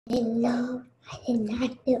didn't know. I did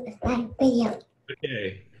not do a live video.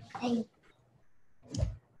 Okay.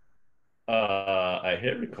 I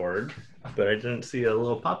hit record, but I didn't see a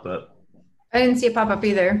little pop-up. I didn't see a pop-up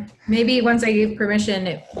either. Maybe once I gave permission,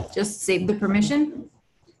 it just saved the permission.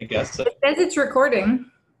 I guess so. It says it's recording.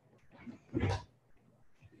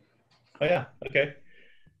 Oh yeah, okay.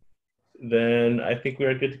 Then I think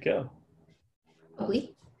we're good to go.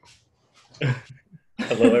 Probably.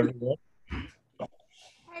 Hello, everyone.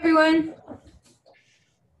 Hi, everyone.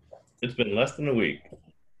 It's been less than a week.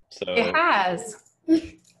 So It has.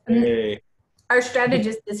 hey. Our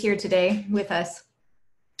strategist is here today with us.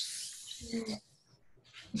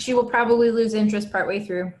 She will probably lose interest partway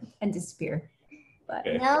through and disappear. But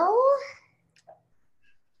Okay. No.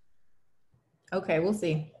 okay, we'll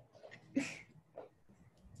see.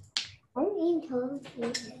 Only told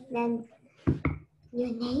you then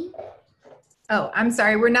your name. Oh, I'm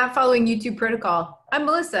sorry. We're not following YouTube protocol. I'm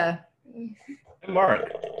Melissa. Hey, Mark.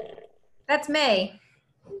 That's May.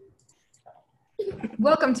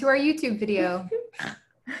 Welcome to our YouTube video.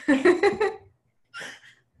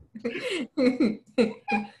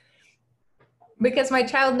 Because my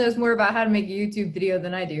child knows more about how to make a YouTube video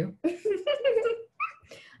than I do.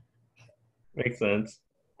 Makes sense.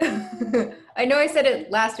 I know I said it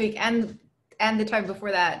last week and the time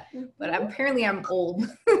before that, but apparently I'm old.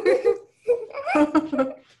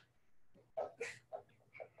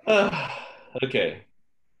 Okay.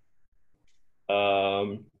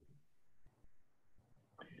 Go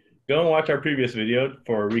and watch our previous video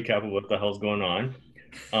for a recap of what the hell's going on.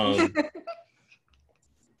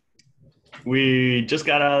 We just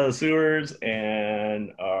got out of the sewers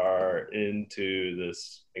and are into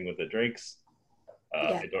this thing with the drakes.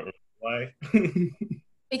 Yeah. I don't know why.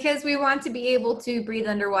 Because we want to be able to breathe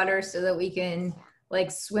underwater so that we can like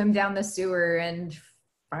swim down the sewer and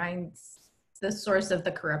find the source of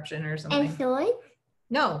the corruption or something. And sword?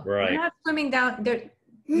 No, Right. we're not swimming down. They're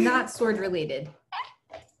not sword related.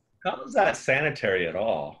 How is that sanitary at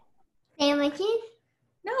all? Sandwiches?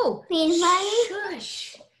 No. Peanut butter?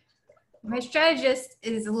 Shush. My strategist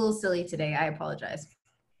is a little silly today. I apologize.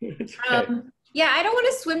 It's okay. Yeah, I don't want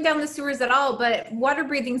to swim down the sewers at all, but water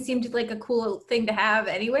breathing seemed like a cool thing to have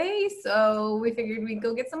anyway, so we figured we'd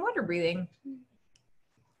go get some water breathing.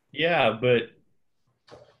 Yeah, but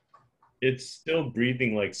it's still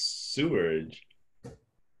breathing like sewage.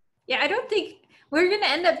 Yeah, I don't think we're going to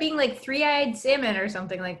end up being like three-eyed salmon or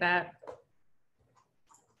something like that.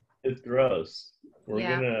 It's gross. We're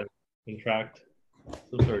Yeah. gonna contract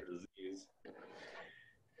some sort of disease.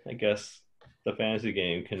 I guess the fantasy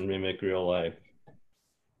game can mimic real life.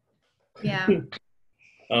 Yeah.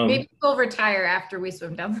 Maybe we'll retire after we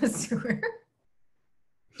swim down the sewer.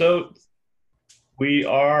 So we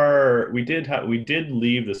did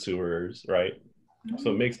leave the sewers, right?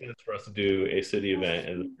 So it makes sense for us to do a city event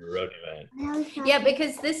and a road event. Yeah,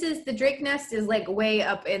 because the Drake Nest is like way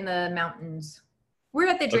up in the mountains. We're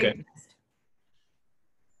at the Drake Okay. Nest.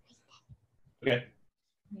 Okay.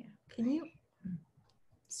 Yeah. Can you?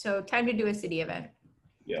 So time to do a city event.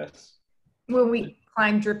 Yes. When we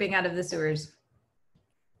climb dripping out of the sewers.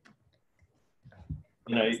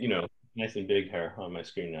 And nice and big hair on my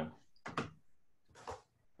screen now.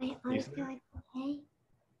 Wait, are you still okay?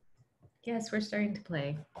 Yes, we're starting to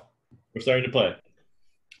play. We're starting to play.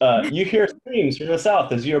 You hear screams from the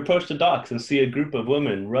south as you approach the docks and see a group of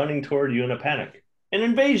women running toward you in a panic. An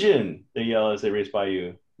invasion! They yell as they race by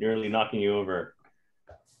you, nearly knocking you over.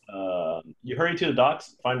 You hurry to the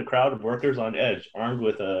docks, find a crowd of workers on edge, armed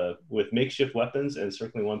with makeshift weapons and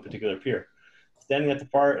circling one particular pier. Standing at the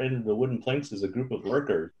far end of the wooden planks is a group of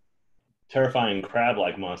workers, terrifying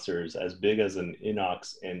crab-like monsters as big as an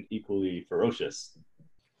inox and equally ferocious,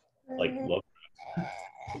 like love.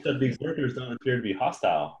 Except these workers don't appear to be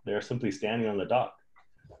hostile. They are simply standing on the dock,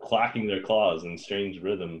 clacking their claws in strange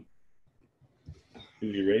rhythm.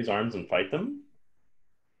 Do we raise arms and fight them?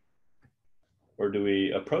 Or do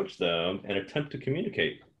we approach them and attempt to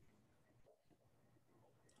communicate?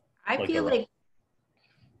 I feel like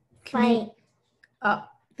Fight.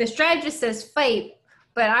 the strategist says fight,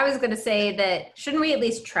 but I was going to say that shouldn't we at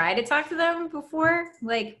least try to talk to them before?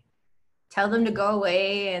 Like, tell them to go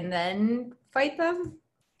away and then fight them?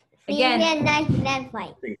 Again, Then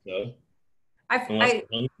fight. I think so.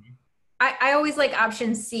 I always like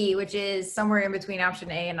option C, which is somewhere in between option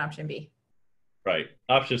A and option B. Right.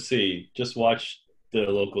 Option C, just watch the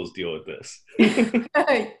locals deal with this.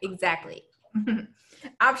 Exactly.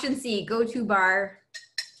 Option C, go to bar,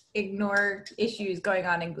 ignore issues going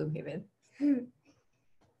on in Gloomhaven.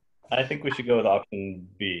 I think we should go with option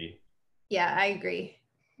B. Yeah, I agree.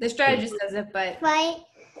 The strategist says it, but Fight.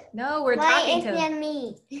 No, we're Why talking is to there them.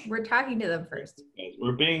 me? We're talking to them first.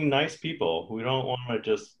 We're being nice people. We don't want to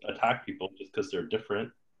just attack people just because they're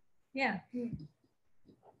different. Yeah.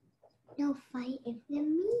 No fight if there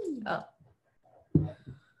me. Oh.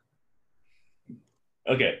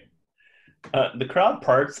 Okay. The crowd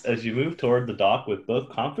parts as you move toward the dock with both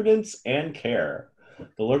confidence and care.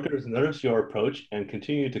 The lurkers notice your approach and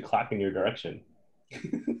continue to clack in your direction.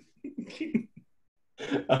 You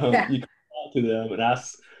call out to them and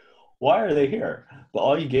ask, why are they here? But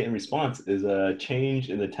all you get in response is a change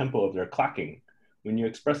in the tempo of their clacking. When you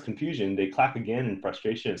express confusion, they clack again in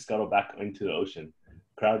frustration and scuttle back into the ocean.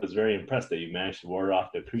 The crowd is very impressed that you managed to ward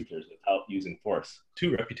off the creatures without using force.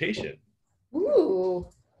 2 reputation. Ooh.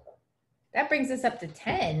 That brings us up to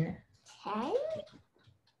 10. 10?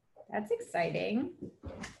 That's exciting.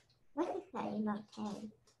 What's exciting about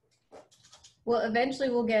 10? Well, eventually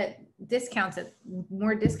we'll get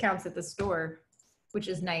more discounts at the store, which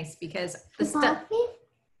is nice because the stuff.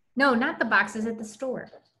 No, not the boxes at the store.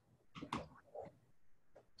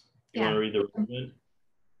 You want to read the recommend?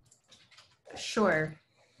 Sure.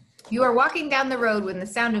 You are walking down the road when the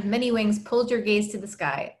sound of many wings pulls your gaze to the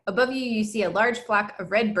sky. Above you, you see a large flock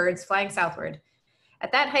of red birds flying southward.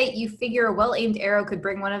 At that height, you figure a well-aimed arrow could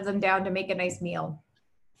bring one of them down to make a nice meal.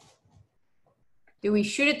 Do we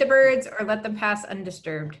shoot at the birds or let them pass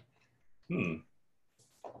undisturbed? I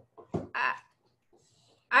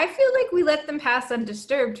feel like we let them pass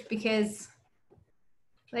undisturbed because,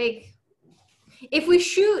 like, if we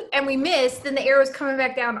shoot and we miss, then the arrow's coming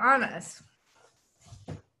back down on us.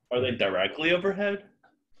 Are they directly overhead?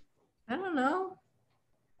 I don't know.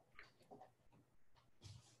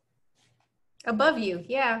 Above you,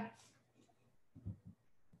 yeah.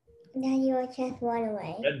 Now you are just run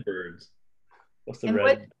away. Red birds. What's the And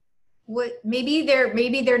red? what maybe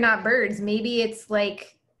they're not birds. Maybe it's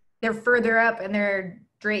like they're further up and they're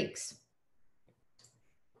drakes.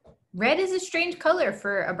 Red is a strange color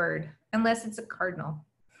for a bird, unless it's a cardinal.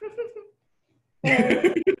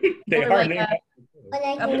 They Or are like named But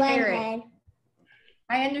like A the parrot. redhead.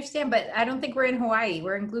 I understand, but I don't think we're in Hawaii.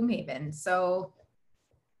 We're in Gloomhaven. So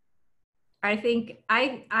I think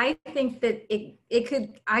that it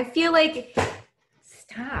could, I feel like,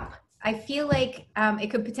 stop. I feel like it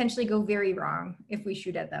could potentially go very wrong if we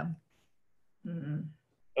shoot at them.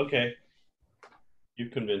 Okay. You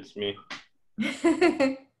convinced me.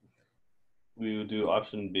 We will do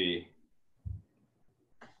option B.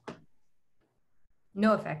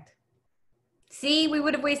 No effect. See, we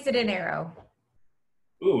would have wasted an arrow.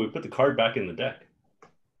 Ooh, we put the card back in the deck.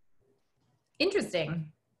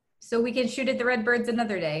 Interesting. So we can shoot at the red birds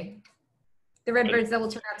another day. The red birds that will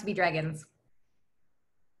turn out to be dragons.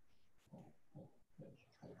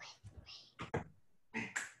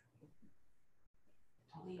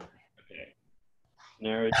 Okay.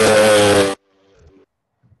 Narrative.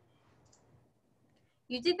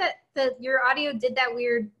 You did that, your audio did that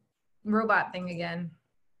weird robot thing again.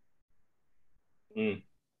 It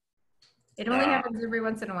only happens every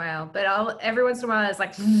once in a while, but every once in a while it's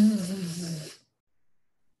like.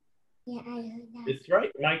 Yeah, I heard that. It's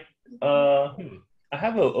right. Like, I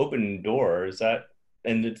have an open door. Is that?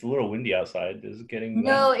 And it's a little windy outside. Is it getting?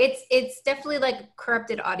 No, it's definitely like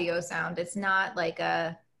corrupted audio sound. It's not like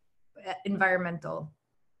a environmental.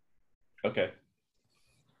 Okay.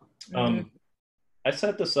 I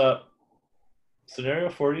set this up, scenario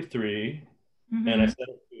 43, and I set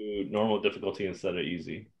it to normal difficulty instead of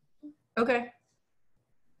easy. Okay.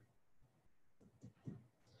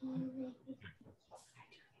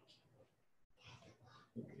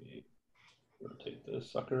 Rotate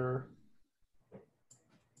this sucker.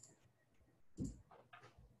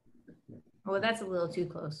 Well, that's a little too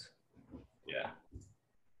close. Yeah.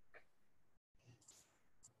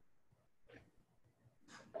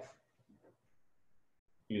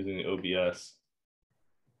 Using OBS.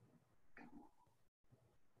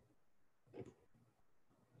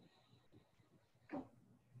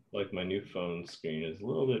 Like my new phone screen is a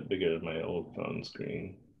little bit bigger than my old phone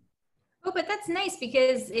screen. Oh, but that's nice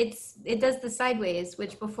because it does the sideways,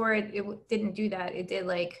 which before it didn't do that. It did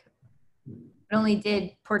like, it only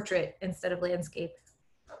did portrait instead of landscape.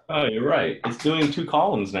 Oh, you're right. It's doing 2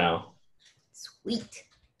 columns now. Sweet.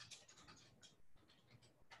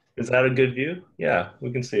 Is that a good view? Yeah,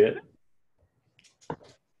 we can see it. I'm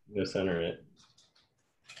gonna center it.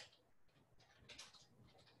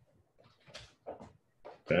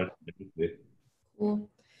 Cool.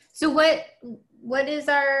 So what is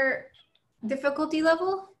our difficulty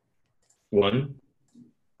level? 1.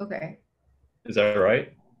 Okay. Is that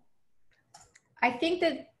right? I think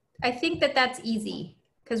that that's easy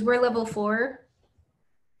because we're level 4.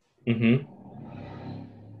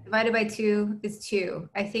 divided by 2 is 2.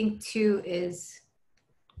 I think 2 is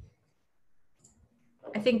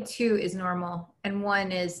normal and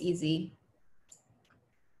 1 is easy.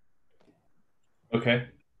 Okay.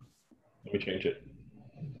 Let me change it.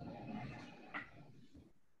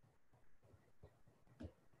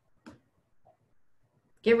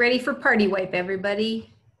 Get ready for party wipe,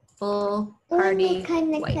 everybody. Full party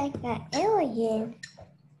kind of wipe. like an alien.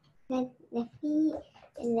 Like the feet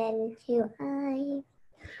and then 2 eyes.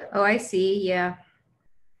 Oh, I see. Yeah.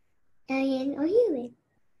 Alien or human.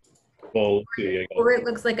 Well, let's see. I Or it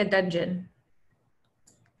looks like a dungeon.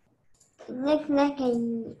 It looks like a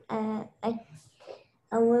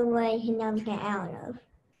room where you can get out of.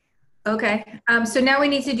 Okay. So now we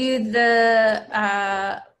need to do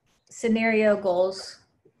the scenario goals.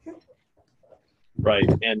 Right,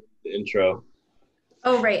 and the intro.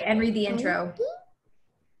 Oh, right. And read the intro.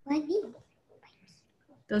 What is?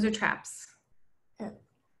 Those are traps. Oh.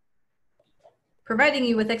 Providing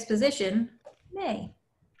you with exposition may.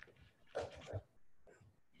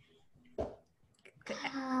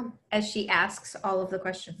 As she asks all of the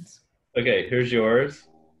questions. Okay, here's yours.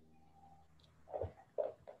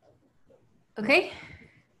 Okay.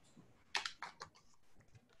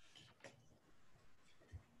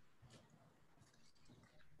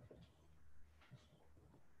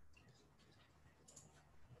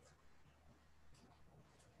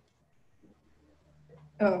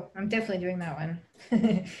 Oh, I'm definitely doing that one.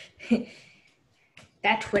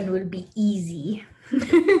 That one will be easy.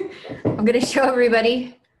 I'm going to show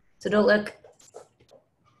everybody, so don't look.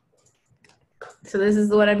 So this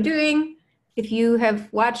is what I'm doing. If you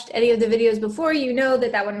have watched any of the videos before, you know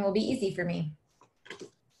that that one will be easy for me.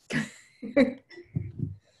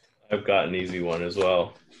 I've got an easy one as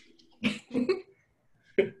well.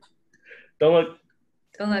 Don't look.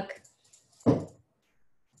 Don't look.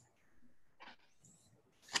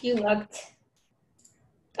 You looked.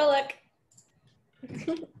 Don't look.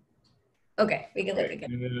 Okay, we can look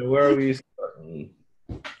again. Where are we starting?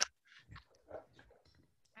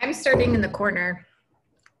 I'm starting in the corner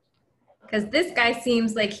because this guy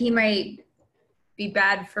seems like he might be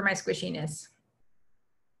bad for my squishiness.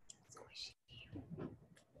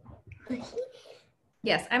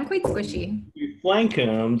 Yes, I'm quite squishy. If you flank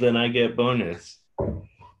him, then I get bonus.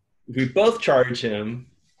 If we both charge him.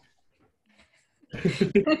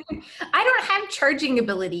 I don't have charging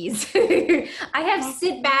abilities. I have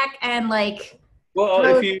sit back and like. Well,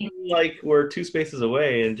 if you like were 2 spaces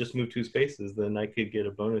away and just move 2 spaces, then I could get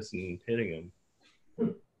a bonus in hitting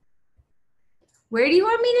him. Where do you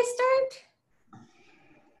want me to start?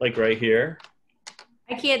 Like right here.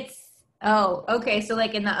 I can't. Oh, okay. So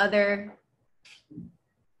like in the other.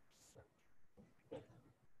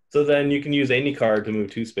 So then you can use any card to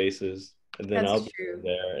move 2 spaces, and then That's I'll be true.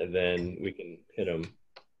 there, and then we can hit him.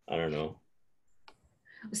 I don't know.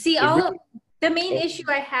 See, the main issue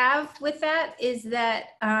I have with that is that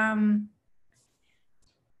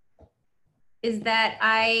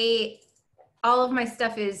all of my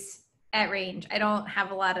stuff is at range. I don't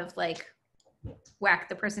have a lot of like whack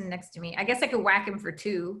the person next to me. I guess I could whack him for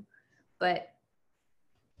 2, but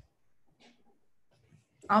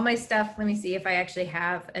all my stuff, let me see if I actually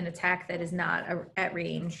have an attack that is not at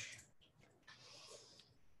range.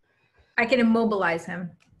 I can immobilize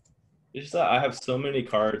him. It's just that I have so many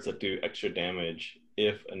cards that do extra damage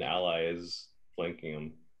if an ally is flanking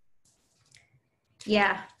him.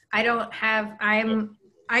 Yeah, I don't have,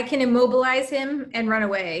 I can immobilize him and run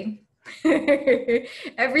away.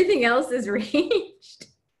 Everything else is ranged.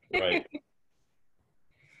 Right.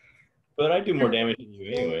 But I do more damage than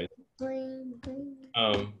you anyway.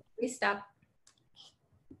 Please stop.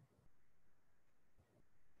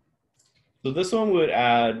 So this one would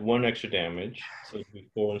add 1 extra damage, so it'd be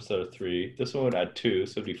 4 instead of 3. This one would add 2,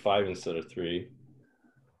 so it'd be 5 instead of 3.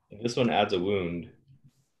 And this one adds a wound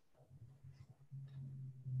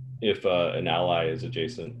if an ally is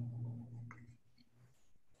adjacent.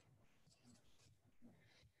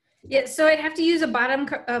 Yeah, so I'd have to use a bottom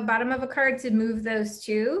of a card to move those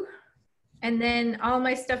 2, and then all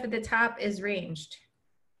my stuff at the top is ranged.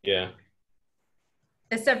 Yeah.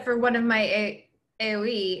 Except for one of my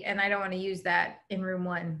AoE, and I don't want to use that in room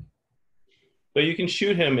 1. But you can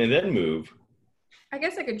shoot him and then move. I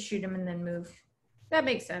guess I could shoot him and then move. That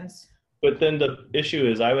makes sense. But then the issue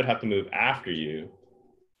is I would have to move after you.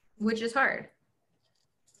 Which is hard.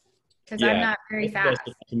 Because I'm not very fast.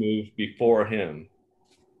 To move before him.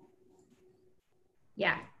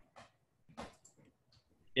 Yeah.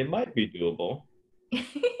 It might be doable.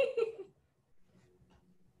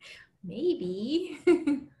 Maybe.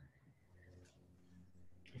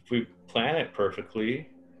 If we plan it perfectly.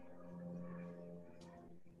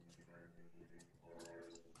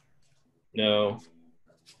 No.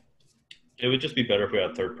 It would just be better if we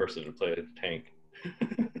had a third person to play the tank.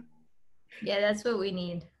 Yeah, that's what we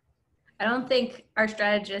need. I don't think our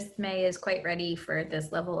strategist May is quite ready for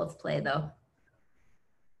this level of play, though.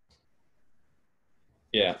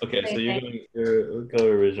 Yeah, okay, so Okay. we'll go to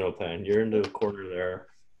original plan. You're in the corner there.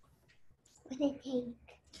 What a tank.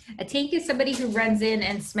 A tank is somebody who runs in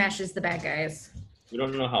and smashes the bad guys. We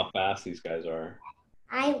don't know how fast these guys are.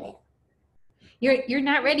 I will. You're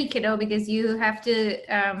not ready, kiddo, because you have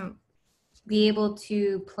to be able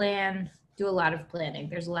to plan, do a lot of planning.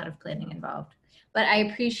 There's a lot of planning involved. But I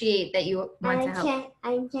appreciate that you want to help.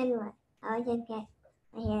 I'm 10 what? I'll just get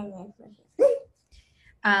my hand this.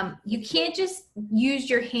 You can't just use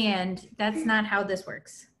your hand. That's not how this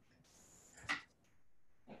works.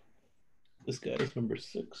 This guy is number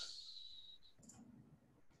 6.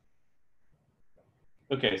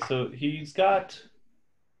 Okay, so he's got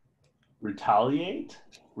retaliate,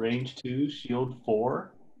 range 2, shield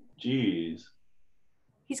 4. Jeez.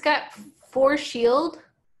 He's got 4 shield.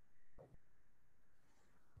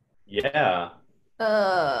 Yeah.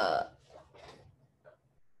 How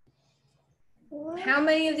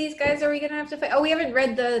many of these guys are we gonna have to fight? Oh, we haven't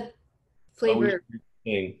read the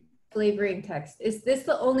flavoring text. Is this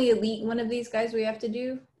the only elite one of these guys we have to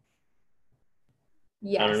do?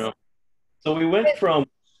 Yes. I don't know. So we went from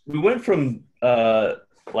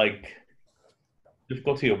like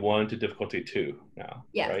difficulty of 1 to difficulty 2 now.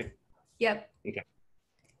 Yeah. Right? Yep. Okay.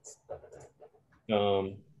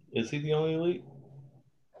 Is he the only elite?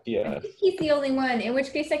 Yeah. I think he's the only one, in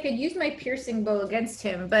which case I could use my piercing bow against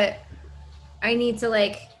him, but I need to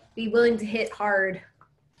like be willing to hit hard.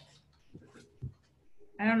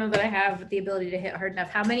 I don't know that I have the ability to hit hard enough.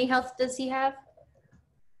 How many health does he have?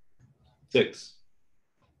 6.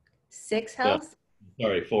 6 health? Yeah.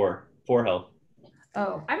 Sorry, 4. 4 health.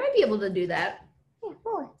 Oh, I might be able to do that. Yeah,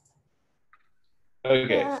 4.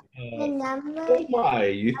 Okay. The number. Oh my,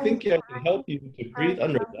 you think I can help you to breathe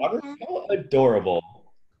underwater? How adorable.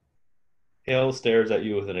 Hale stares at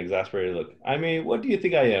you with an exasperated look. I mean, what do you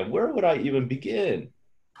think I am? Where would I even begin?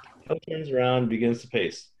 Hale turns around and begins to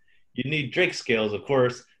pace. You need Drake scales, of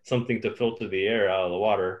course, something to filter the air out of the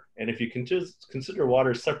water. And if you can just consider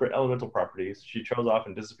water's separate elemental properties, she trails off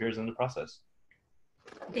and disappears in the process.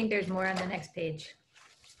 I think there's more on the next page.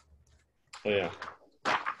 Oh, yeah.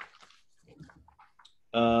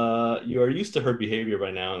 You are used to her behavior by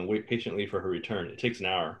now and wait patiently for her return. It takes an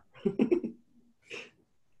hour.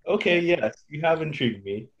 Okay, yes, you have intrigued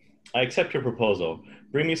me. I accept your proposal.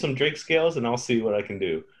 Bring me some drake scales and I'll see what I can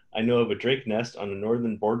do. I know of a drake nest on the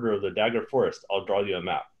northern border of the Dagger Forest. I'll draw you a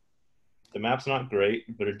map. The map's not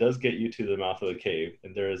great, but it does get you to the mouth of the cave,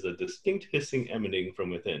 and there is a distinct hissing emanating from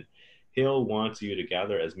within. Hale wants you to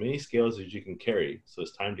gather as many scales as you can carry, so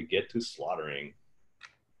it's time to get to slaughtering.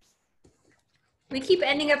 We keep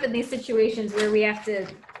ending up in these situations where we have to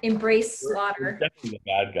embrace slaughter. We're definitely the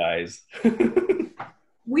bad guys.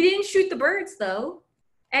 We didn't shoot the birds, though.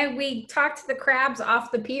 And we talked the crabs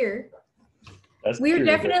off the pier. We were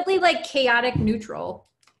definitely like chaotic neutral.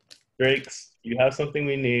 Drakes, you have something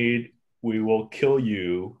we need. We will kill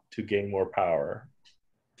you to gain more power.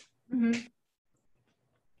 Mm-hmm.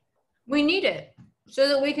 We need it so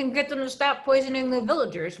that we can get them to stop poisoning the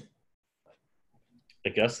villagers. I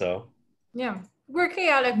guess so. Yeah, we're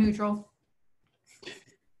chaotic neutral.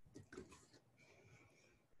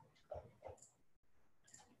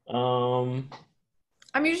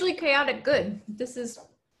 I'm usually chaotic good. This is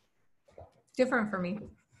different for me.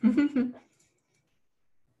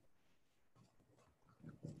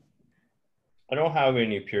 I don't have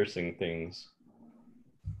any piercing things.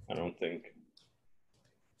 I don't think.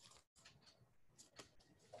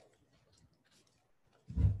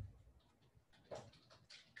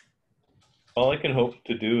 All I can hope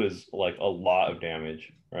to do is like a lot of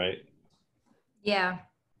damage, right? Yeah.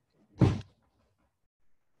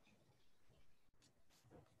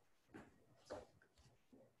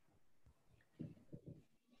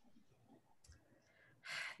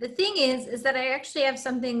 The thing is that I actually have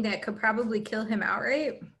something that could probably kill him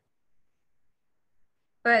outright.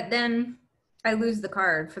 But then I lose the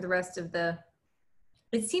card for the rest of the...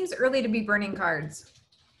 It seems early to be burning cards.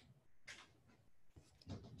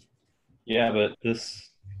 Yeah, but this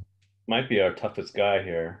might be our toughest guy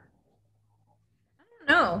here. I don't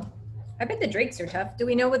know. I bet the drakes are tough. Do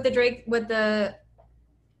we know what the...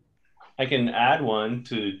 I can add one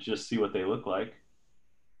to just see what they look like.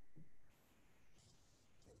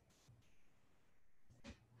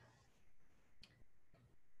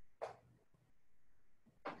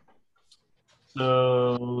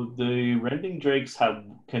 So the rending drakes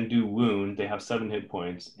can do wound. They have 7 hit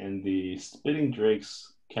points, and the spitting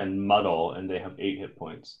drakes can muddle, and they have 8 hit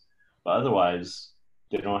points. But otherwise,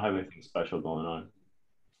 they don't have anything special going on.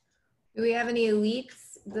 Do we have any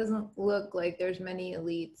elites? It doesn't look like there's many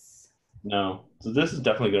elites. No. So this is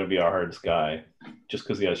definitely going to be our hardest guy, just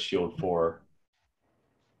because he has shield 4.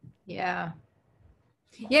 Yeah.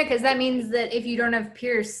 Yeah, because that means that if you don't have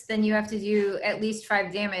Pierce, then you have to do at least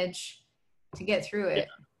 5 damage to get through it. Yeah.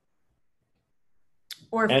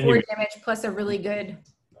 Or 4 damage plus a really good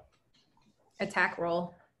attack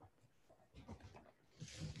roll.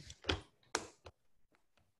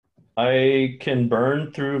 I can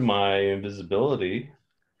burn through my invisibility.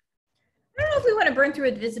 I don't know if we want to burn through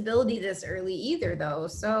invisibility this early either, though.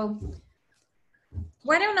 So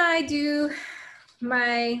why don't I do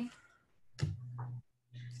my...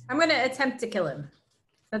 I'm going to attempt to kill him.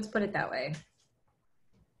 Let's put it that way.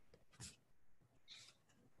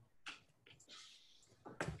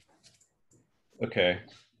 Okay.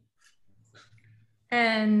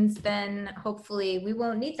 And then hopefully we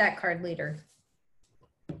won't need that card later.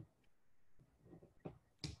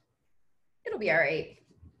 It'll be all right.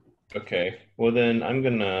 Okay. Well, then I'm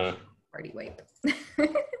going to... Party wipe.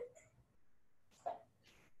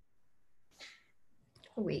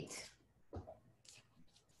 Wait.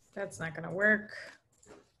 That's not going to work.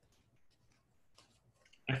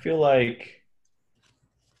 I feel like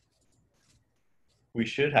we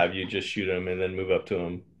should have you just shoot him and then move up to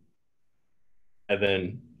him. And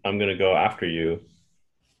then I'm going to go after you.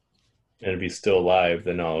 And if he's still alive,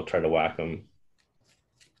 then I'll try to whack him.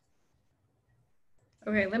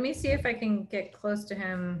 Okay, let me see if I can get close to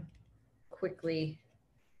him quickly.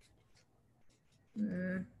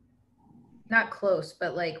 Not close,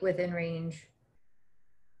 but like within range.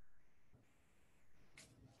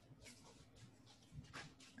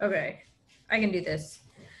 Okay, I can do this.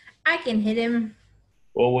 I can hit him.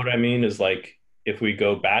 Well, what I mean is, like, if we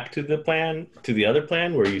go back to the plan, to the other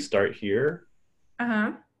plan where you start here,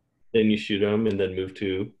 then you shoot him and then move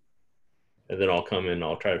 2, and then I'll come in,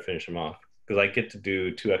 I'll try to finish him off. Because I get to do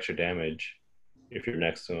 2 extra damage if you're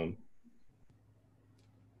next to him.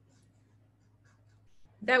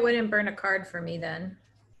 That wouldn't burn a card for me then.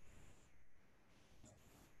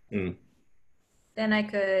 Then I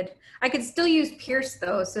could still use Pierce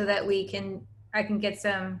though, so that I can get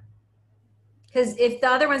some, because if the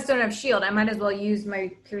other ones don't have shield, I might as well use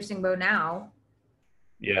my piercing bow now.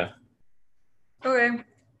 Yeah. Okay.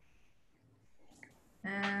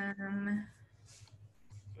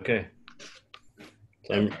 Okay.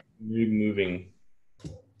 So I'm removing.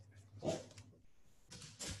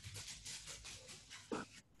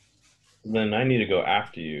 Then I need to go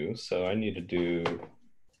after you, so I need to do...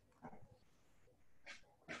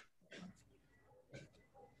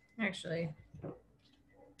 Actually.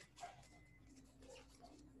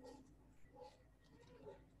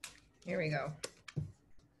 Here we go.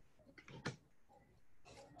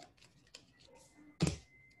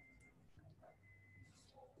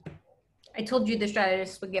 I told you the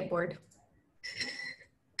strategist would get bored.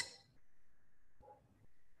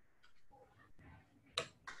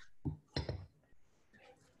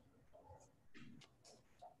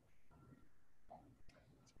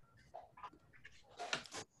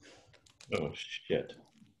 Oh, shit.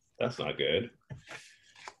 That's not good.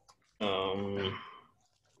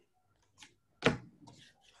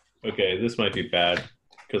 Okay, this might be bad,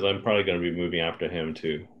 because I'm probably going to be moving after him,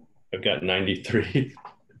 too. I've got 93.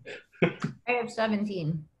 I have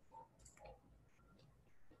 17.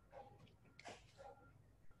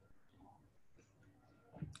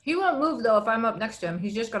 He won't move, though, if I'm up next to him.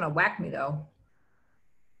 He's just going to whack me, though.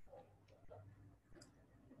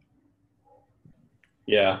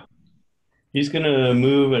 Yeah. He's going to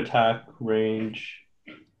move, attack, range.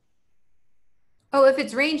 Oh, if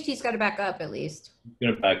it's ranged, he's got to back up, at least. He's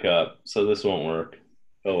going to back up, so this won't work.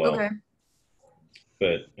 Oh, well. Okay.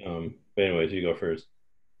 But anyways, you go first.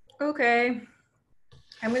 Okay.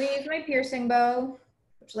 I'm going to use my piercing bow,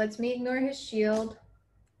 which lets me ignore his shield.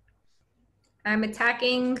 I'm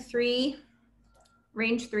attacking 3,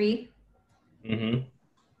 range 3. Mm-hmm.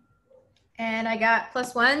 And I got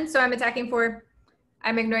 +1, so I'm attacking 4.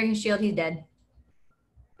 I'm ignoring his shield. He's dead.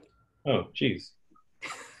 Oh, jeez.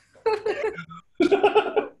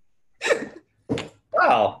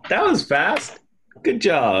 Wow, that was fast. Good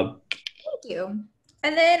job. Thank you.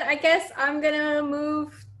 And then I guess I'm going to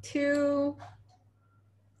move to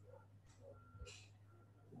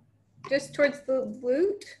just towards the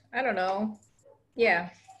loot. I don't know. Yeah,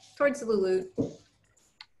 towards the loot.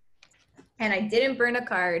 And I didn't burn a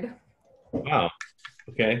card. Wow.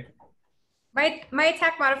 Okay. My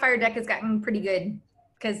attack modifier deck has gotten pretty good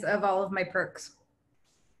because of all of my perks.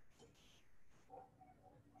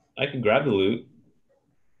 I can grab the loot.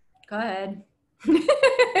 Go ahead.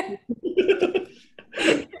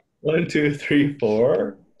 1, 2, 3,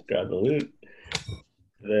 4. Grab the loot. I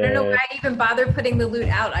don't know Then why I even bother putting the loot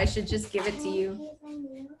out. I should just give it to you.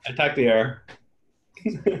 attack the air.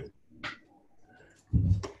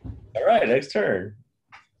 All right, next turn.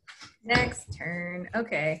 Next turn.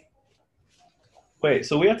 Okay. Wait,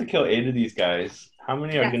 so we have to kill 8 of these guys. How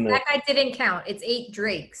many are Yes, gonna? that guy didn't count. It's 8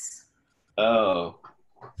 drakes. Oh.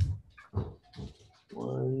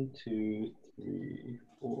 1, 2, 3,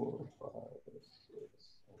 4, 5, 6,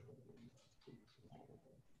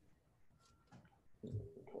 7,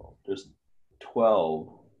 8, 12. There's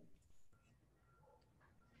 12.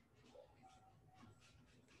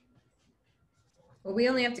 Well, we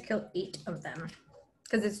only have to kill 8 of them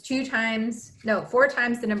because it's 4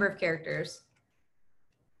 times the number of characters.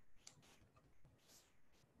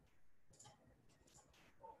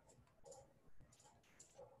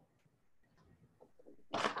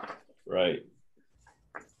 Right.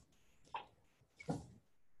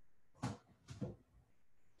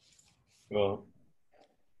 Well,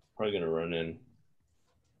 probably gonna run in.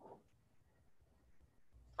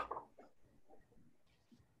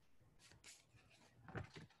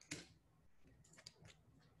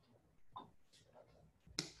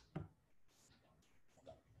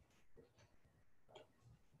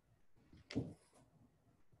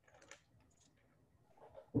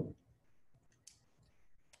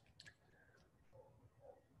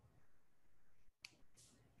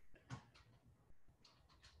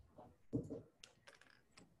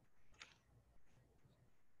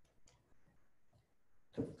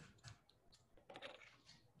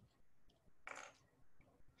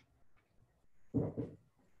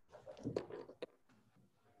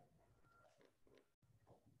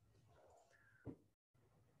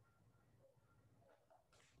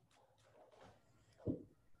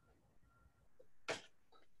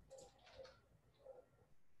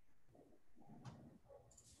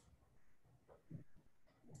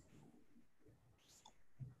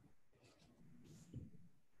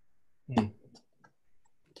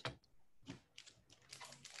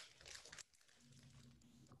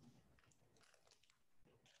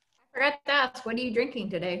 I forgot to ask, what are you drinking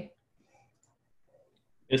today?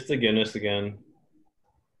 It's the Guinness again.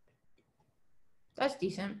 That's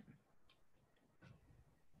decent.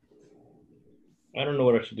 I don't know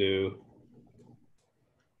what I should do.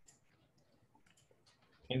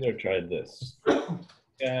 I'm gonna try this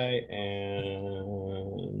guy and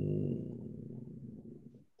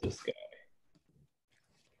this guy.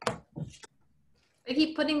 I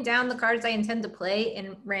keep putting down the cards I intend to play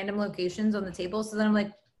in random locations on the table, so then I'm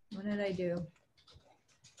like, what did I do?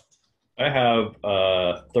 I have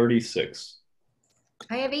 36.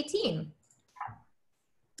 I have 18.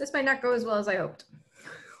 This might not go as well as I hoped.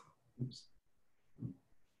 Oops.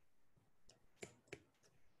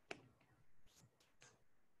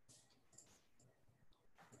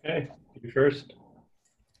 Okay, you first.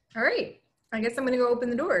 All right. I guess I'm going to go open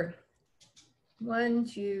the door. 1,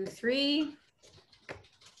 2, 3.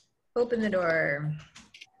 Open the door.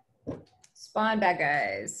 Spawn bad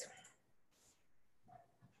guys.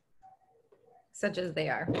 Such as they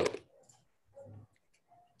are.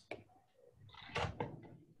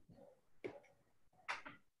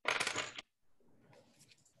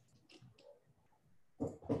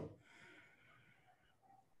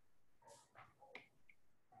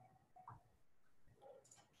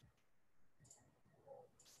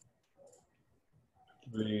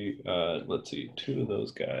 Let's see, 2 of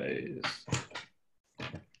those guys.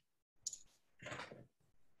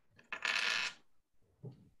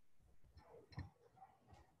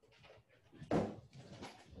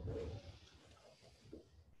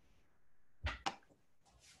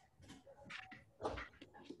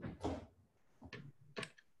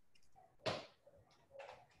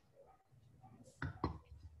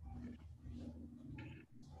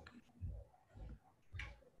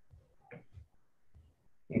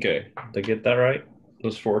 Okay, did I get that right?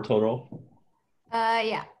 Those 4 total?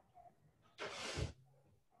 Yeah.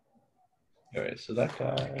 All right, so that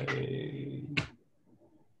guy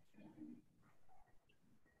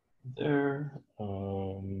there.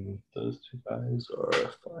 Those 2 guys are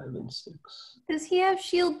 5 and 6. Does he have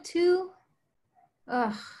shield too?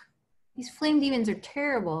 Ugh. These flame demons are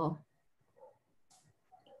terrible.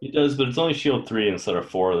 He does, but it's only shield 3 instead of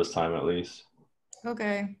 4 this time at least.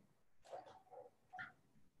 Okay.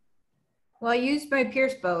 Well, I used my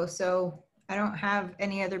pierce bow, so I don't have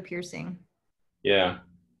any other piercing. Yeah.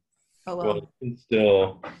 Oh Well,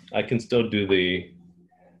 I can still do the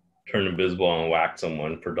turn invisible and whack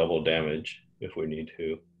someone for double damage if we need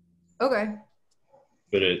to. Okay.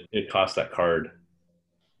 But it costs that card.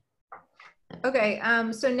 Okay,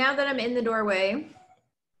 so now that I'm in the doorway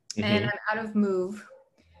and I'm out of move,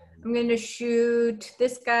 I'm going to shoot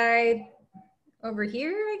this guy over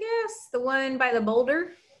here, I guess. The one by the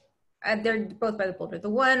boulder. They're both by the boulder. The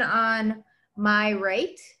one on my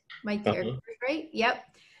right, my character's right. Yep.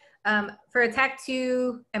 For attack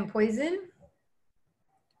 2 and poison.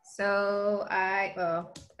 So I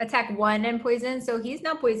attack 1 and poison. So he's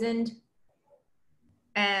now poisoned.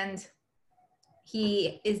 And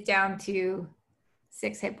he is down to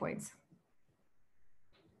 6 hit points.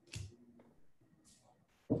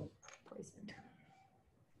 Poisoned.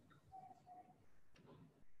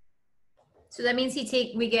 So that means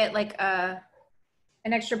we get like an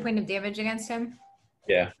extra point of damage against him.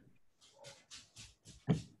 Yeah.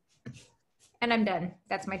 And I'm done.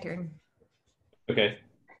 That's my turn. Okay.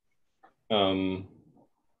 Oh,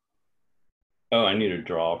 I need to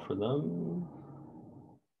draw for them.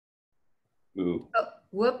 Ooh. Oh,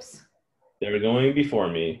 whoops. They're going before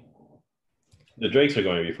me. The drakes are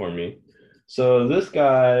going before me. So this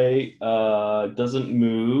guy doesn't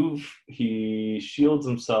move. He shields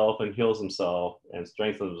himself and heals himself and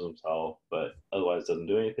strengthens himself, but otherwise doesn't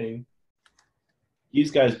do anything.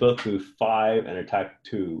 These guys both move 5 and attack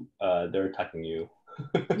 2. They're attacking you.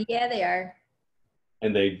 Yeah, they are.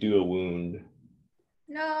 And they do a wound.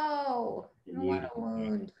 No, I don't want a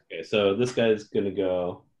wound. Okay, so this guy's gonna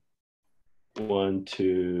go 1,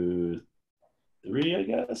 2, 3, I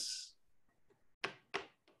guess.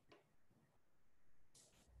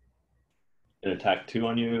 And attack 2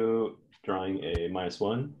 on you, drawing a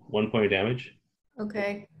 -1, 1 point of damage.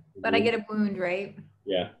 Okay, but I get a wound, right?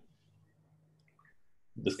 Yeah.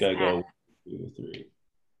 This guy go 1, 2, 3.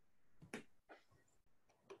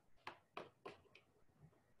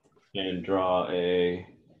 And draw a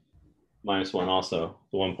 -1 also,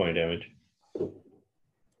 the 1 point of damage.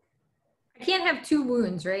 I can't have 2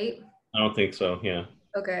 wounds, right? I don't think so, yeah.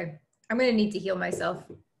 Okay, I'm gonna need to heal myself.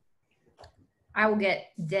 I will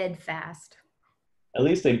get dead fast. At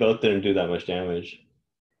least they both didn't do that much damage.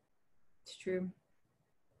 It's true.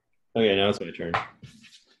 Okay, now it's my turn.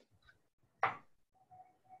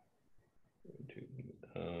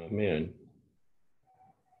 Man.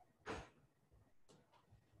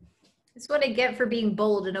 It's what I get for being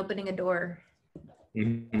bold and opening a door.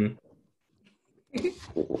 Mm-hmm.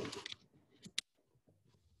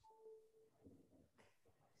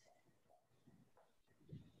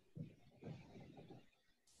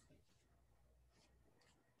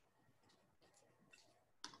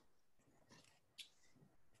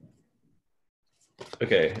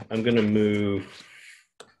 Okay, I'm gonna move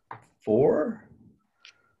 4.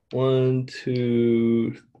 1,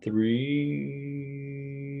 2, 3.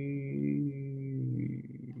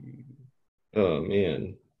 Oh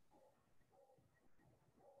man.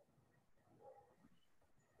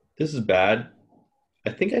 This is bad. I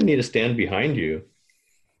think I need to stand behind you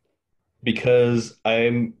because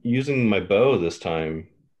I'm using my bow this time.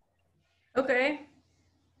 Okay.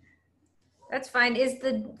 That's fine. Is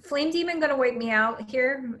the flame demon gonna wipe me out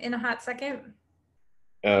here in a hot second?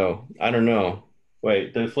 Oh, I don't know.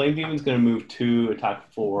 Wait, the flame demon's gonna move 2,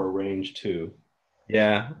 attack 4, range 2.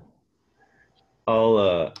 Yeah.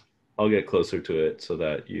 I'll get closer to it so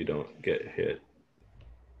that you don't get hit.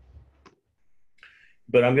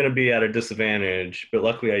 But I'm gonna be at a disadvantage, but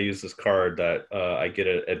luckily I use this card that I get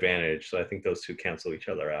an advantage, so I think those two cancel each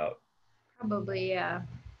other out. Probably, yeah.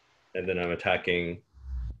 And then I'm attacking.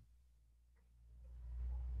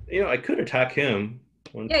 You know, I could attack him.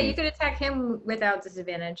 Yeah, you could attack him without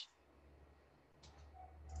disadvantage.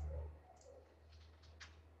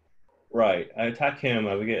 Right. I attack him,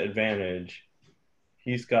 I would get advantage.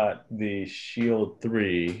 He's got the shield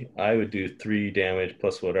 3. I would do 3 damage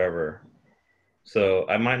plus whatever. So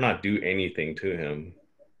I might not do anything to him.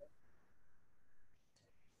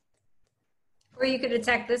 Or you could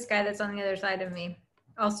attack this guy that's on the other side of me,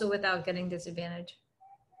 also without getting disadvantage.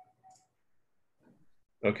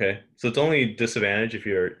 Okay. So it's only disadvantage if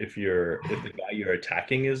the guy you're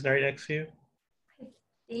attacking is right next to you? I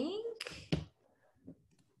think.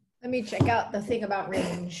 Let me check out the thing about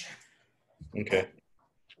range. Okay.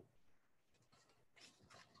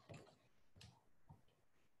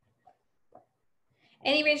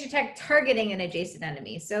 Any range attack targeting an adjacent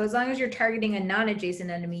enemy. So as long as you're targeting a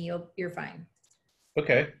non-adjacent enemy, you're fine.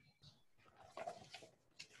 Okay.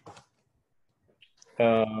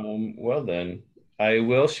 Well then, I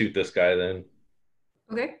will shoot this guy then.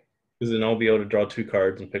 Okay. Because then I'll be able to draw 2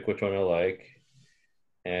 cards and pick which one I like.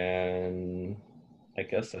 And I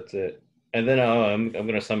guess that's it. And then I'm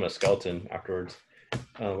going to summon a skeleton afterwards.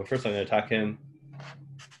 But first I'm going to attack him.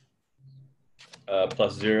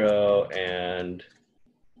 +0 and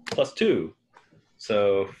 +2.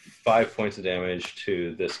 So 5 points of damage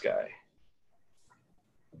to this guy.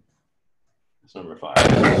 It's number 5.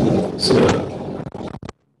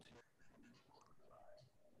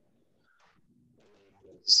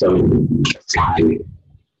 So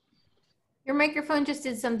Your microphone just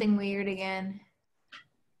did something weird again.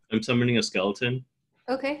 I'm summoning a skeleton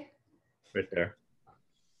Okay. right there.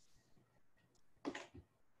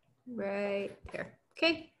 Right there.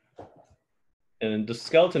 Okay. And the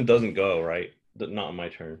skeleton doesn't go, right? Not on my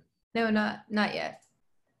turn. No, not yet.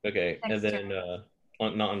 Okay, Next and then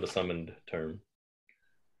not on the summoned turn.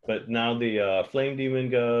 But now the flame demon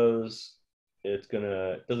goes. It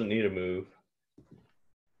doesn't need a move.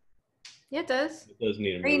 Yeah, it does. It does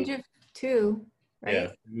need a Range move. of 2, right?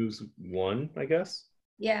 Yeah, moves 1, I guess.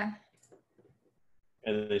 Yeah.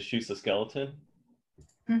 And then it shoots the skeleton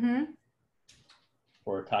Mm-hmm.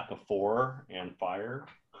 for attack of 4 and fire.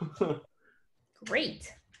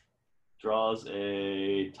 Great. Draws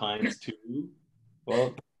a ×2.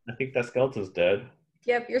 Well, I think that skeleton's dead.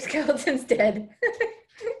 Yep, your skeleton's dead.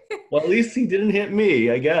 Well, at least he didn't hit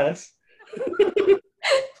me, I guess.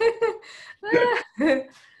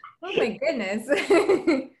 Oh my goodness.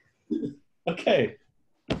 Okay.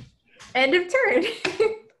 End of turn.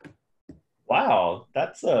 Wow,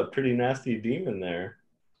 that's a pretty nasty demon there.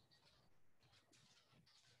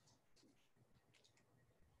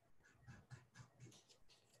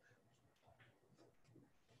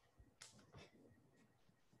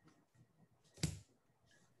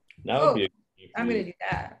 That would be. I'm gonna do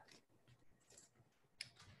that.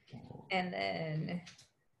 And then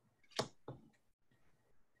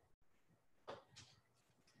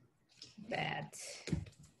that.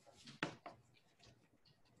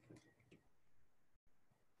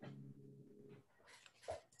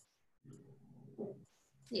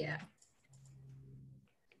 Yeah.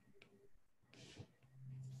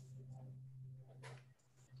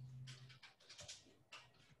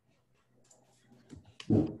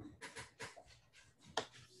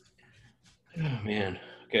 Oh man.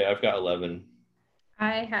 Okay, I've got 11.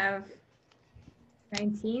 I have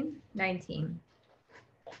 19.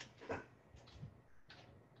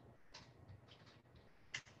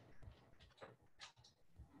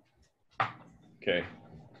 Okay.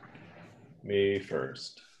 Me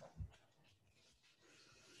first.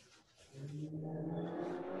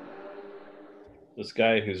 This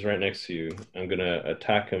guy who's right next to you, I'm gonna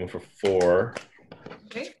attack him for 4.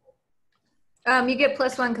 Okay. You get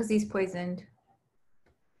 +1 because he's poisoned.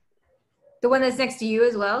 The one that's next to you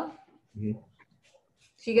as well? Mhm.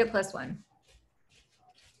 So you get +1.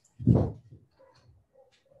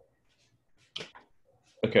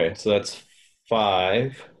 Okay, so that's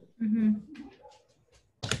 5. Mm-hmm.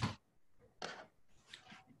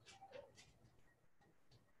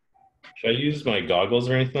 Should I use my goggles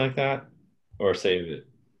or anything like that? Or save it?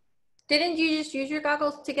 Didn't you just use your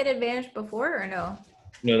goggles to get advantage before or no?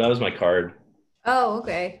 No, that was my card. Oh,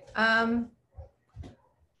 okay.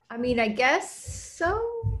 I mean, I guess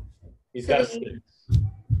so. He's So got you- 6.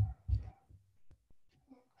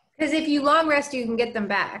 Because if you long rest, you can get them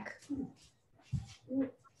back. Yeah,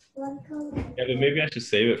 but maybe I should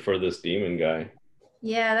save it for this demon guy.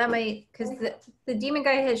 Yeah, that might, because the demon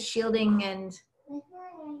guy has shielding and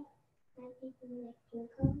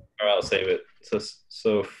Or I'll save it.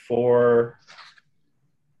 So 4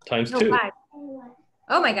 times no 2. 5.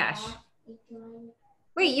 Oh my gosh.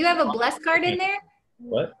 Wait, you have a bless card in there?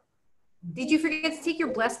 What? Did you forget to take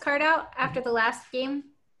your bless card out after the last game?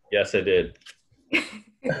 Yes, I did.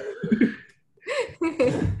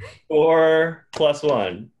 4 +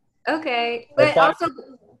 1. Okay, Or but 5 also,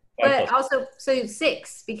 5 + so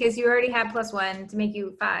 6 because you already had +1 to make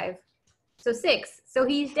you 5. So 6. So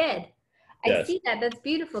he's dead. I Yes. see that. That's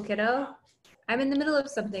beautiful, kiddo. I'm in the middle of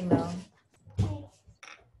something though.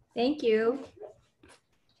 Thank you.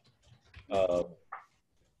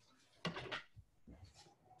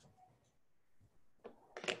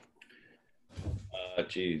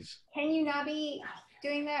 Geez. Can you not be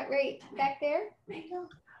doing that right back there?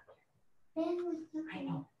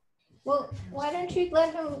 Well, why don't you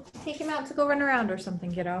let him take him out to go run around or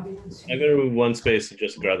something, kiddo? I'm gonna move 1 space to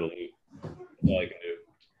just grab the loot. That's all I can do.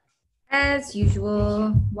 As usual.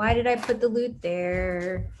 Why did I put the loot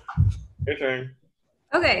there? Your turn.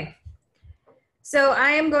 Okay. So I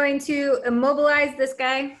am going to immobilize this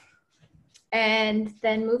guy and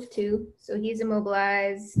then move 2. So he's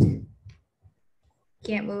immobilized.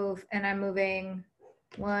 Can't move. And I'm moving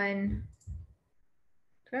 1.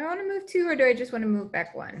 Do I want to move 2 or do I just want to move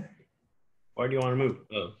back 1? Why do you want to move?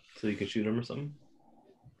 Oh, so you can shoot him or something?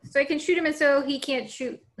 So I can shoot him and so he can't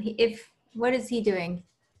shoot. What is he doing?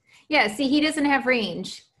 Yeah, see, he doesn't have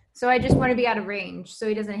range. So I just want to be out of range so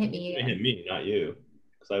he doesn't hit me He again. hit me, not you,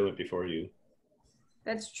 because I went before you.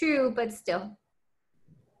 That's true, but still.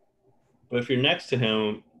 But if you're next to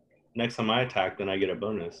him, next time I attack, then I get a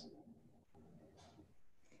bonus.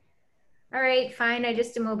 All right, fine. I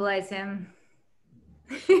just immobilize him.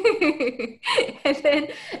 and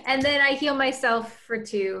then I heal myself for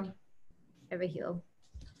 2. I have a heal.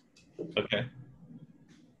 Okay.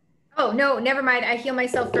 Oh, no, never mind. I heal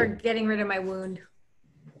myself for getting rid of my wound.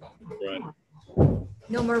 Right.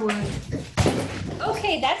 No more wound.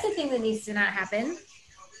 Okay, that's a thing that needs to not happen.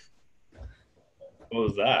 What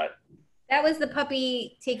was that? That was the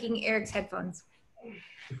puppy taking Eric's headphones.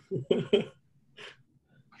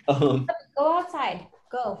 Go outside.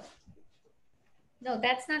 Go. No,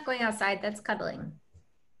 that's not going outside. That's cuddling.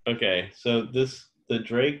 Okay, so the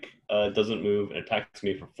Drake doesn't move and attacks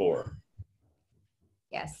me for 4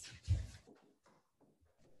 Yes.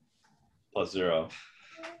 plus 0,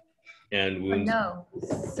 and Oh, wounds. no.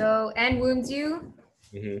 So, and wounds you?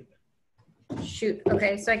 Mm-hmm. Shoot.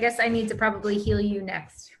 Okay, so I guess I need to probably heal you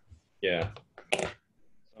next. Yeah.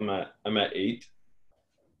 I'm at 8.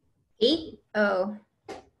 8? Oh.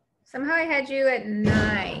 Somehow I had you at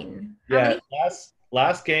 9. How Yeah. many?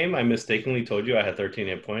 Last game, I mistakenly told you I had 13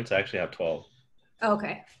 hit points. I actually have 12.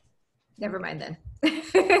 Okay. Never mind then.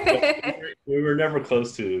 We were never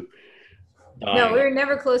close to dying. No, we were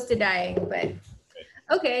never close to dying, but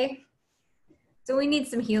okay. So we need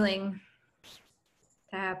some healing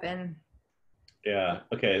to happen. Yeah.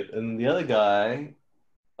 Okay. And the other guy,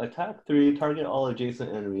 attack 3, target all adjacent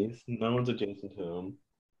enemies. No one's adjacent to him.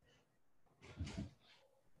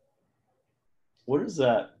 What does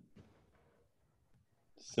that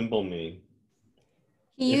symbol mean?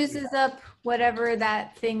 He uses up whatever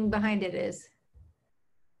that thing behind it is.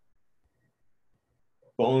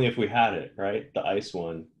 But only if we had it, right? The ice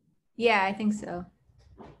one. Yeah, I think so.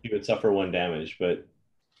 He would suffer 1 damage, but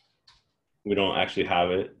we don't actually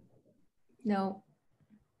have it. No.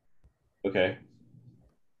 Okay.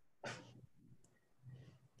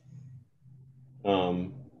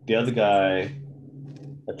 The other guy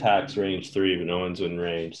attacks range 3, but no one's in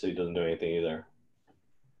range, so he doesn't do anything either.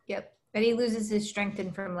 Yep. But he loses his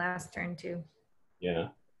strengthen from last turn too. Yeah.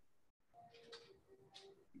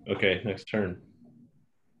 Okay, next turn.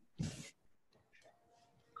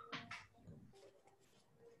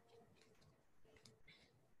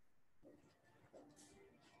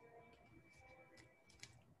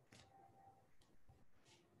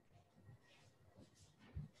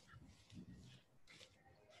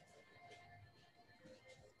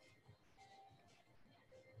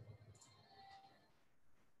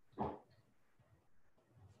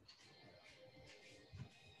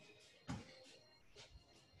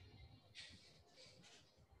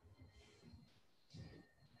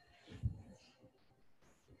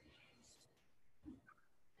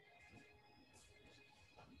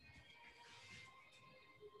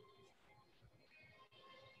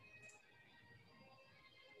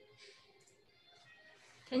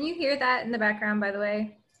 Can you hear that in the background, by the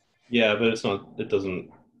way? Yeah, but it's not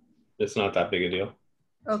that big a deal.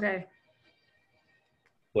 Okay.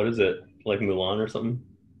 What is it? Like Mulan or something?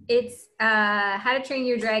 It's How to Train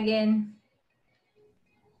Your Dragon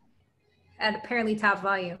at apparently top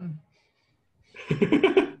volume.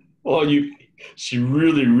 Well, she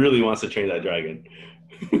really, really wants to train that dragon.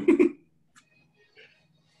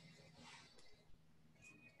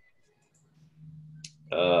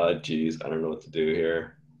 Geez, I don't know what to do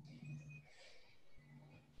here.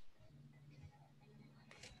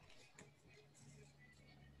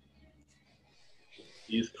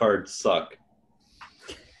 These cards suck.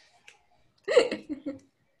 I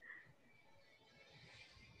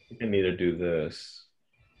think I need to do this.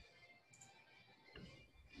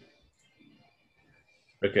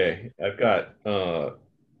 Okay, I've got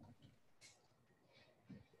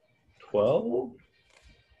 12.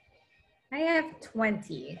 I have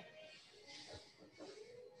 20.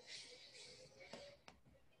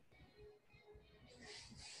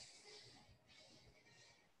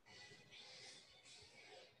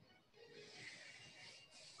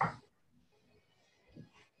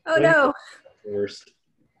 Oh no. First,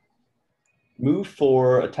 move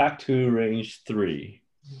 4, attack 2, range 3.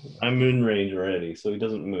 I'm in range already, so he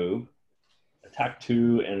doesn't move. Attack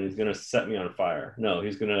 2, and he's gonna set me on fire. No,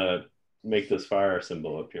 he's gonna make this fire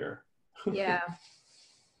symbol appear. Yeah.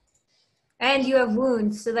 And you have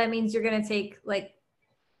wounds, so that means you're gonna take like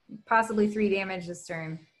possibly 3 damage this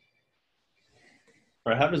turn.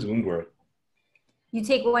 All right, how does wound work? You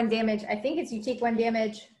take 1 damage. I think it's you take 1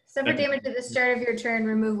 damage. Suffer damage at the start of your turn,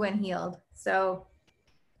 remove when healed. So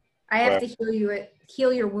I have to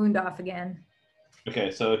heal your wound off again.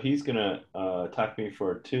 Okay, so he's gonna attack me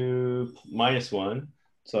for 2 -1,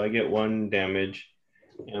 so I get 1 damage,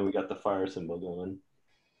 and we got the fire symbol going.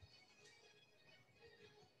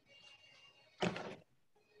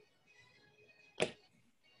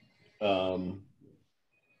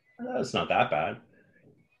 That's not that bad.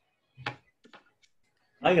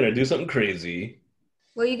 I'm gonna do something crazy.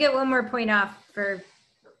 Well, you get 1 more point off for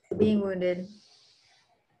being wounded.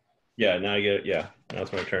 Yeah, now I get yeah. Now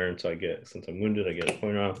it's my turn, so I get since I'm wounded, I get a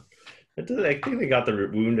point off. I think they got the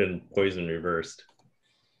wound and poison reversed.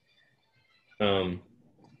 I'm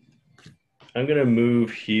gonna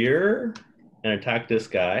move here and attack this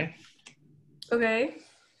guy Okay.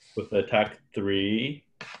 with attack 3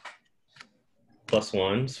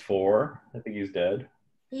 +1's 4. I think he's dead.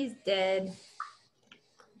 He's dead.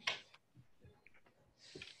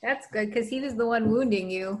 That's good because he was the one wounding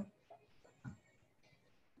you.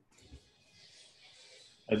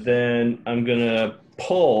 And then I'm gonna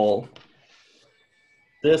pull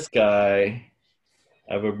this guy.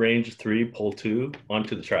 I have a range 3, pull 2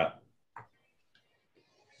 onto the trap.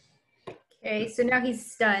 Okay, so now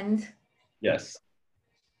he's stunned. Yes.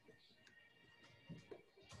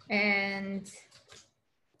 And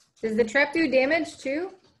does the trap do damage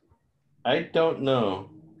too? I don't know.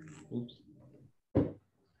 Oops.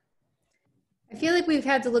 I feel like we've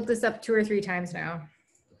had to look this up 2 or 3 times now.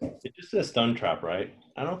 It just says stun trap, right?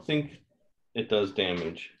 I don't think it does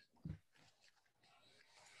damage.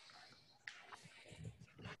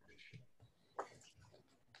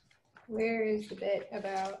 Where is the bit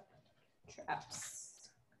about traps?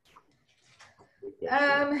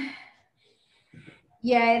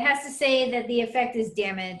 Yeah, it has to say that the effect is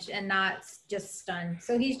damage and not just stun.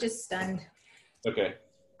 So he's just stunned. Okay.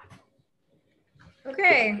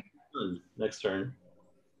 Okay. Next turn.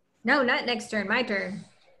 No, not next turn. My turn.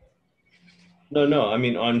 No. I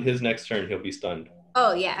mean, on his next turn, he'll be stunned.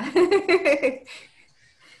 Oh, yeah.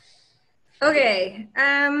 Okay.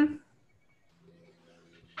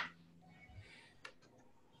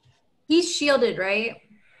 He's shielded, right?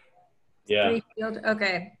 Yeah. 3 shield.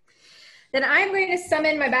 Okay. Then I'm going to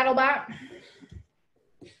summon my battle bot.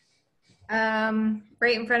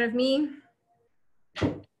 Right in front of me.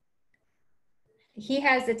 He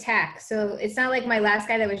has attack, so it's not like my last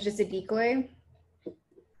guy that was just a decoy.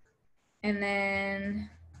 And then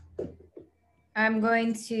I'm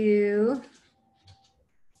going to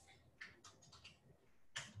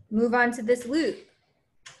move on to this loot.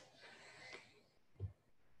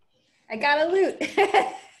 I got a loot.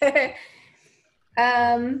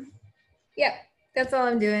 Yep, that's all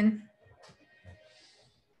I'm doing.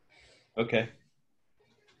 Okay.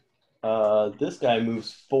 This guy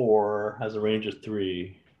moves 4, has a range of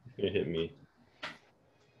 3. He's gonna hit me.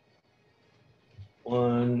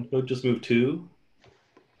 1. He'll just move 2.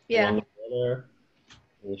 Yeah. Along the other.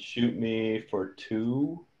 He'll shoot me for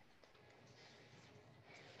 2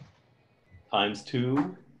 times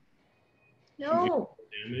 2 No.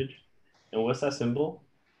 damage. And what's that symbol?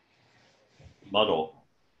 Muddle.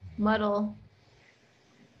 Muddle.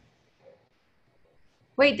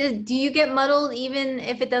 Wait, do you get muddled even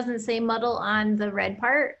if it doesn't say muddle on the red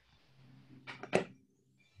part? It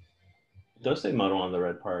does say muddle on the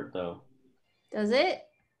red part, though. Does it?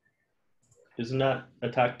 Isn't that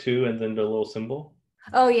attack 2 and then the little symbol?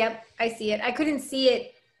 Oh, yep. I see it. I couldn't see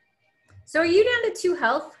it. So are you down to 2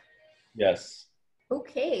 health? Yes.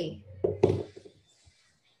 Okay.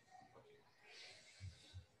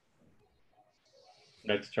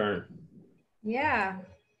 Next turn. Yeah.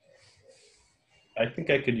 I think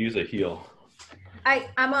I could use a heal.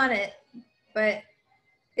 I'm on it, but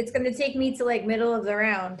it's going to take me to like middle of the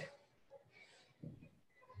round.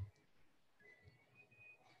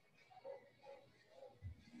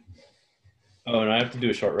 Oh, and I have to do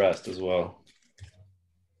a short rest as well.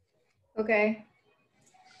 Okay.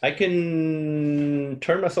 I can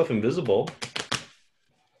turn myself invisible.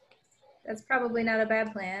 That's probably not a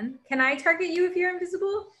bad plan. Can I target you if you're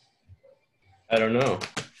invisible? I don't know.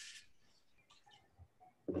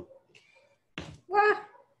 Wah.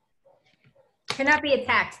 Cannot be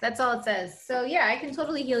attacked. That's all it says. So yeah, I can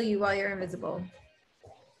totally heal you while you're invisible.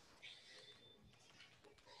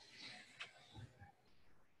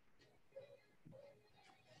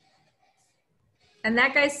 And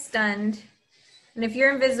that guy's stunned. And if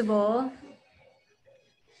you're invisible,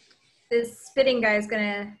 this spitting guy is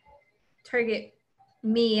gonna target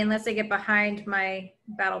me unless I get behind my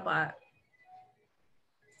battle bot.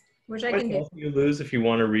 Which I can do. How much health do you lose if you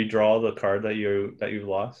want to redraw the card that you've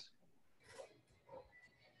lost?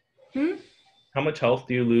 How much health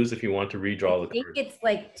do you lose if you want to redraw the card? I think it's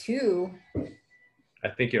like 2. I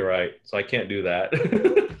think you're right. So I can't do that.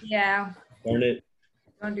 Yeah. Darn it.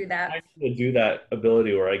 Don't do that. I need to do that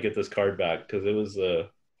ability where I get this card back because it was a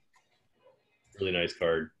really nice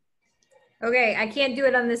card. Okay, I can't do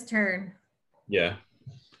it on this turn, Yeah.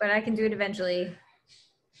 but I can do it eventually.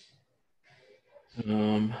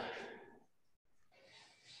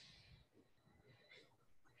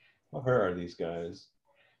 How hurt are these guys?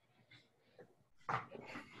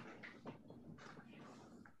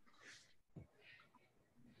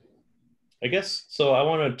 I guess so. I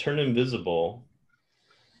want to turn invisible,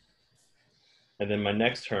 and then my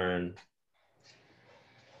next turn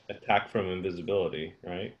attack from invisibility,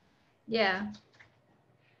 right? Yeah.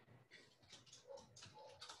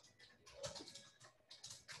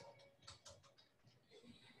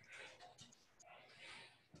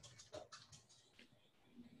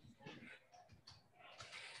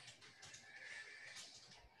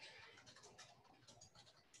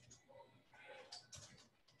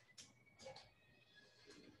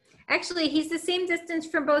 Actually, he's the same distance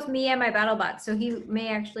from both me and my battle bot, so he may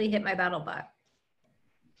actually hit my battle bot.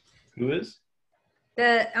 Who is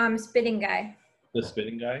The spitting guy. the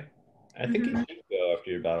spinning guy? I think he should go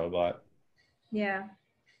after your battle bot. Yeah.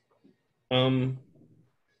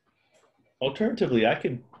 Alternatively, I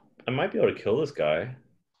might be able to kill this guy.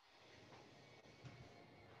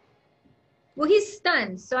 Well, he's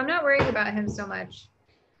stunned, so I'm not worrying about him so much.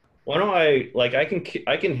 Why don't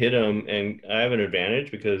I can hit him and I have an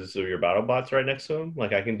advantage because of your battle bots right next to him.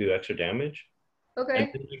 Like I can do extra damage. Okay. And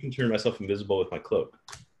then I can turn myself invisible with my cloak.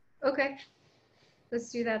 Okay.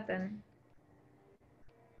 Let's do that then.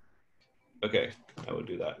 Okay, I would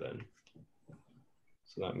do that then.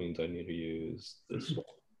 So that means I need to use this one.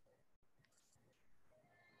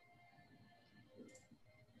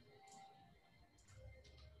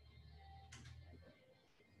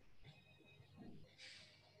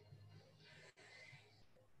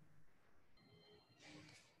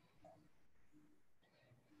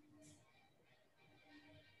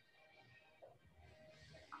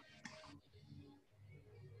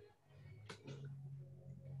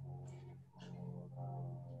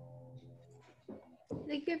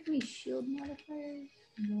 They give me shield modifiers?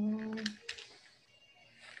 No.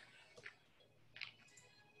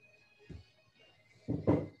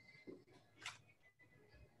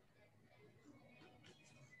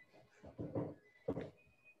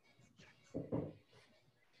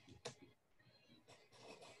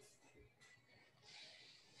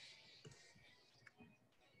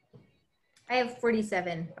 I have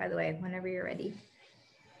 47, by the way, whenever you're ready.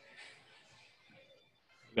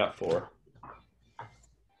 Got 4.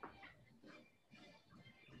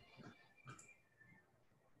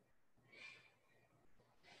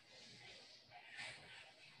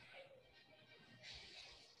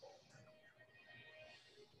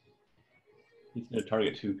 He's going to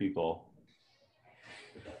target 2 people.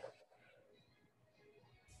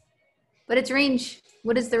 But it's range.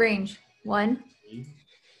 What is the range? 1?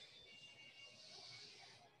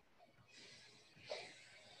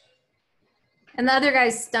 And the other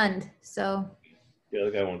guy's stunned, so. The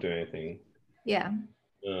other guy won't do anything. Yeah.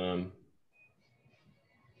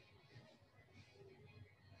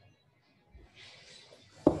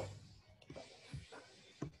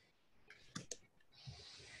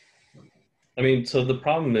 I mean, so the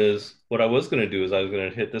problem is, what I was going to do is I was going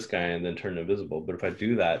to hit this guy and then turn invisible. But if I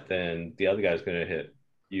do that, then the other guy's going to hit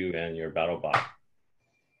you and your battle bot.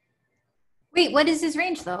 Wait, what is his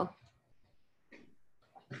range though?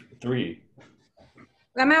 3.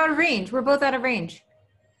 I'm out of range. We're both out of range.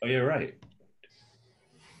 Oh, yeah, right.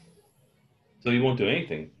 So you won't do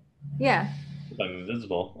anything. Yeah. If I'm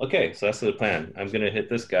invisible. Okay, so that's the plan. I'm going to hit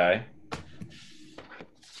this guy.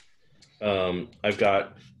 I've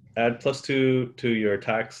got add +2 to your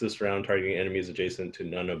attacks this round, targeting enemies adjacent to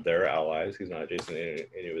none of their allies. He's not adjacent to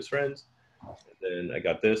any of his friends. And then I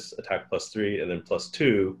got this attack +3 and then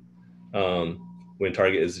 +2 when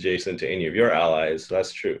target is adjacent to any of your allies. So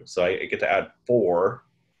that's true. So I get to add 4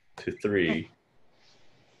 to 3.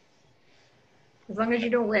 As long as you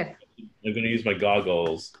don't whiff. I'm going to use my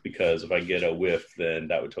goggles because if I get a whiff, then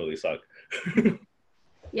that would totally suck.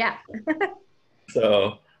 Yeah.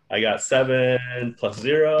 So I got 7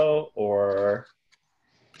 +0 or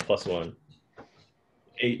 +1.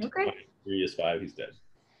 8 Okay. 3 is 5. He's dead.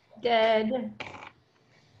 Dead.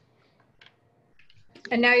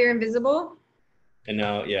 And now you're invisible? And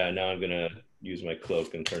now, yeah, now I'm going to use my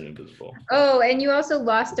cloak and turn invisible. Oh, and you also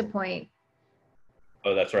lost a point.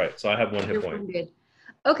 Oh, that's right. So I have 1 hit You're point. wounded.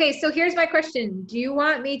 Okay, so here's my question. Do you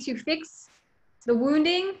want me to fix the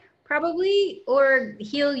wounding, probably, or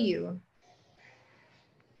heal you?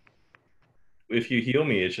 If you heal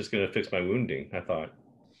me, it's just going to fix my wounding, I thought.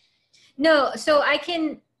 No, so I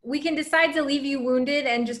can we can decide to leave you wounded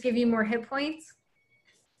and just give you more hit points.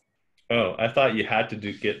 Oh, I thought you had to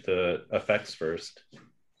get the effects first.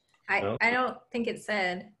 No? I don't think it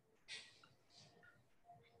said.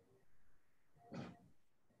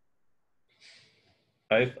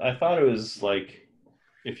 I thought it was like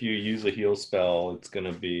if you use a heal spell, it's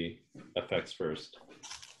gonna be effects first.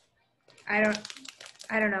 I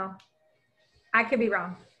don't know. I could be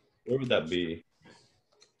wrong. Where would that be?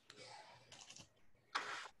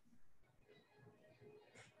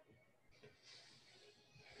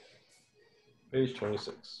 Page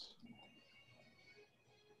 26.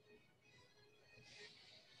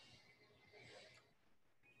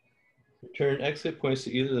 Return exit points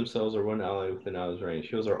to either themselves or one ally within ally's range.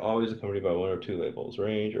 Heals are always accompanied by one or two labels,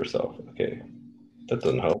 range or self. Okay, that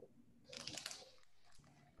doesn't help.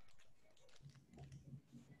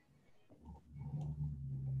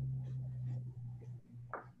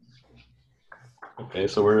 Okay,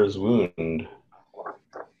 so where is wound? It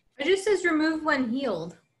just says remove when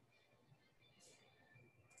healed.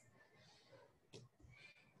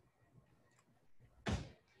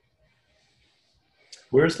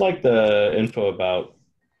 Where's like the info about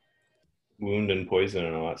wound and poison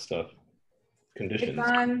and all that stuff? Conditions. It's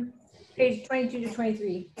on page 22 to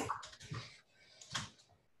 23.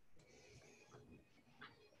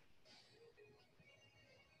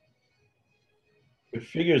 If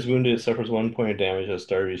figure is wounded, it suffers 1 point of damage at the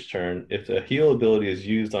start of each turn. If the heal ability is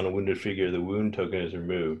used on a wounded figure, the wound token is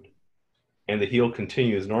removed. And the heal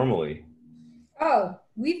continues normally. Oh,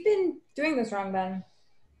 we've been doing this wrong then.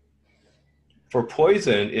 For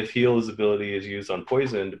poison, if heal's ability is used on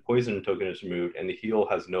poison, the poison token is removed and the heal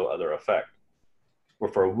has no other effect. Or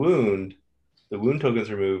for a wound, the wound token is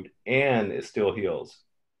removed and it still heals.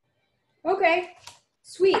 Okay,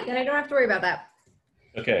 sweet. Then I don't have to worry about that.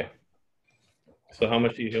 Okay. So how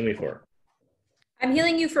much do you heal me for? I'm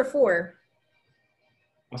healing you for 4.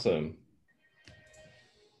 Awesome.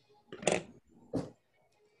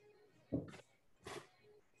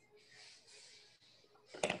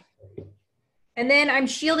 And then I'm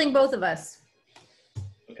shielding both of us.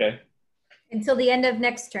 Okay. Until the end of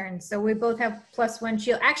next turn. So we both have +1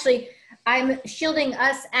 shield. Actually, I'm shielding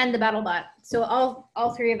us and the battle bot. So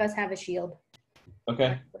all 3 of us have a shield.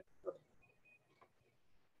 Okay.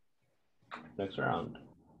 Next round.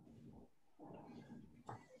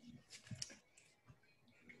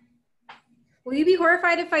 Will you be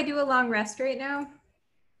horrified if I do a long rest right now?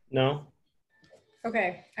 No.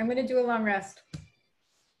 Okay, I'm gonna do a long rest.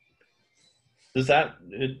 Does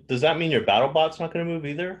that mean your battle bot's not going to move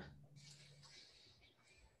either?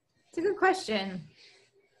 It's a good question.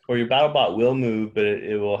 Or your battle bot will move, but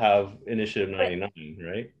it will have initiative 99,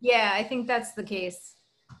 right? Yeah, I think that's the case.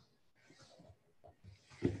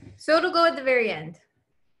 So it'll go at the very end.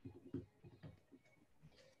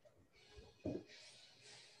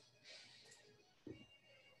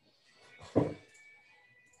 I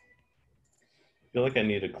feel like I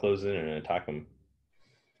need to close in and attack him.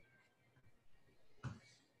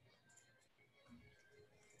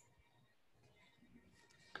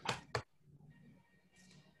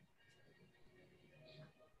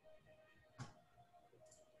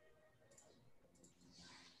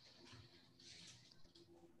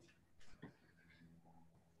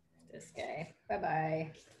 This guy.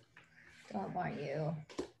 Bye-bye. Don't want you.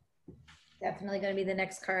 Definitely going to be the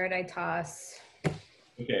next card I toss.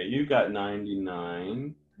 Okay, you got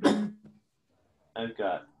 99. I've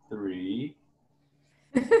got 3.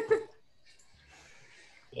 It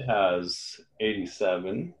has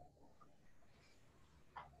 87.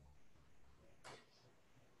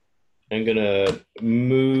 I'm gonna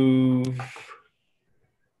move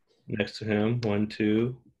next to him, 1,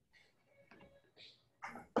 2.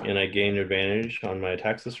 And I gain advantage on my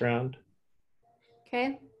attacks this round.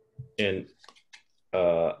 Okay. And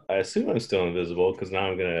I assume I'm still invisible because now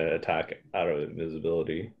I'm gonna attack out of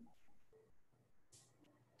invisibility.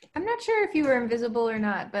 I'm not sure if you were invisible or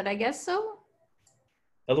not, but I guess so.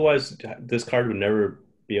 Otherwise, this card would never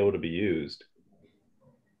be able to be used.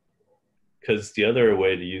 Because the other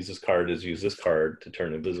way to use this card is use this card to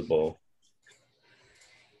turn invisible.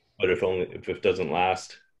 But if it doesn't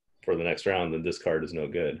last for the next round, then this card is no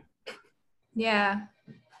good. Yeah.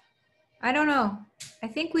 I don't know. I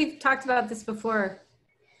think we've talked about this before.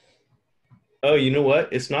 Oh, you know what?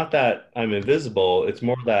 It's not that I'm invisible. It's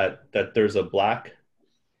more that there's a black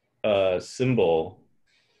symbol,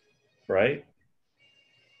 right?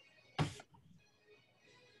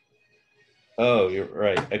 Oh, you're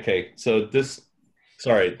right. Okay, so this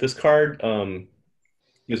card gives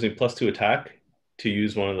me +2 attack to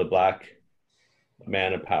use one of the black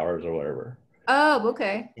mana powers or whatever. Oh,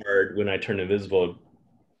 okay. Card when I turn invisible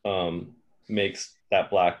makes that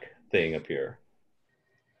black thing appear.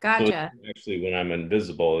 So Gotcha. it's actually, when I'm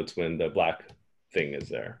invisible, it's when the black thing is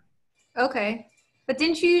there. Okay. But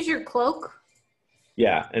didn't you use your cloak?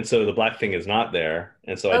 Yeah, and so the black thing is not there,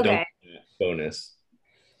 and so I don't Okay. get that bonus.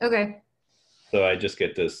 Okay. So I just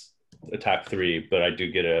get this attack 3, but I do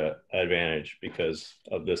get a advantage because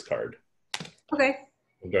of this card. Okay.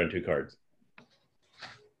 I'm drawing 2 cards.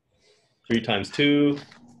 3 times 2,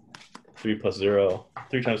 3 plus 0.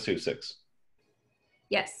 3 times 2, 6.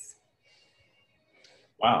 Yes.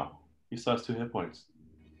 Wow, he still has 2 hit points.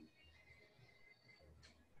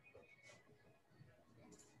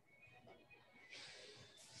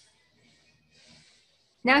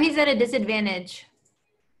 Now he's at a disadvantage.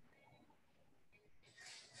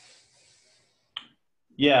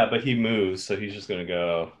 Yeah, but he moves, so he's just gonna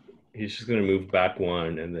go. He's just gonna move back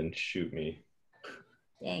 1 and then shoot me.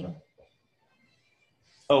 Dang.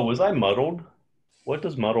 Oh, was I muddled? What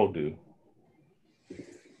does muddle do?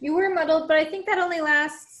 You were muddled, but I think that only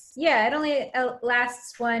lasts, yeah, it only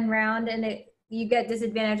lasts 1 round and you get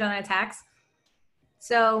disadvantage on attacks.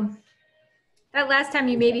 So that last time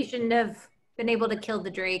you maybe shouldn't have been able to kill the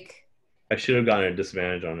Drake. I should have gotten a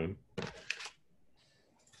disadvantage on him.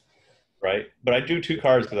 Right? But I drew 2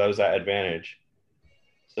 cards because I was at advantage.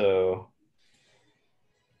 So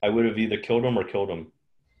I would have either killed him or killed him.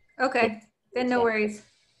 Okay, then no worries.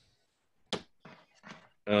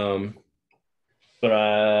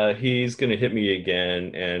 But he's going to hit me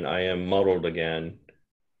again, and I am muddled again.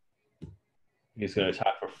 He's going to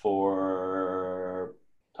attack for 4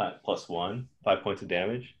 plus 1, 5 points of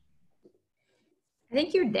damage. I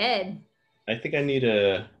think you're dead. I think I need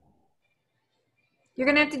a... You're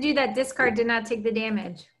going to have to do that discard to not take the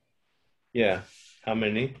damage. Yeah. How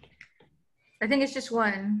many? I think it's just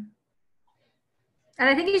 1. And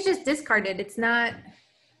I think he's just discarded. It's not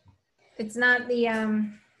the,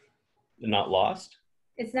 Not lost?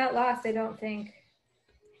 it's not lost, I don't think.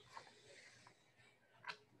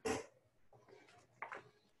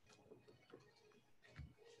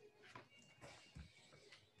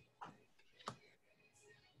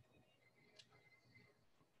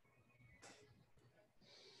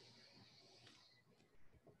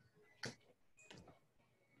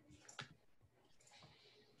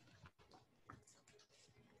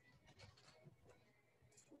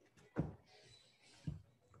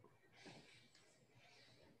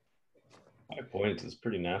 Five points is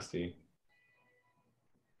pretty nasty.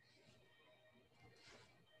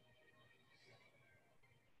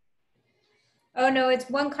 Oh no, it's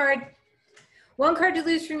 1 card. 1 card to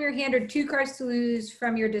lose from your hand or 2 cards to lose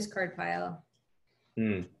from your discard pile.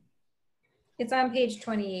 It's on page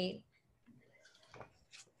 28.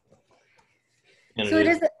 And So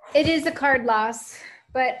it is a card loss,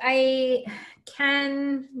 but I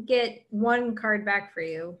can get 1 card back for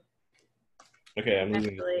you. Okay, I'm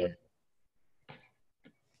losing. Actually.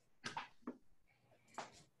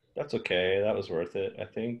 That's okay. That was worth it, I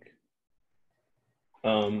think.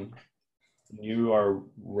 You are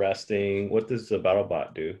resting. What does the battle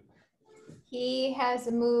bot do? He has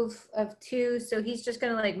a move of 2, so he's just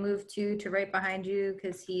gonna like move 2 to right behind you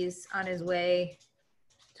because he's on his way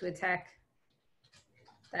to attack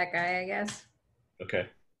that guy, I guess. Okay.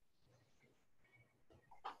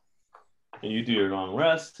 And you do your long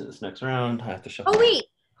rest. This next round, I have to shuffle. Oh wait,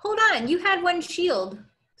 hold on. You had 1 shield,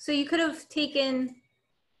 so you could have taken.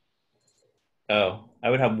 Oh, I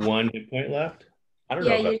would have 1 hit point left. I don't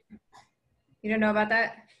know. Yeah, you don't know about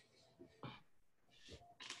that.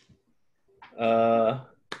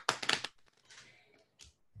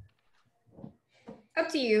 Up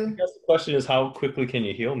to you. I guess the question is, how quickly can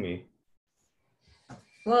you heal me?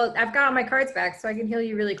 Well, I've got all my cards back, so I can heal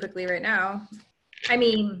you really quickly right now. I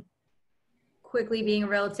mean, quickly being a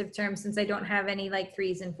relative term since I don't have any like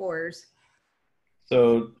 3s and 4s.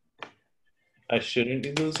 So I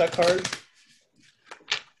shouldn't lose that card?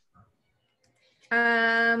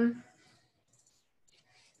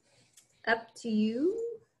 Up to you.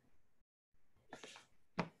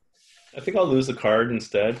 I think I'll lose the card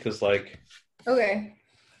instead because, like... Okay.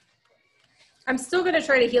 I'm still going to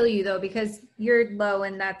try to heal you, though, because you're low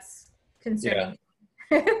and that's concerning.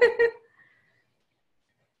 Yeah.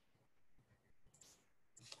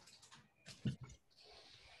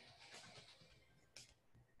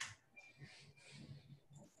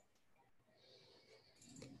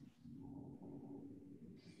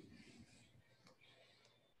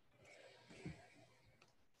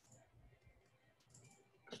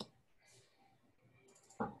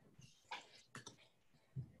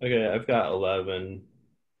 Okay, I've got 11.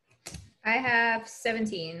 I have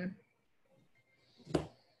 17.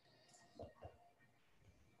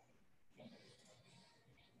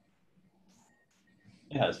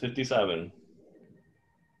 Yeah, it's 57.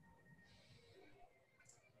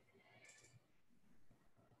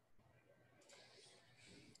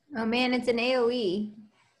 Oh man, it's an AoE.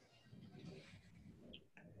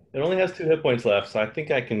 It only has 2 hit points left, so I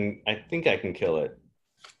think I can kill it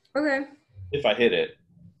Okay. if I hit it.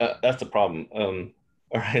 That's the problem. All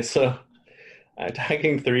right, so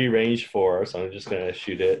attacking 3, range 4, so I'm just gonna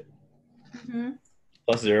shoot it. Mm-hmm.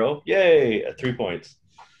 +0. Yay! At 3 points.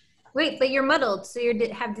 Wait, but you're muddled, so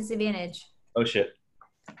you have disadvantage. Oh shit.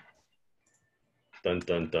 Dun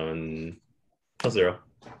dun dun. +0.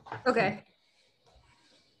 Okay.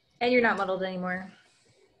 And you're not muddled anymore.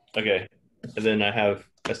 Okay. And then I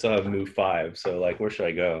still have move 5, so like where should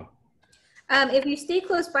I go? If you stay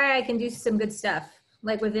close by, I can do some good stuff,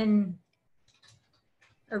 like within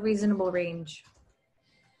a reasonable range.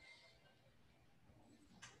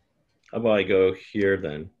 How about I go here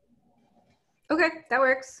then? Okay, that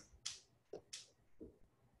works.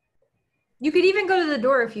 You could even go to the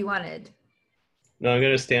door if you wanted. No, I'm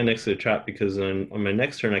gonna stand next to the trap because on my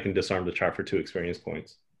next turn I can disarm the trap for 2 experience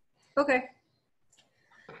points. Okay.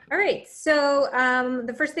 All right, so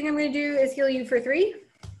the first thing I'm going to do is heal you for 3.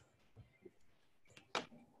 So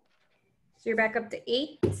you're back up to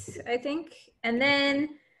 8, I think. And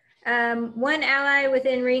then 1 ally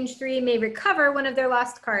within range 3 may recover one of their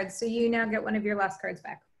lost cards. So you now get one of your lost cards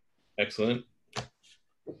back. Excellent.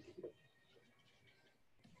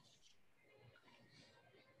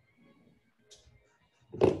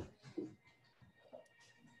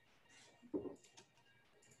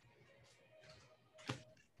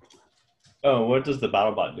 Oh, what does the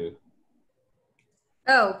battle bot do?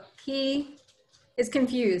 Oh, he is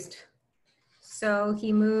confused. So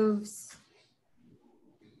he moves.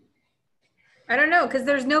 I don't know, because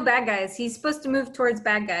there's no bad guys. He's supposed to move towards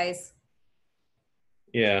bad guys.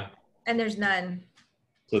 Yeah. And there's none.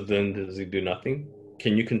 So then does he do nothing?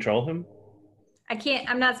 Can you control him? I can't,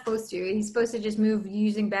 I'm not supposed to. He's supposed to just move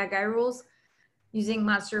using bad guy rules, using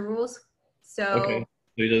monster rules. So Okay. So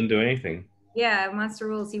he doesn't do anything. yeah, monster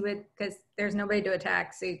rules he would, because there's nobody to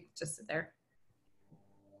attack, so he just sit there.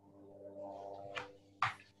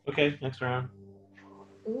 Okay, next round.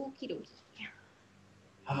 Okie dokie.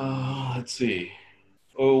 Let's see.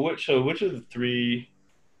 Oh, which of the 3,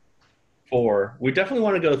 4? We definitely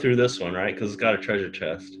want to go through this one, right? Because it's got a treasure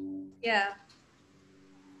chest. Yeah.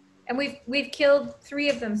 And we've killed 3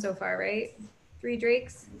 of them so far, right? 3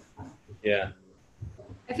 drakes. Yeah.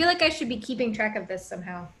 I feel like I should be keeping track of this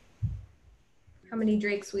somehow. How many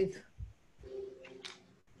drakes we've...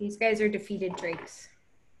 These guys are defeated drakes.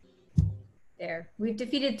 There. We've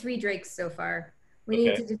defeated 3 drakes so far. We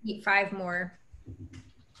need to defeat 5 more.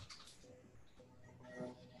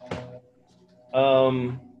 I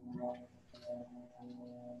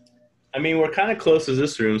mean, we're kind of close to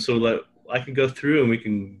this room, so I can go through and we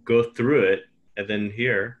can go through it, and then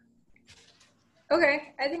here.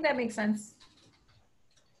 Okay, I think that makes sense.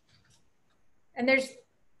 And there's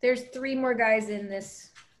 3 more guys in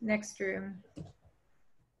this next room.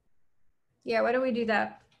 Yeah, why don't we do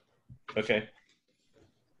that? Okay.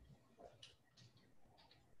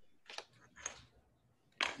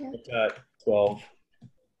 Yeah. I've got 12.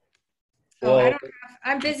 Oh, Well,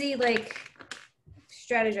 I'm busy like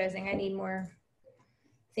strategizing. I need more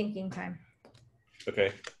thinking time.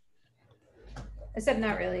 okay. Except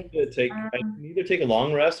not really. I can either take a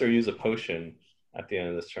long rest or use a potion at the end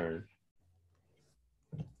of this turn.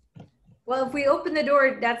 Well, if we open the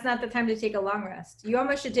door, that's not the time to take a long rest. You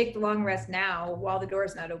almost should take the long rest now while the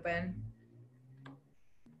door's not open.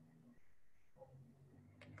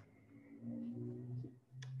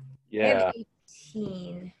 Yeah. I have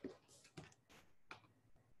 18.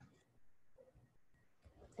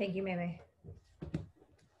 Thank you, Meme.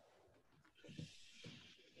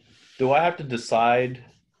 Do I have to decide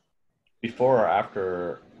before or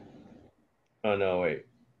after? Oh, no, wait.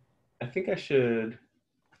 I think I should.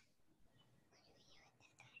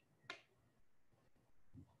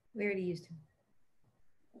 We already used him.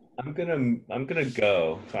 I'm gonna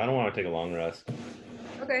go. So I don't want to take a long rest.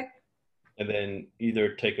 Okay. And then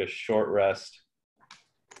either take a short rest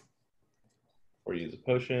or use a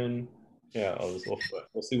potion. Yeah, we'll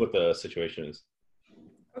see what the situation is.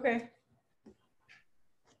 Okay.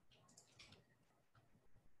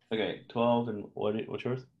 Okay, 12 and what's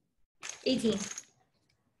yours? 18.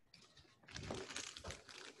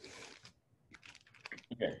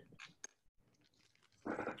 Okay.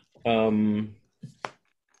 I'm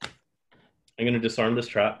gonna disarm this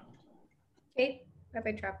trap. Okay.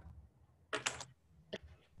 Bye-bye, trap.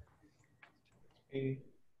 Okay.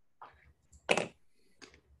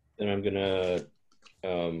 Then I'm gonna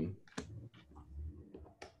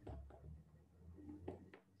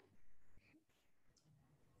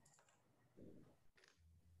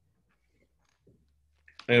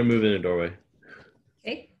I'm gonna move in the doorway.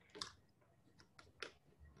 Okay.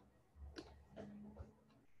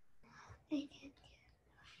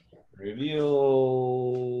 Reveal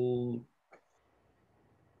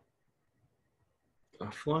a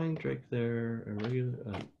flying drake there, a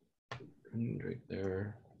regular running drake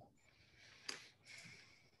there.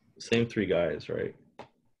 Same three guys, right?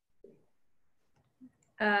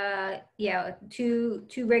 Yeah, two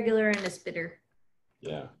regular and a spitter.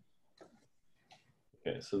 Yeah.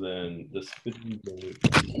 Okay, so then the spitting drake.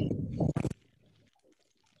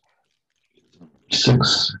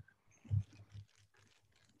 6.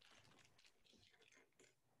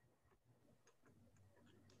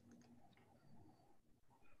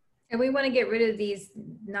 And we want to get rid of these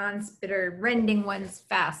non-spitter rending ones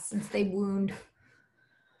fast since they wound.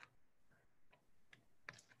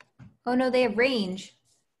 Oh no, they have range.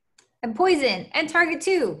 And poison and target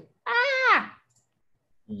 2. Ah!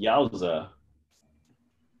 Yowza.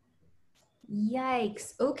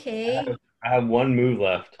 Yikes. Okay. I have one move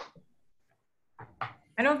left.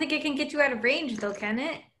 I don't think it can get you out of range though, can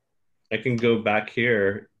it? I can go back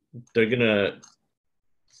here.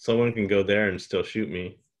 Someone can go there and still shoot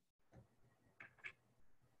me.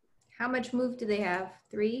 How much move do they have?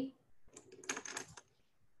 3?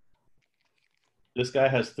 This guy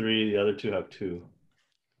has 3, the other 2 have 2.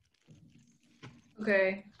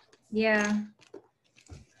 Okay. Yeah.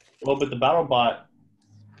 Well, but the battle bot,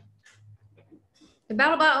 The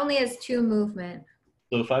battle bot only has 2 movement.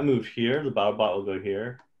 so if I move here, the battle bot will go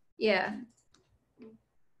here. Yeah.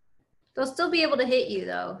 They'll still be able to hit you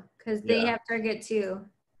though, because they Yeah. have target 2.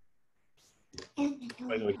 If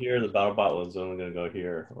I go here, the battle bot was only going to go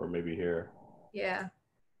here, or maybe here. Yeah.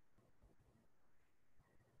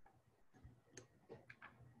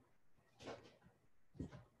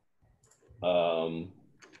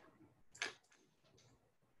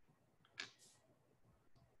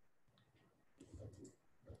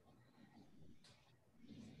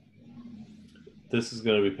 This is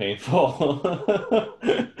going to be painful.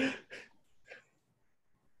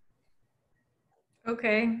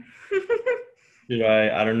 Okay.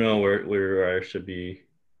 I don't know where I should be.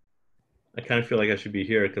 I kind of feel like I should be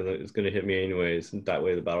here because it's going to hit me anyways. And that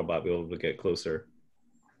way the battle bot will be able to get closer.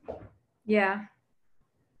 Yeah.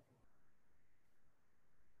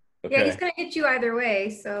 Okay. Yeah, he's gonna hit you either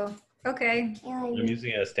way, so okay. I'm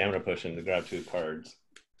using a stamina potion to grab 2 cards.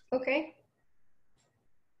 Okay.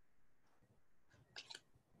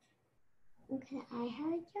 Can I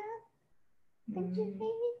have a job? Thank you,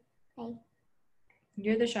 baby. Hey.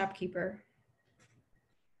 You're the shopkeeper.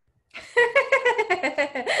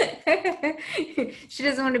 She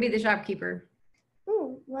doesn't want to be the shopkeeper.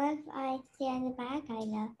 Ooh, what if I stand the bad guy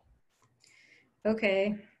now?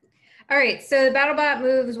 Okay. All right, so the battle bot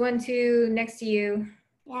moves 1, 2 next to you.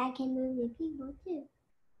 Yeah, I can move the people too.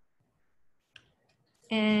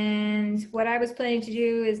 And what I was planning to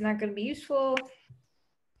do is not going to be useful.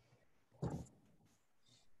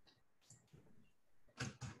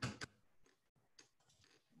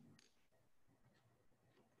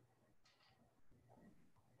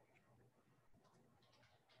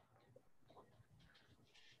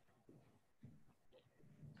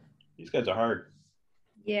 These guys are hard.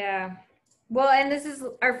 Yeah. Well, and this is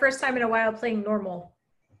our first time in a while playing normal.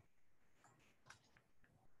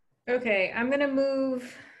 Okay, I'm going to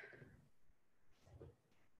move.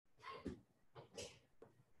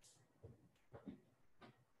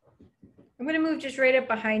 I'm going to move just right up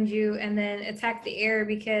behind you and then attack the air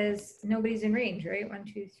because nobody's in range, right? 1,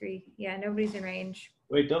 2, 3. Yeah, nobody's in range.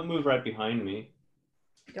 Wait, don't move right behind me.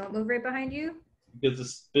 Don't move right behind you? Because the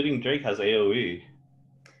spitting drake has AoE.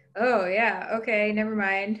 Oh, yeah. Okay, never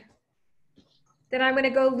mind. Then I'm going to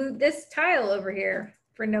go loot this tile over here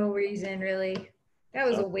for no reason, really. That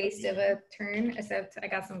was a waste of a turn, except I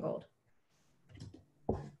got some gold.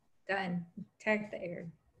 Done. Attack the air.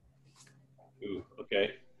 Ooh,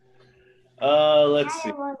 okay. Let's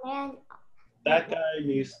see. Man. That guy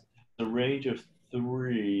needs the range of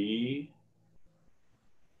 3.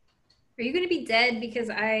 Are you going to be dead because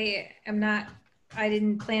I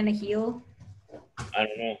didn't plan to heal? I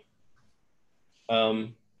don't know.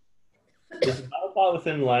 Is the battle bot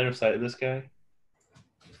within line of sight of this guy?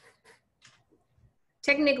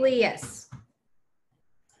 Technically, yes.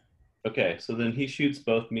 Okay, so then he shoots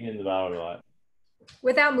both me and the battle bot.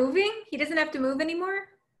 Without moving? He doesn't have to move anymore?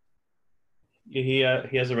 He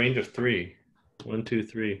has a range of 3. 1, 2,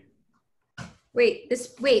 3. Wait,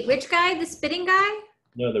 which guy? The spitting guy?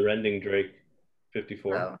 No, the rending drake,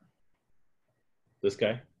 54. Oh. This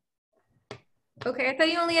guy. Okay, I thought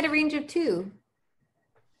you only had a range of 2.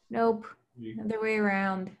 Nope. Other way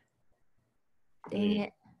around. Dang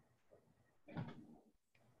it.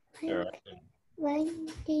 Or, When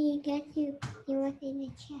do you get to you want in the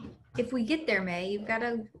chat? If we get there, May, you've got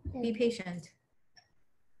to be patient.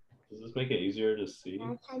 does this make it easier to see?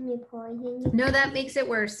 Last time you poisoned No, that makes it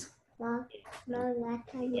worse. no, last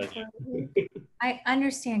time you poisoned. I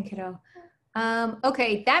understand, kiddo.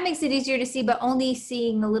 Okay, that makes it easier to see, but only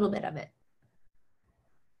seeing a little bit of it.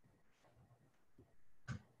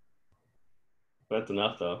 That's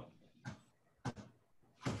enough, though.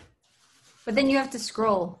 But then you have to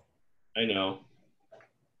scroll. I know.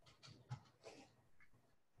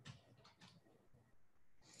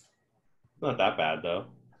 Not that bad, though.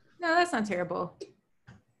 No, that's not terrible.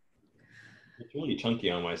 It's really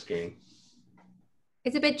chunky on my screen.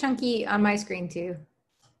 It's a bit chunky on my screen too.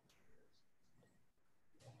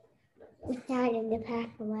 We started the pack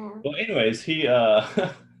a while. Well, anyways, he's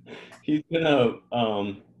gonna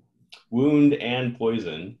wound and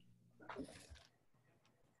poison.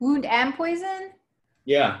 Wound and poison?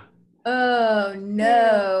 Yeah. Oh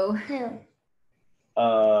no. Who?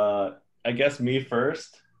 I guess me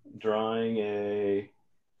first. Drawing a.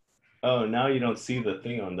 Oh, now you don't see the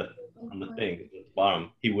thing on the thing at the bottom.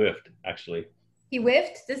 He whiffed, actually. He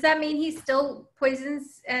whiffed? Does that mean he still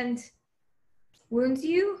poisons and wounds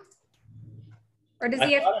you? Or does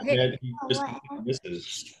he have to hit? He just completely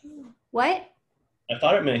misses. What? I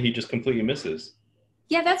thought it meant he just completely misses.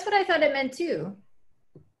 Yeah, that's what I thought it meant too.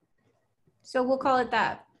 So we'll call it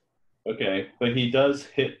that. Okay, but he does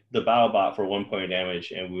hit the battle bot for 1 point of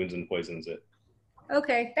damage and wounds and poisons it.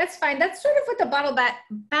 Okay, that's fine. That's sort of what the Bottle bat.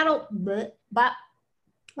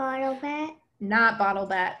 Not bottle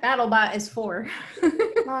bat. Battle bot is for.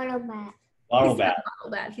 Bottle bat. Bottle He's bat. not a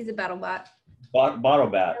battle bat. He's a battle bot. Bottle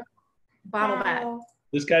bat. Bottle bat.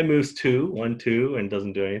 This guy moves 1, 2, and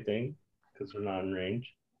doesn't do anything because we're not in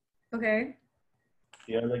range. Okay.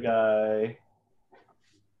 The other guy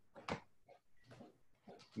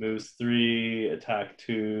moves 3, attack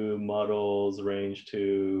 2, muddles, range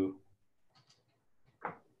 2.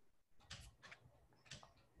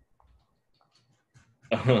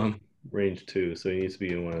 Range 2, so he needs to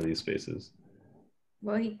be in one of these spaces.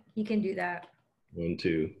 Well, he can do that. 1,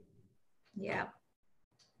 2. Yeah.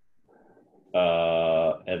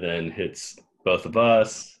 And then hits both of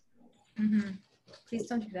us. Mm-hmm. Please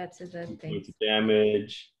don't do that to the thing. Points of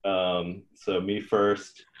damage. So me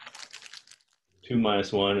first. 2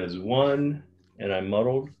 minus 1 is 1, and I'm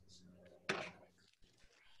muddled.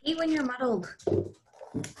 Eat when you're muddled.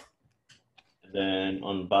 And then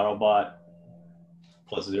on the battle bot,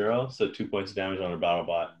 +0, so 2 points of damage on a battle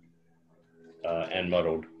bot, and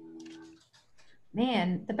muddled.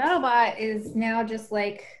 Man, the battle bot is now just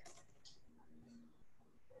like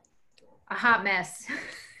a hot mess.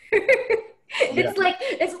 It's like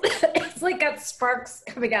it's like got sparks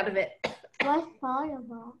coming out of it. What's bottle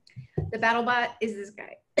bat? The battle bot is this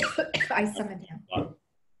guy. I summoned him.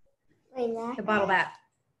 Wait, that. The bottle bat.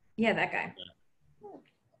 Yeah, that guy.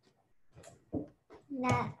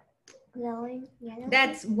 That glowing yellow.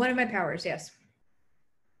 That's one of my powers, yes.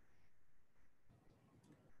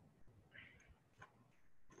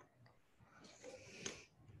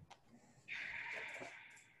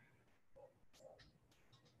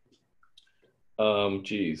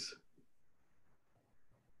 Geez.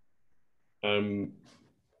 I'm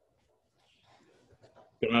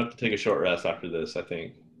gonna have to take a short rest after this, I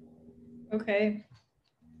think. Okay.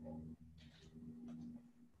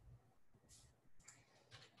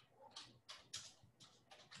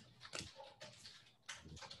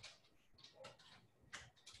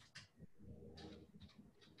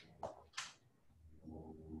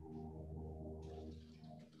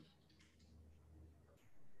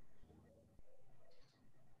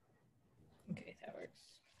 Okay, that works.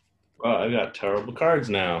 Wow, I got terrible cards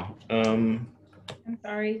now. I'm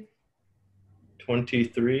sorry.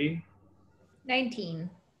 23. 19.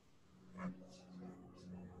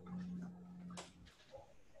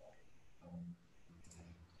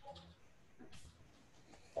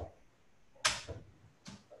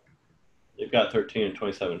 They've got 13 and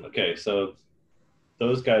 27. Okay, so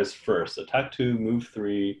those guys first. Attack 2, move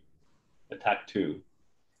 3, attack 2.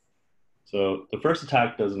 So the first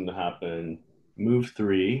attack doesn't happen. Move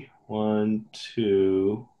 3, 1,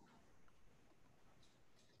 2,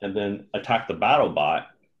 and then attack the battle bot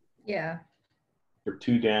Yeah. for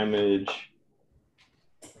 2 damage,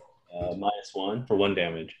 -1 for 1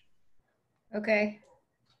 damage. Okay.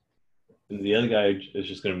 And the other guy is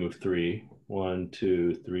just going to move 3, 1,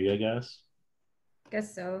 2, 3, I guess.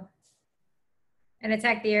 Guess so. And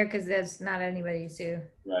attack the air because there's not anybody to.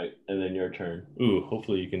 Right, and then your turn. Ooh,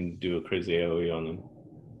 hopefully you can do a crazy AoE on them.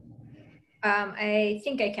 I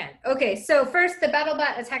think I can. Okay, so first the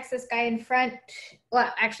BattleBot attacks this guy in front.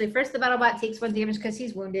 Well, actually, first the BattleBot takes 1 damage because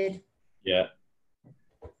he's wounded. Yeah.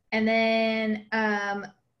 And then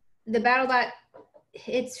the BattleBot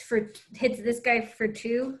hits this guy for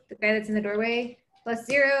 2, the guy that's in the doorway,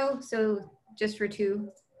 +0, so just for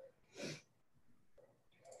 2.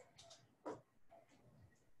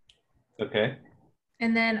 Okay.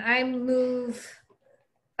 And then I move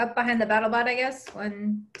up behind the BattleBot, I guess.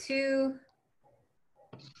 1, 2.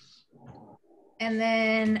 And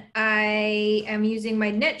then I am using my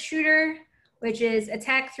net shooter, which is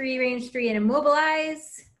attack 3, range 3, and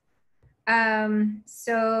immobilize.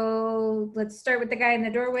 So let's start with the guy in the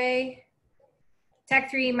doorway. Attack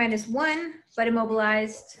 3 -1, but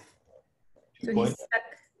immobilized. So he's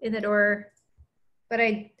stuck in the door. But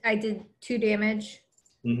I did 2 damage.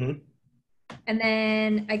 Mm-hmm. And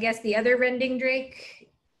then I guess the other rending drake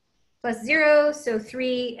 +0, so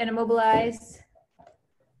 3 and immobilize.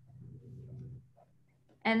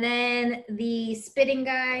 And then the spitting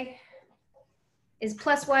guy is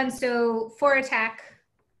 +1, so 4 attack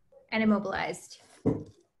and immobilized.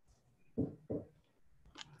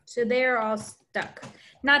 So they're all stuck.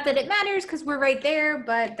 Not that it matters because we're right there,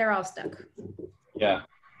 but they're all stuck. Yeah.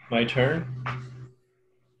 My turn.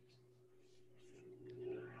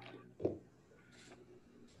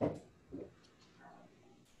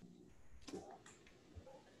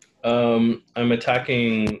 I'm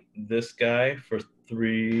attacking this guy for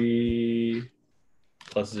 3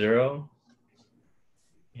 +0.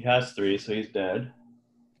 He has 3, so he's dead.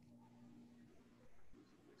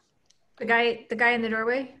 The guy in the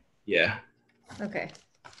doorway? Yeah. Okay.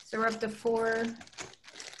 So we're up to 4.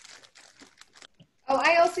 Oh,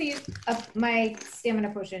 I also used my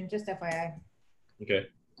stamina potion, just FYI. Okay.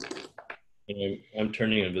 And I'm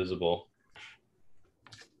turning invisible.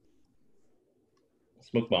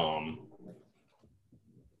 Smoke bomb.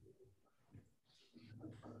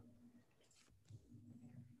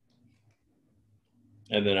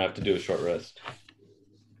 And then I have to do a short rest.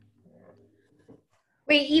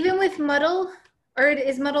 Wait, even with Muddle? Or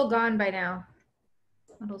is Muddle gone by now?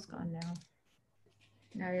 Muddle's gone now.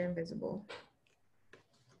 Now you're invisible.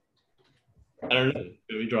 I don't know.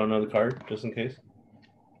 Can we draw another card just in case?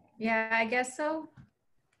 Yeah, I guess so.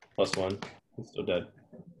 +1. He's still dead.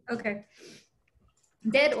 Okay.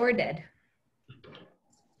 Dead or dead?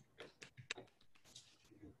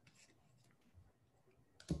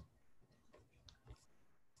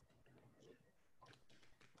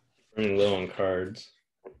 Running low on cards.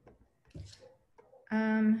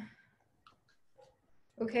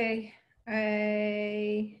 Okay.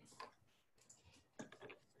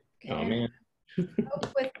 Oh man.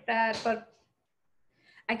 Help with that, but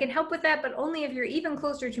I can help with that, but only if you're even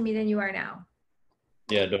closer to me than you are now.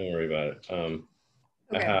 Yeah, don't worry about it. Okay.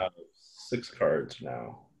 I have 6 cards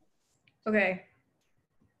now. Okay.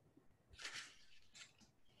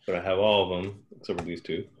 But I have all of them except for these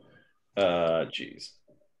 2. Geez.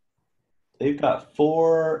 They've got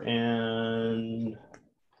 4 and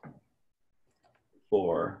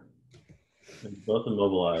 4. And both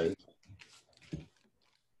immobilized.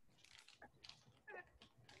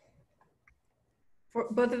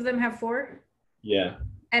 Both of them have 4? Yeah.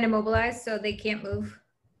 And immobilized, so they can't move.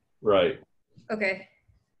 Right. Okay.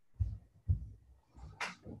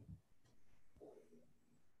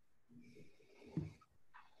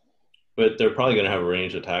 But they're probably going to have a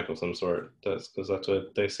ranged attack of some sort. That's because that's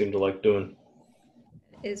what they seem to like doing.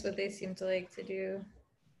 Is what they seem to like to do.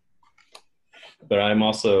 But I've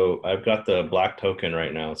got the black token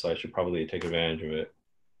right now, so I should probably take advantage of it.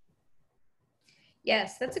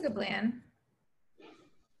 Yes, that's a good plan.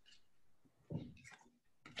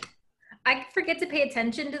 I forget to pay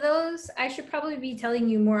attention to those. I should probably be telling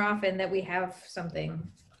you more often that we have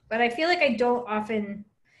something. But I feel like I don't often.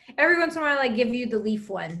 Every once in a while I give you the leaf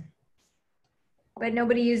one. But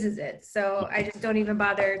nobody uses it. So I just don't even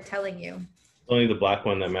bother telling you. It's only the black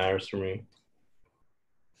one that matters for me.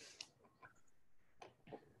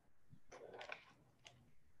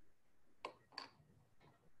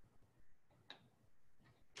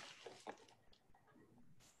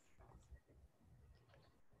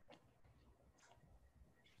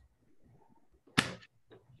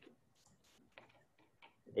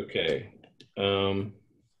 Okay.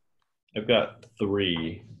 I've got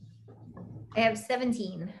 3. I have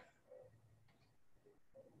 17.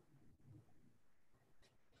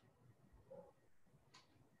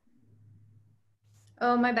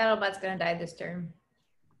 Oh, my BattleBot's gonna die this turn.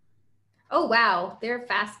 Oh, wow. They're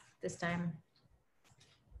fast this time.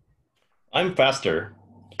 I'm faster.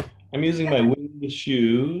 I'm using my winged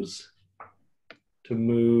shoes to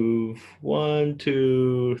move 1,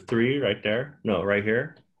 2, 3 right there. No, right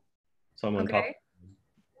here. So I'm on top. Okay.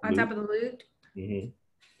 On top of the loot. Mm-hmm.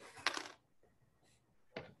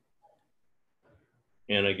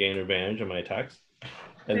 And I gain advantage on my attacks.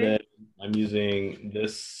 And Okay. then I'm using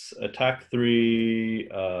this attack 3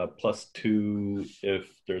 +2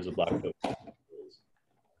 if there's a black token.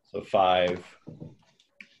 So 5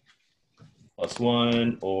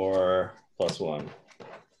 +1 or +1.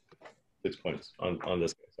 6 points on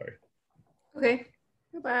this guy, sorry. Okay.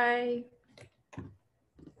 Goodbye.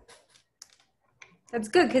 That's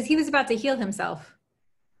good because he was about to heal himself.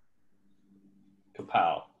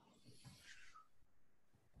 Kapow.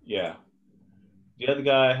 Yeah. The other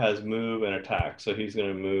guy has move and attack, so he's going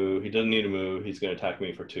to move. He doesn't need to move. He's going to attack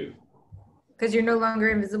me for 2. Because you're no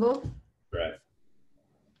longer invisible? Right.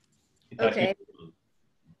 Okay.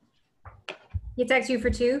 He attacks you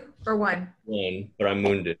for 2 or 1? 1, but I'm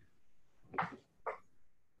wounded.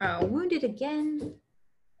 Oh, wounded again.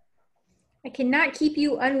 I cannot keep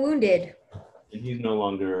you unwounded. And he's no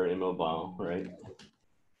longer immobile, right?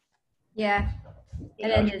 Yeah. It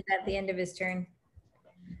ended at the end of his turn.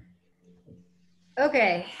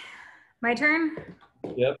 Okay. My turn?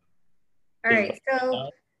 Yep. All right. So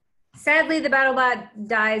sadly, the battle bot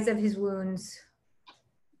dies of his wounds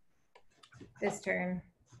this turn.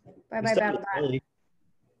 Bye-bye, battle bot.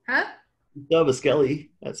 Huh? You still have a skelly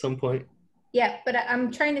at some point. Yeah, but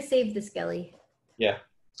I'm trying to save the skelly. Yeah.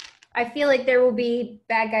 I feel like there will be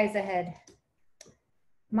bad guys ahead.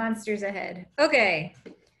 Monsters ahead. Okay.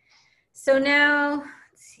 So now,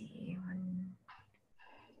 let's see. 1,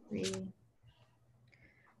 3.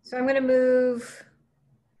 So I'm going to move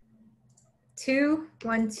 2,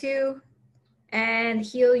 1, 2, and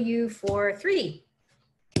heal you for 3.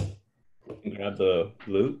 You grab the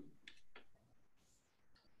loot.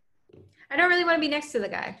 I don't really want to be next to the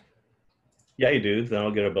guy. Yeah, you do. Then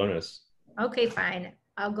I'll get a bonus. Okay, fine.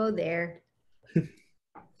 I'll go there.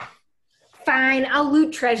 Fine, I'll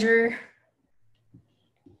loot treasure.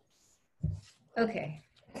 Okay.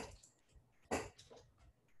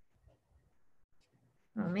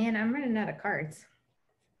 Oh man, I'm running out of cards.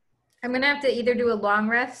 I'm gonna have to either do a long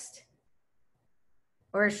rest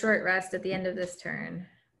or a short rest at the end of this turn.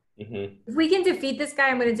 Mm-hmm. If we can defeat this guy,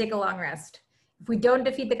 I'm gonna take a long rest. If we don't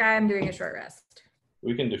defeat the guy, I'm doing a short rest.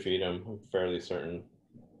 We can defeat him, I'm fairly certain.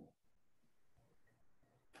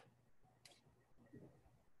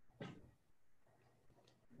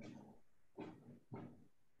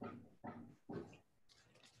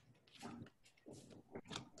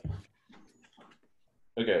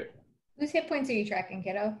 Okay. Whose hit points are you tracking,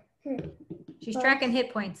 kiddo? She's Both. tracking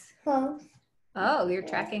hit points. Both. Oh, you're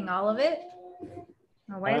tracking all of it?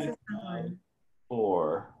 Oh, why is this not on?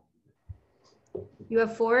 4. You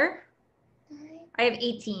have 4? I have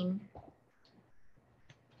 18.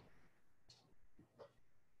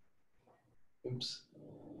 Oops.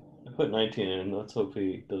 I put 19 in. Let's hope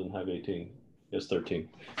he doesn't have 18. He has 13.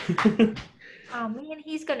 Oh man,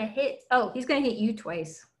 he's gonna hit. Oh, he's gonna hit you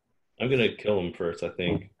twice. I'm going to kill him first, I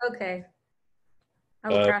think. Okay. I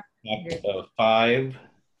will cross. 5.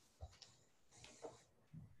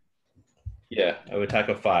 Yeah, I would attack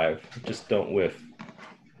a 5. Just don't whiff.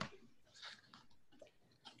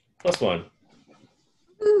 +1.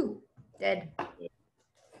 Ooh, dead.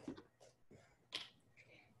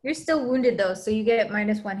 You're still wounded though, so you get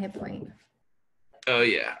 -1 hit point. Oh,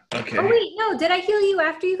 yeah. Okay. Oh wait, no, did I heal you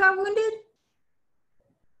after you got wounded?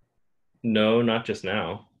 No, not just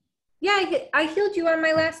now. Yeah, I healed you on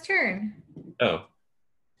my last turn. Oh,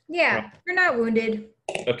 Yeah, you're not wounded.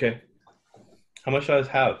 okay. How much do I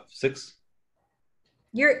have? 6?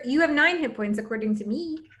 You have 9 hit points according to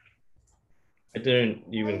me. I didn't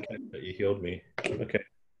even catch that you healed me. Okay.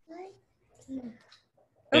 Okay.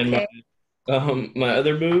 And my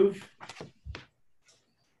other move,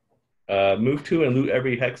 move 2 and loot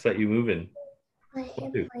every hex that you move in. What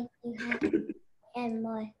hit points you have and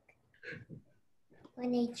more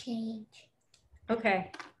when they change.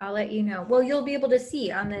 Okay, I'll let you know. Well, you'll be able to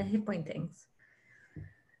see on the hit point things.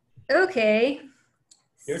 Okay.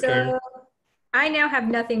 Your so turn. I now have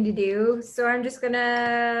nothing to do, so I'm just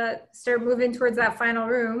gonna start moving towards that final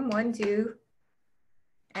room. 1, 2,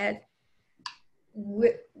 at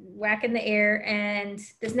whack in the air, and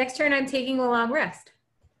this next turn I'm taking a long rest.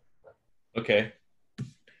 Okay.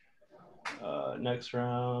 Next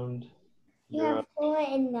round. You have 4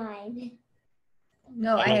 and 9.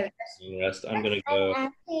 No, I have. Rest. I'm gonna go. I'm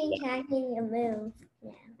actually tracking your move.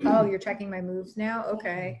 Yeah. Oh, you're checking my moves now.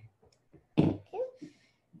 Okay.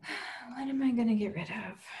 What am I gonna get rid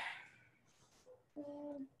of?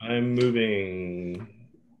 I'm moving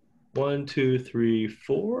 1, 2, 3,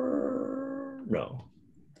 4. No.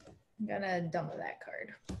 I'm gonna dump that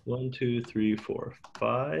card. 1, 2, 3, 4,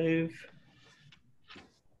 5.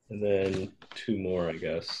 And then 2 more, I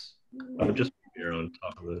guess. I would just put here on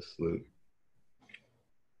top of this loot.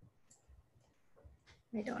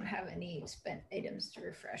 I don't have any spent items to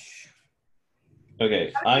refresh.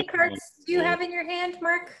 Okay. How many cards do you have in your hand,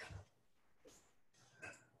 Mark?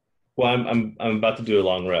 Well, I'm about to do a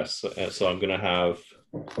long rest, so I'm gonna have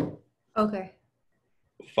Okay.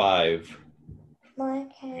 5. Mark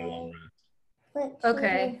in a long has rest.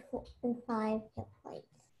 Okay. 5 hit points.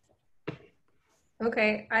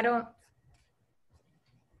 Okay. I don't.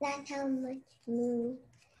 That's how much move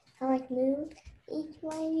each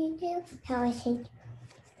one you do. How much hit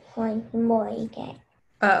points more you get.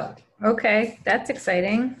 Oh, okay. That's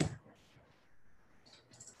exciting.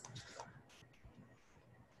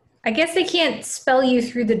 I guess I can't spell you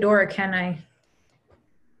through the door, can I?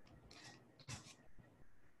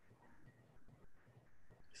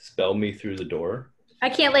 Spell me through the door. I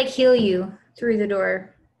can't like heal you through the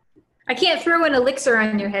door. I can't throw an elixir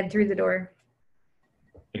on your head through the door.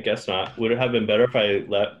 I guess not. Would it have been better if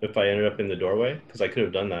I ended up in the doorway? Because I could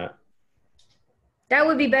have done that. That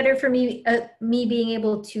would be better for me, me being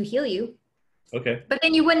able to heal you. Okay. But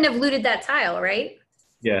then you wouldn't have looted that tile, right?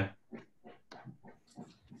 Yeah.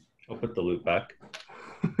 I'll put the loot back.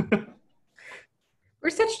 We're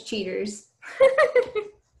such cheaters.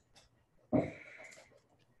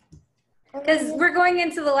 Because we're going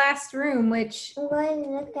into the last room, which I'm going to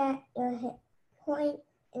look at your hit point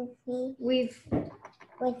and see we've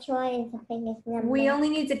which one is the biggest number. we only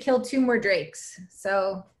need to kill 2 more drakes.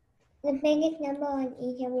 So The biggest number on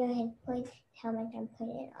each of your hit points is how much I'm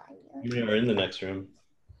putting on you. We are in the next room.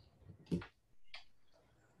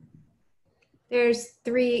 there's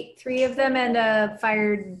three of them and a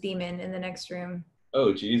fire demon in the next room.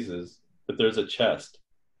 Oh, Jesus. But there's a chest.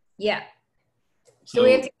 Yeah. So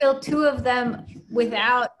we have to kill 2 of them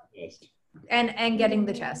without Chest. and getting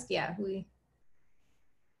the chest. Yeah.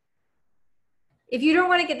 If you don't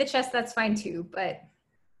want to get the chest, that's fine too, but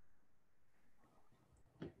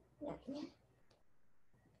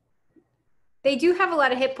they do have a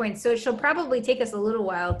lot of hit points, so she'll probably take us a little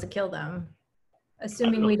while to kill them,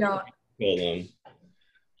 assuming we don't. Kill them.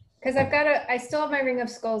 Because I still have my Ring of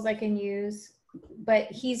Skulls I can use,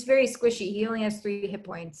 but he's very squishy. He only has 3 hit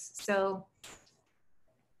points, so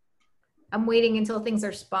I'm waiting until things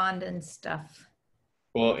are spawned and stuff.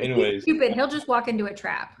 Well, anyways. He's stupid. He'll just walk into a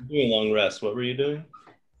trap. Doing a long rest. What were you doing?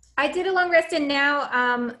 I did a long rest, and now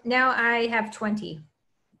I have 20.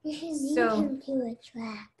 You should lead him to a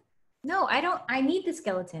trap. No, I don't. I need the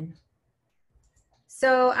skeleton.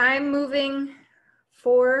 So I'm moving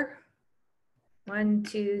 4. 1,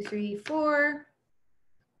 2, 3, 4.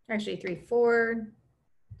 Actually, 3, 4.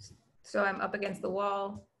 So I'm up against the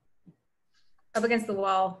wall. Up against the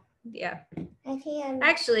wall. Yeah. I think I'm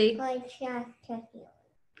Actually, going to heal.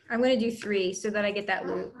 I'm going to do 3 so that I get that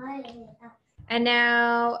loot. And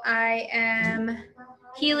now I am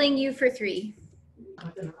healing you for 3.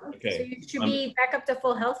 Okay. So you should be back up to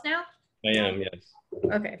full health now? I am, yes.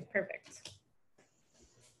 Okay, perfect.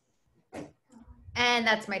 And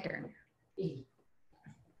that's my turn.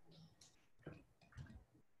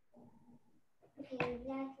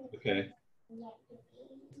 Okay.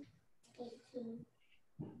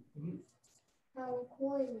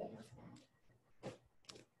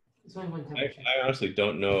 I honestly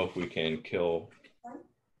don't know if we can kill.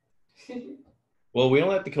 Well, we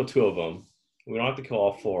only have to kill 2 of them. We don't have to kill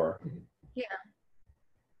all 4. Yeah.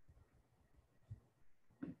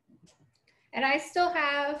 And I still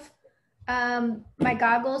have my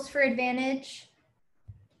goggles for advantage.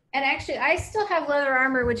 And actually, I still have leather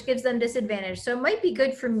armor, which gives them disadvantage. So it might be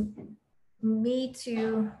good for me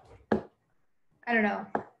to, I don't know.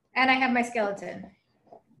 And I have my skeleton.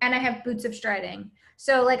 And I have boots of striding.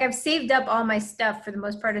 So like I've saved up all my stuff for the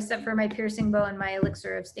most part, except for my piercing bow and my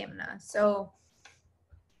elixir of stamina. So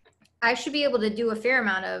I should be able to do a fair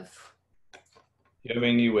amount of. Do you have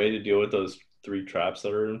any way to deal with those 3 traps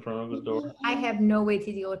that are in front of the door? I have no way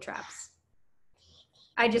to deal with traps.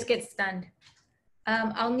 I just get stunned.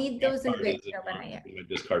 I'll need those in my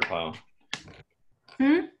discard pile.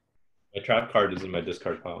 My trap card is in my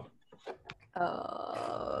discard pile.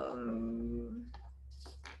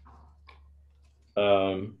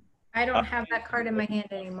 I don't have that card in my hand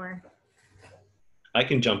anymore. I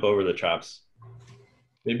can jump over the traps.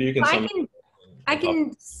 Maybe you can summon. I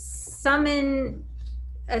can summon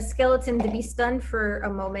a skeleton to be stunned for a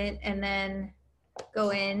moment and then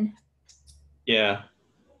go in. Yeah.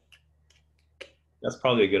 That's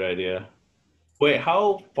probably a good idea. Wait,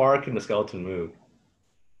 how far can the skeleton move?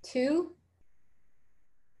 2?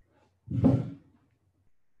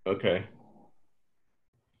 Okay.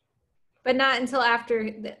 But not until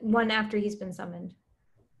after after he's been summoned.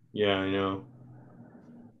 Yeah, I know.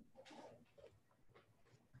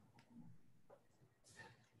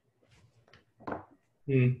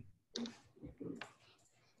 Hmm.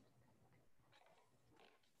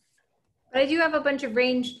 But I do have a bunch of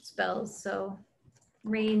ranged spells, so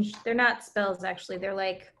they're not spells actually, they're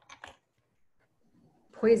like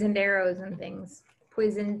poisoned arrows and things.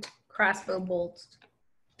 Poisoned crossbow bolts.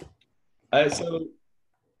 So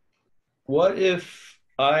what if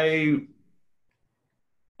I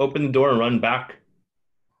open the door and run back?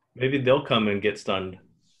 Maybe they'll come and get stunned.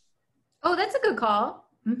 Oh, that's a good call.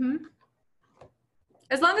 Mm-hmm.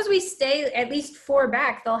 As long as we stay at least 4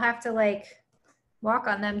 back, they'll have to like walk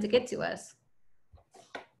on them to get to us.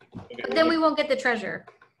 Okay, But then we won't get the treasure.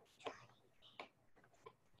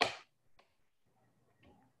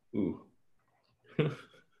 Ooh.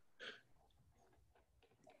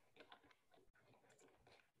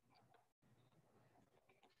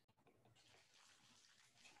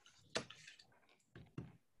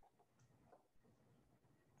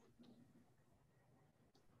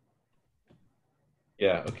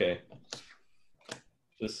 Yeah, okay.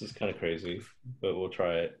 This is kind of crazy, but we'll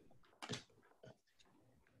try it.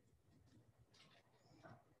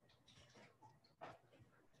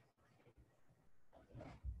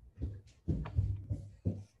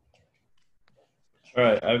 All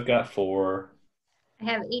right, I've got 4. I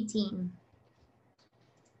have 18.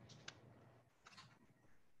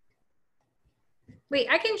 Wait,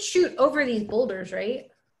 I can shoot over these boulders, right?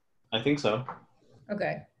 I think so.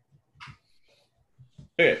 Okay.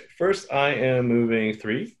 Okay, first I am moving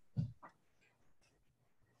 3.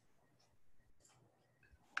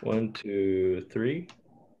 1, 2, 3.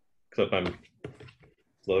 Except I'm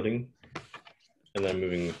floating. And then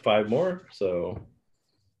moving 5 more, so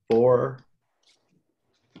 4.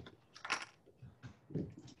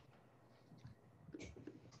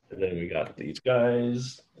 And then we got these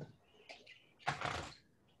guys.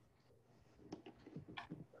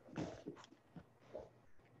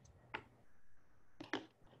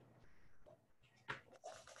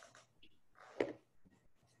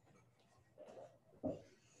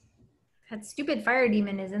 That stupid fire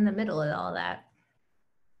demon is in the middle of all that.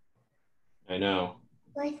 I know.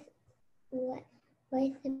 Why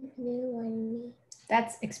is the blue on me?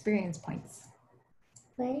 That's experience points.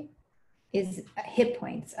 What? Is hit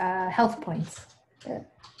points, health points. So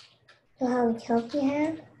how much health you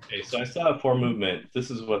have? Okay, so I still have 4 movement.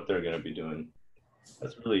 This is what they're going to be doing.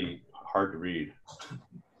 That's really hard to read.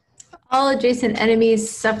 All adjacent enemies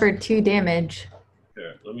suffered 2 damage.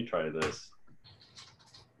 Here, let me try this.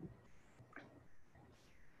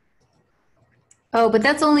 Oh, but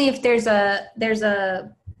that's only if there's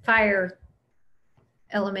a fire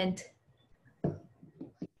element.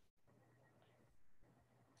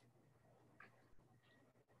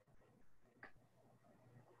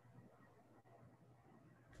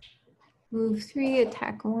 Move 3,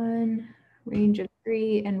 attack 1, range of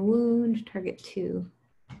 3, and wound, target 2.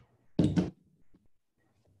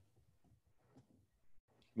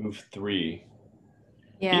 Move 3.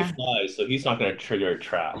 Yeah. He flies, so he's not going to trigger a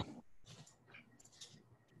trap.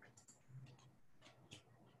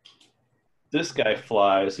 This guy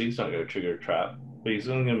flies, so he's not going to trigger a trap. But he's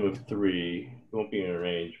only going to move 3. He won't be in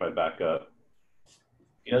range if I back up.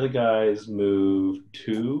 The other guys move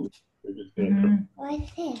 2. They're just going to What is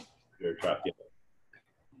this? trigger a trap. Yeah.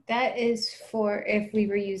 That is for if we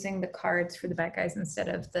were using the cards for the bad guys instead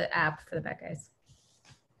of the app for the bad guys.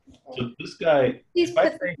 So this guy, Please if I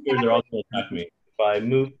put stay here, they're all going to attack me. If I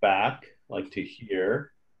move back, like to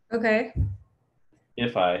here, Okay.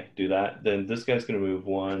 if I do that, then this guy's going to move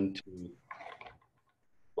 1, 2,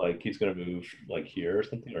 like he's going to move like here or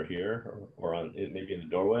something, or here, or on it, maybe in the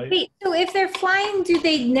doorway. Wait, so if they're flying, do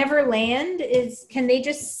they never land? Can they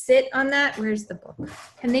just sit on that? Where's the book?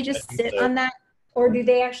 Can they just sit so. on that? Or do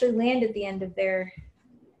they actually land at the end of their...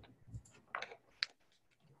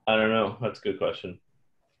 I don't know. That's a good question.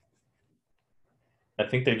 I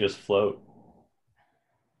think they just float.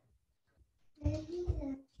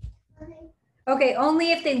 Okay,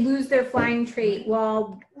 only if they lose their flying trait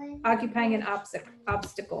while occupying an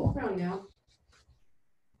obstacle. Oh, no.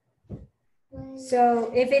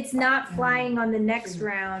 So if it's not flying on the next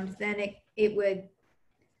round, then it would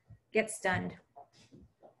get stunned.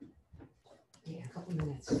 Yeah, a couple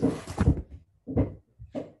minutes.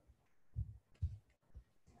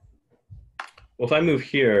 Well, if I move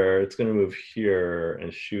here, it's going to move here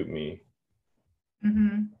and shoot me.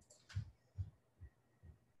 Mm-hmm.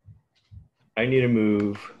 I need to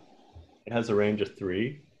move. It has a range of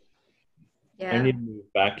 3. Yeah. I need to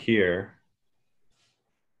move back here.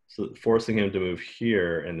 So forcing him to move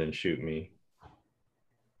here and then shoot me.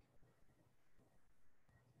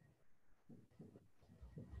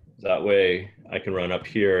 That way I can run up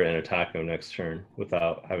here and attack him next turn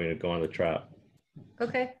without having to go on the trap.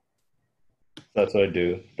 Okay. That's what I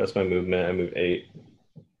do. That's my movement. I move 8.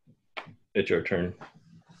 It's your turn.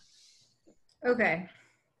 Okay.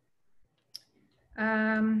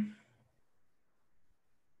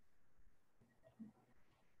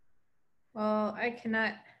 Well, I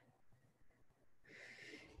cannot.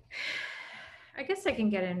 I guess I can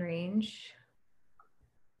get in range.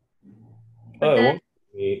 But then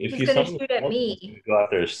if he's you gonna summon shoot at me. go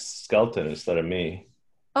after a skeleton instead of me.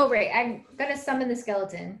 Oh, right. I'm gonna summon the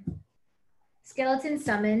skeleton. Skeleton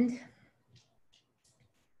summoned.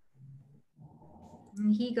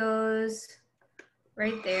 And he goes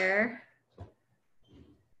right there.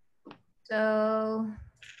 So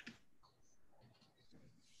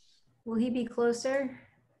will he be closer?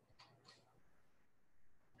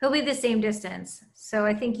 He'll be the same distance. So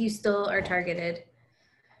I think you still are targeted.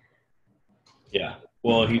 Yeah.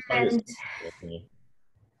 Well, he targets.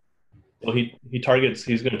 Well, he targets.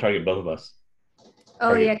 He's going to target both of us.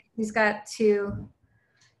 Oh yeah, he's got to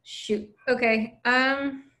shoot. Okay.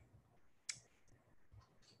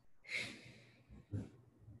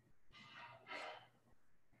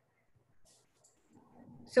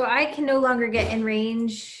 So I can no longer get in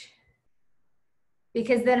range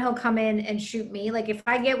because then he'll come in and shoot me. Like if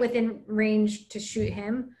I get within range to shoot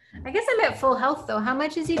him, I guess I'm at full health though. How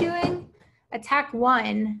much is he doing? Attack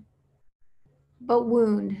 1, but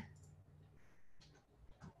wound.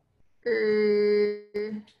 I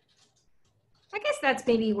guess that's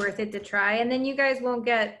maybe worth it to try. And then you guys won't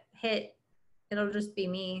get hit. It'll just be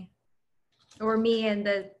me. Or me and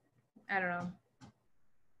the, I don't know.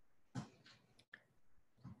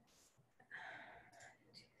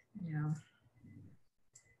 No.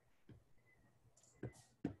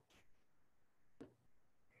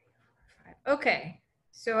 Okay,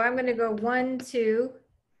 so I'm going to go 1, 2,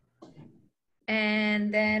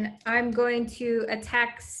 and then I'm going to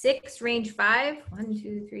attack 6, range 5. 1,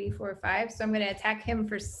 2, 3, 4, 5. So I'm going to attack him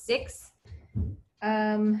for 6.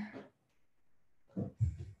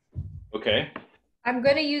 Okay. I'm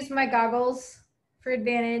going to use my goggles for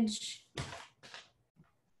advantage.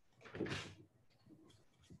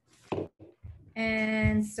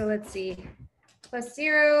 And so let's see.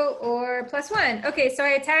 +0 or +1. Okay, so I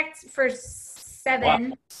attacked for 7.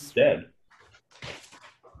 Wow, he's dead.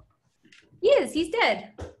 He is. He's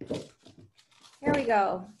dead. There we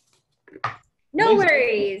go. No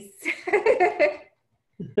worries.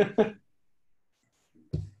 I'm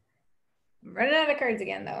running out of cards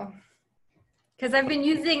again, though. Because I've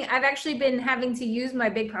actually been having to use my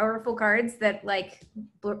big, powerful cards that, like,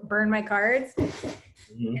 burn my cards.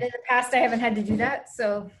 Mm-hmm. And in the past, I haven't had to do that,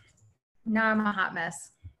 so now I'm a hot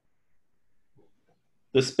mess.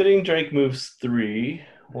 The spitting drake moves 3.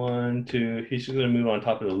 1, 2. He's just going to move on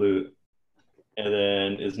top of the loot. And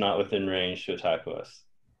then is not within range to attack us.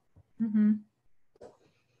 Mm-hmm.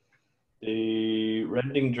 The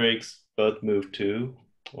rending drakes both move 2.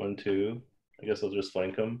 1, 2. I guess I'll just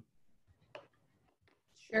flank them.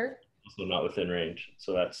 Sure. Also not within range,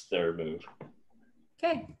 so that's their move.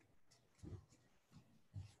 Okay.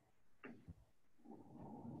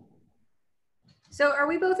 So are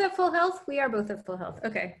we both at full health? We are both at full health.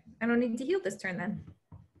 Okay. I don't need to heal this turn then.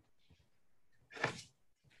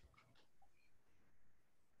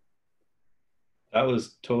 That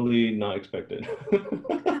was totally not expected.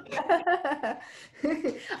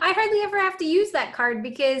 I hardly ever have to use that card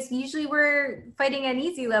because usually we're fighting an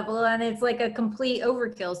easy level and it's like a complete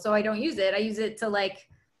overkill. So I don't use it. I use it to like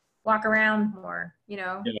walk around more, you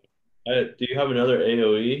know? Yeah. Do you have another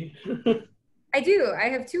AoE? I do. I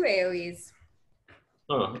have 2 AoEs.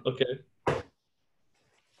 Oh, okay.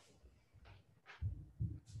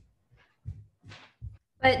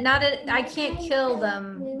 But I can't kill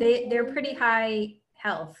them. They're pretty high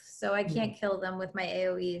health, so I can't kill them with my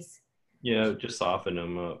AoEs. Yeah, just soften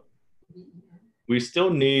them up. We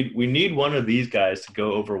need one of these guys to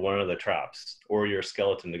go over one of the traps, or your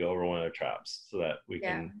skeleton to go over one of the traps, so that we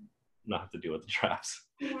can not have to deal with the traps.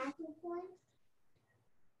 Haven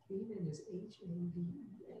is Haven.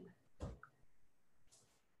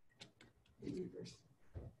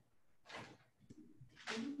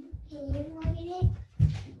 Can you look at it?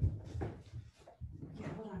 Yeah,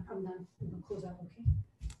 hold on, I'm done. We'll close up,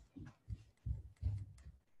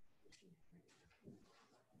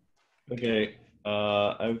 Okay, okay?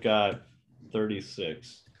 I've got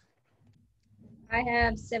 36. I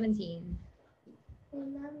have 17.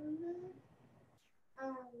 Remember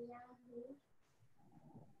Yahoo,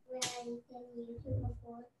 where you can use it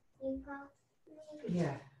before You got me.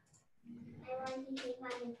 Yeah, I want to keep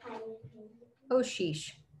on fighting. Oh,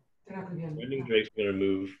 sheesh. they're not gonna be on. Rending Drake's gonna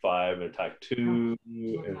move 5 and attack 2,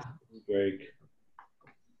 No, and no. Drake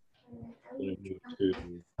gonna move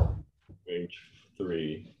 2, range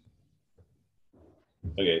 3.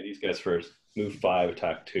 Okay, these guys first. Move 5,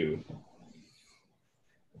 attack 2.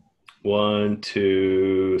 1,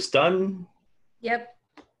 2, stun. Yep.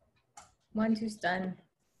 1, 2 stun.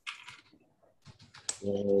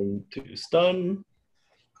 1, 2, stun.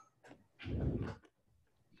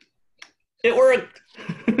 It worked.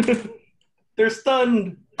 They're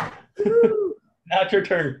stunned. Now it's your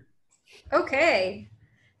turn. Okay.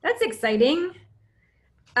 That's exciting.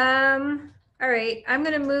 All right. I'm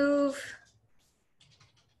gonna move.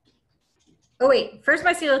 Oh wait, first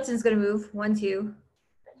my skeleton's gonna move. 1, 2.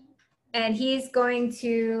 And he's going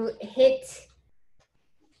to hit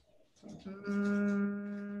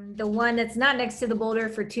the one that's not next to the boulder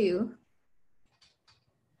for 2.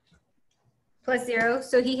 Plus 0.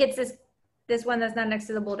 So he hits this one that's not next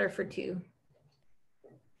to the boulder for 2.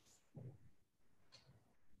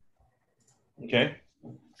 Okay.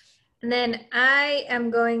 And then I am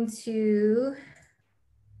going to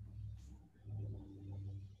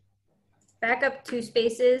back up 2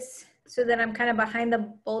 spaces so that I'm kind of behind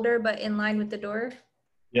the boulder but in line with the door.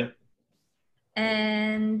 Yep.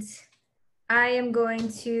 And I am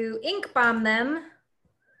going to ink bomb them.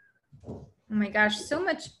 Oh my gosh, so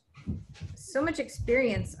much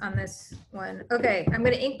experience on this one. Okay, I'm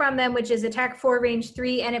gonna ink bomb them, which is attack 4, range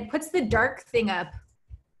 3, and it puts the dark thing up.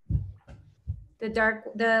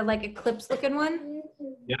 The like eclipse looking one?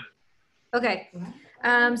 Yeah. Okay.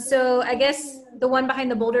 So I guess the one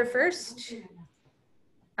behind the boulder first.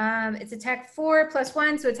 It's attack 4 plus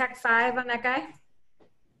 1, so attack 5 on that guy.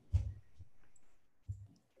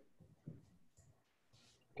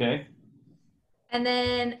 Okay. And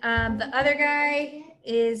then the other guy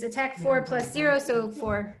is attack 4 plus 0, so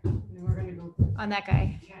 4 And we're gonna go. on that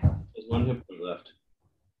guy. There's 1 hit point left.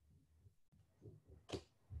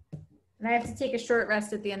 And I have to take a short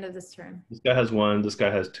rest at the end of this turn. This guy has 1. This guy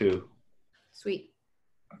has 2. Sweet.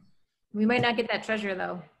 We might not get that treasure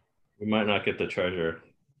though. We might not get the treasure.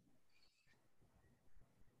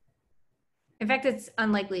 In fact, it's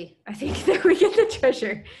unlikely, I think, that we get the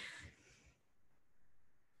treasure.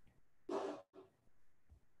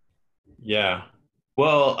 Yeah.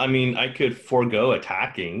 Well, I mean, I could forego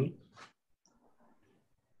attacking.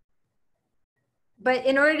 But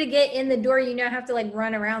in order to get in the door, you now have to like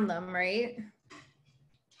run around them, right?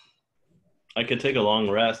 I could take a long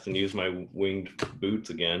rest and use my winged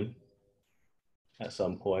boots again at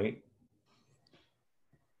some point,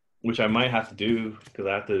 which I might have to do because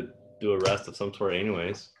I have to do a rest of some sort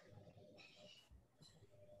anyways.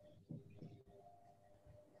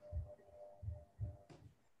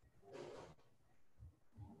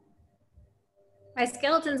 My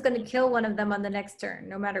skeleton's going to kill one of them on the next turn,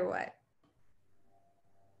 no matter what.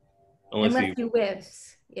 Unless he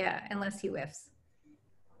whiffs. Yeah, unless he whiffs.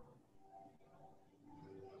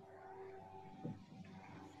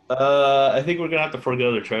 I think we're gonna have to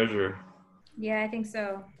forego the treasure. Yeah, I think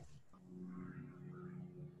so.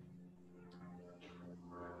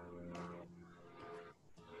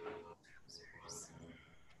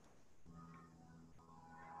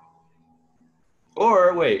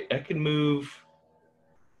 Or wait, I can move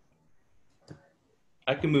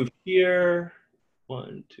here.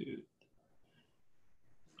 1, 2.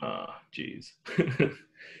 Geez.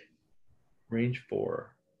 Range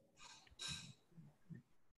 4.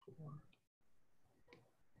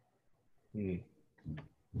 Hmm.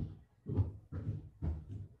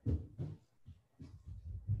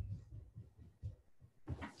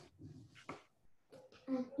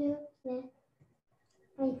 I do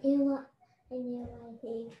what I do like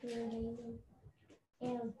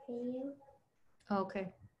it'll see you. Oh, okay.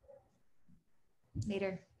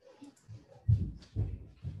 Later.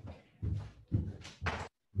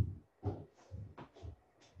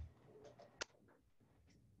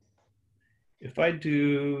 If I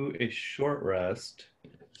do a short rest,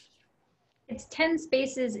 It's 10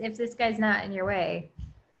 spaces if this guy's not in your way.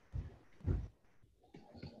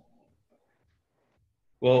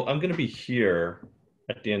 well, I'm gonna be here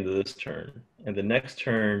at the end of this turn, and the next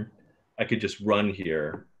turn I could just run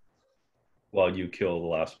here while you kill the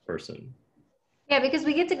last person. Yeah, because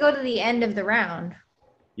we get to go to the end of the round.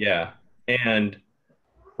 Yeah, and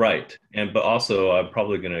right, and but also I'm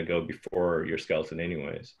probably gonna go before your skeleton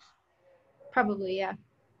anyways. Probably, yeah.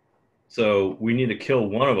 So we need to kill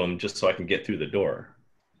one of them just so I can get through the door.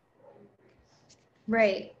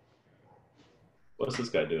 Right. What's this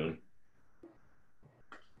guy doing?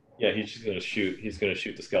 Yeah, he's just gonna shoot. He's gonna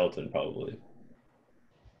shoot the skeleton probably.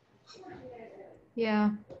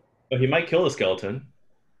 Yeah. But he might kill the skeleton.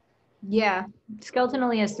 Yeah. Skeleton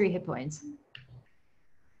only has 3 hit points.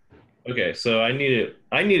 Okay, so I need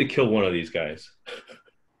to kill one of these guys.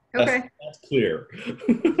 Okay. That's clear.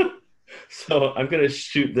 So I'm gonna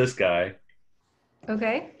shoot this guy.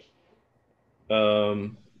 Okay.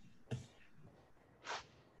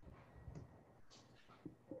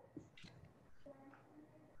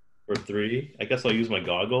 For 3. I guess I'll use my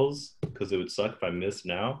goggles because it would suck if I missed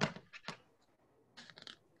now.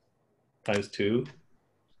 Times 2.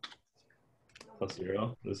 Plus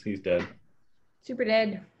 0. He's dead. Super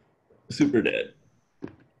dead. Super dead.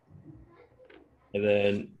 And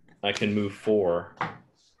then I can move 4.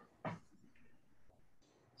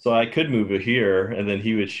 So I could move it here, and then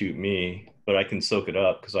he would shoot me, but I can soak it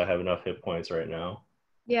up because I have enough hit points right now.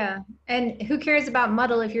 Yeah. And who cares about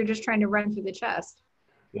muddle if you're just trying to run through the chest?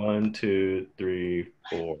 1, 2, 3,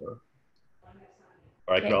 4. Or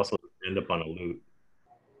I could Okay. also end up on a loot.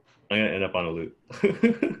 I'm gonna end up on a loot.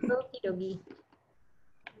 Okie dokie.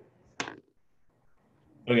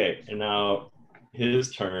 Okay, and now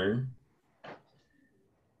his turn.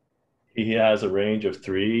 He has a range of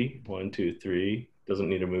 3. 1, 2, 3. Doesn't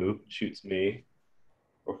need to move. Shoots me.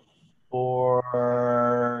 For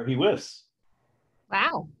 4. He whiffs.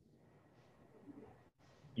 Wow.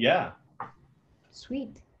 Yeah.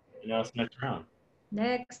 Sweet. And now it's next round.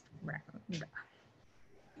 Next round.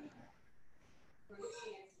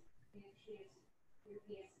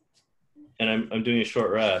 And I'm doing a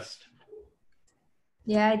short rest.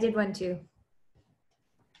 Yeah, I did one too.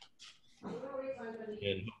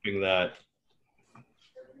 And hoping that 1,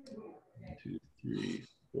 2, 3,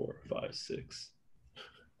 4, 5, 6.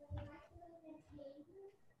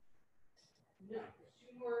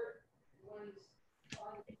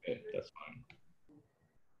 Okay, that's fine.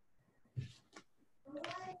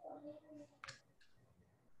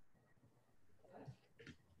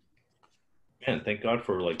 Man, thank God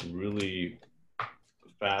for like really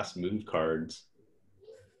fast move cards.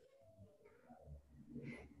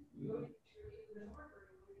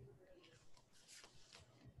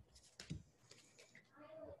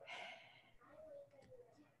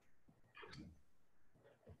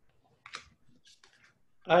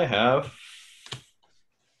 I have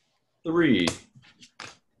 3.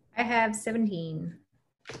 I have 17.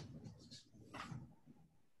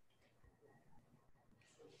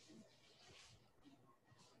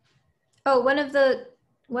 Oh, one of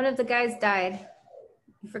the guys died.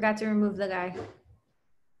 You forgot to remove the guy.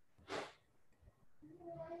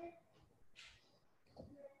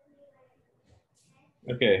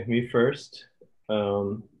 Okay, me first.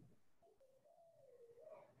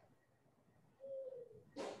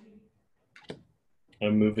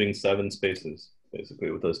 I'm moving 7 spaces, basically,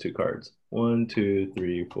 with those 2 cards. 1, 2,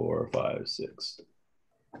 3, 4, 5, 6.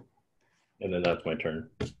 And then that's my turn.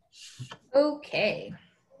 Okay.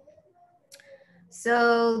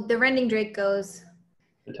 So the Rending Drake goes.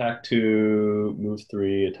 Attack 2, move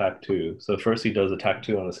 3, attack 2. So first he does attack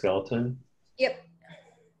 2 on the skeleton. Yep.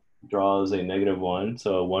 Draws a -1,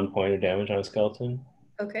 so 1 point of damage on a skeleton.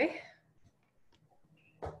 Okay.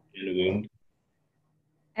 And a wound.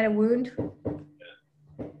 And a wound.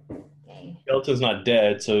 Okay. Skeleton's not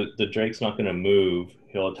dead, so the Drake's not going to move.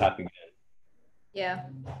 He'll attack again. Yeah.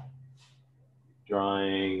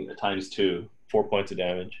 Drawing a ×2, 4 points of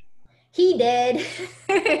damage. He did.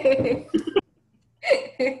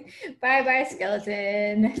 Bye-bye,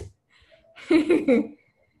 skeleton.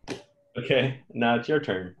 Okay, now it's your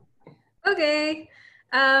turn. Okay.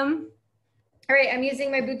 All right, I'm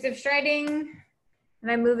using my Boots of Striding,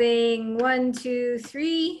 and I'm moving 1, 2,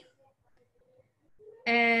 3.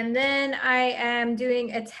 And then I am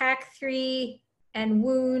doing attack 3 and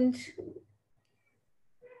wound.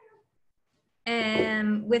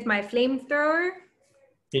 And with my flamethrower.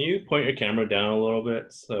 Can you point your camera down a little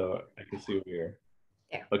bit so I can see where you're?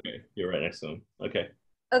 Yeah. Okay, you're right next to him. Okay.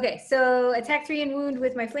 Okay, so attack 3 and wound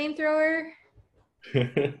with my flamethrower.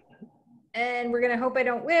 And we're gonna hope I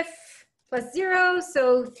don't whiff. +0,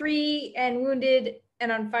 so 3 and wounded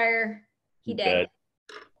and on fire. He dead.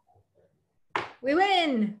 We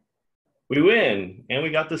win. We win, and we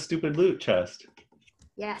got the stupid loot chest.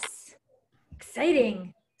 Yes.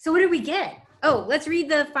 Exciting. So what did we get? Oh, let's read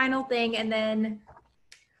the final thing and then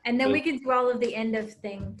we can do all of the end of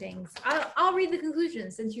things. I'll read the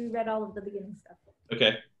conclusions since you read all of the beginning stuff.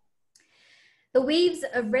 Okay. The waves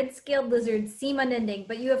of red-scaled lizards seem unending,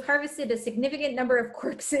 but you have harvested a significant number of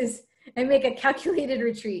corpses and make a calculated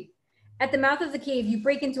retreat. At the mouth of the cave, you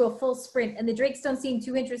break into a full sprint, and the drakes don't seem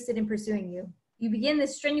too interested in pursuing you. You begin the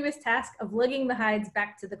strenuous task of lugging the hides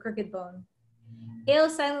back to the crooked bone. Hale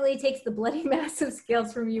silently takes the bloody mass of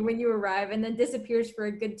scales from you when you arrive and then disappears for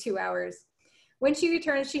a good 2 hours. When she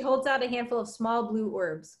returns, she holds out a handful of small blue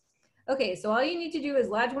orbs. Okay, so all you need to do is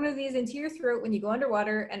lodge one of these into your throat when you go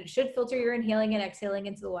underwater, and it should filter your inhaling and exhaling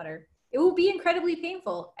into the water. It will be incredibly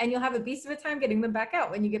painful, and you'll have a beast of a time getting them back out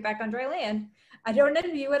when you get back on dry land. I don't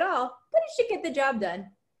envy you at all, but it should get the job done.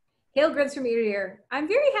 Hale grins from ear to ear. I'm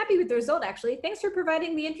very happy with the result, actually. Thanks for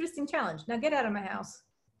providing the interesting challenge. Now get out of my house.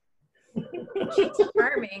 She's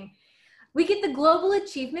charming. We get the global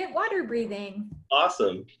achievement, water breathing.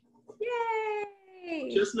 Awesome.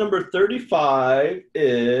 Yay! Just number 35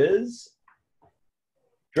 is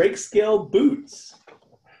Drake Scale Boots.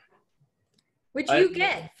 Which you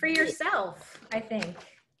get for yourself, I think.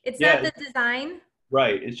 It's not the design.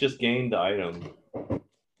 Right, it's just gained the item.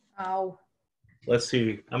 Oh. Let's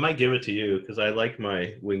see. I might give it to you because I like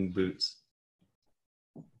my wing boots.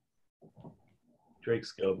 Drake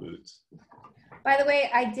Scale Boots. By the way,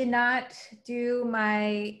 I did not do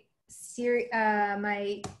my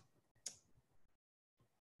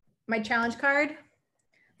my challenge card.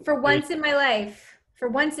 For once in my life, for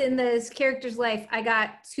once in this character's life, I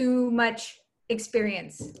got too much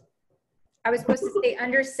experience. I was supposed to stay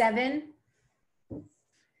under 7.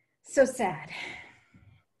 So sad.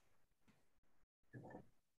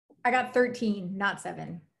 I got 13, not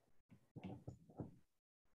 7.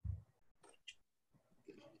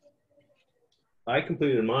 I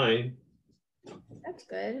completed mine. That's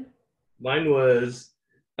good. Mine was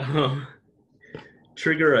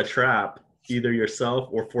trigger a trap, either yourself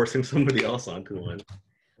or forcing somebody else onto one.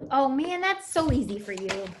 Oh man, that's so easy for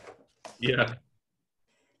you. Yeah.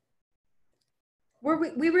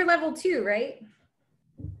 We were level 2, right?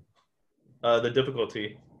 The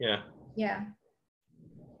difficulty, yeah. Yeah.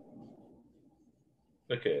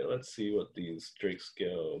 Okay, let's see what these Drake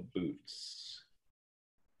Scale Boots.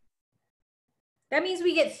 That means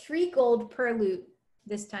we get 3 gold per loot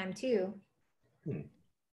this time too.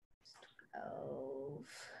 Oh.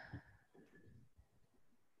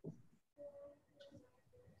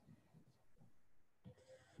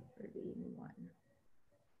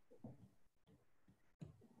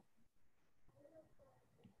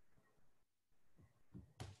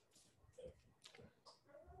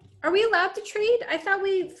 Are we allowed to trade? I thought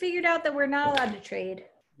we figured out that we're not allowed to trade.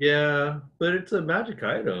 Yeah, but it's a magic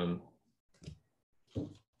item.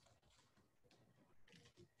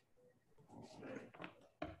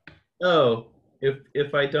 Oh,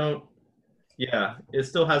 if I don't, yeah, it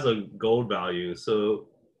still has a gold value, so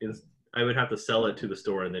I would have to sell it to the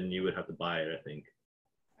store and then you would have to buy it, I think.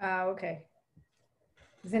 Okay.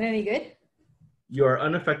 Is it any good? You are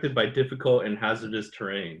unaffected by difficult and hazardous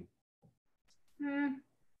terrain.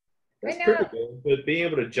 That's Right pretty now, good, but being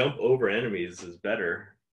able to jump over enemies is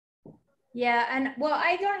better. yeah, and well,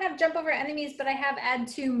 I don't have jump over enemies, but I have add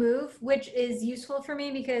 2 move, which is useful for me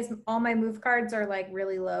because all my move cards are like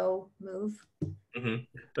really low move. Mm-hmm.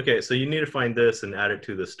 Okay, so you need to find this and add it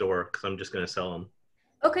to the store because I'm just going to sell them.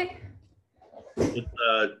 Okay. It's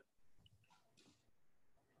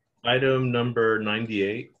item number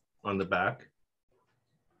 98 on the back.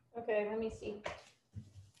 Okay, let me see.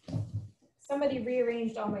 Somebody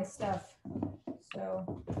rearranged all my stuff,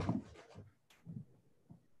 so.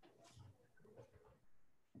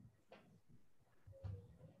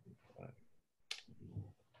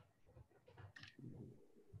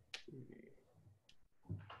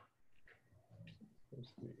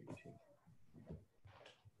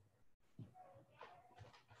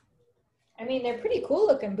 I mean, they're pretty cool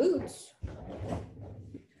looking boots.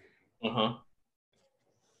 Uh-huh.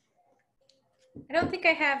 I don't think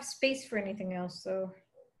I have space for anything else, so.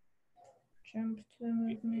 Jump to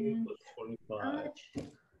movement. 25,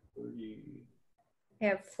 30. I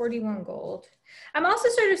have 41 gold. I'm also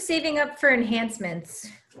sort of saving up for enhancements.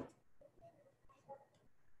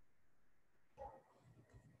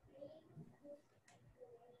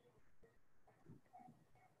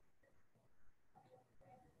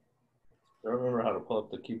 I don't remember how to pull up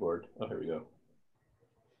the keyboard. Oh, here we go.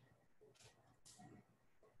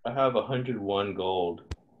 I have 101 gold.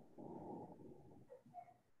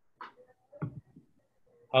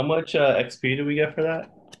 How much XP do we get for that?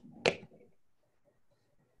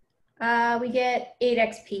 We get 8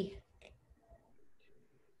 XP.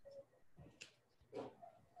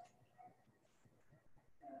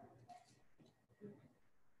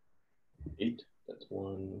 Eight. That's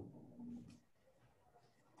 1.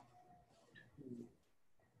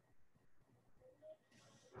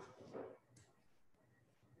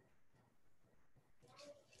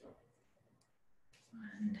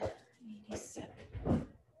 187.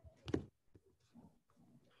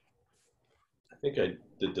 think I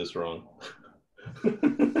did this wrong.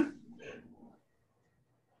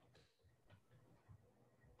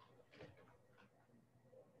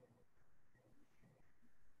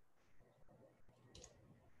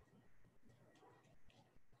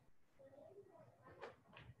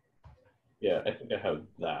 Yeah, I think I have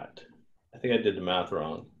that. I think I did the math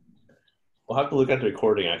wrong. We'll have to look at the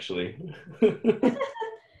recording, actually.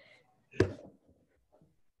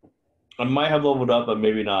 I might have leveled up, but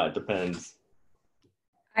maybe not. It depends.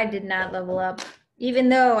 I did not level up, even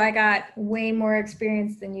though I got way more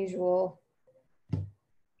experience than usual.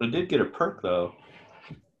 I did get a perk, though.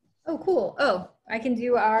 Oh, cool. Oh, I can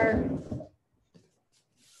do our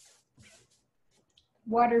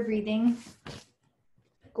water breathing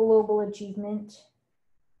global achievement.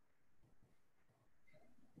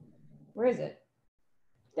 Where is it?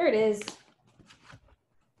 There it is.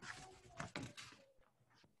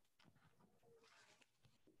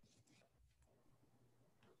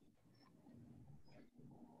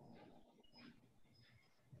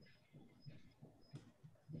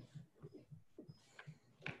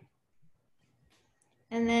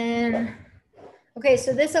 And then, okay,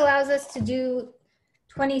 so this allows us to do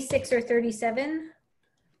 26 or 37.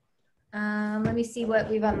 Let me see what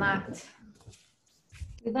we've unlocked.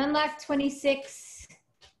 We've unlocked 26,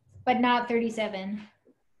 but not 37.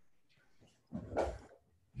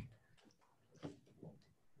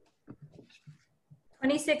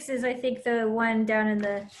 '26 is, I think, the one down in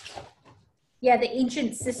the, yeah, the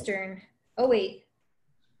ancient cistern. Oh, wait.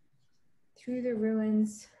 Through the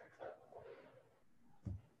ruins.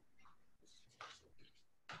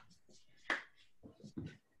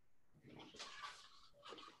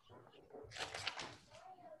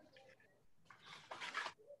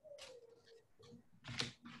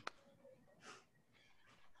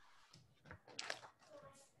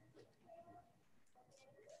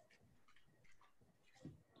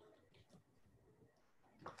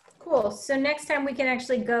 Cool. So next time we can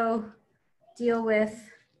actually go deal with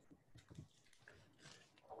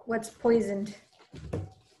what's poisoned.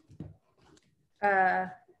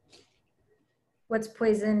 What's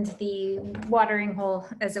poisoned the watering hole,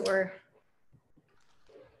 as it were.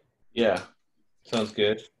 Yeah, sounds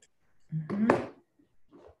good. Mm-hmm.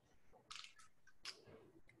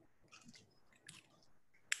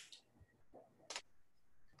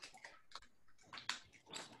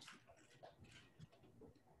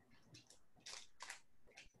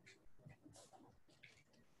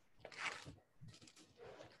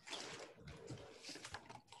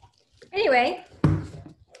 Anyway,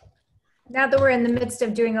 now that we're in the midst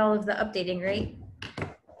of doing all of the updating, right?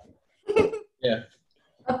 Yeah.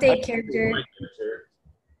 Update character.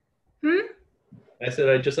 I said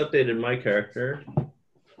I just updated my character.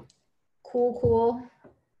 Cool, cool.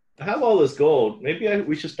 I have all this gold. Maybe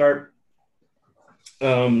we should start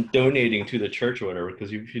donating to the church or whatever,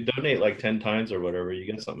 because if you donate like 10 times or whatever, you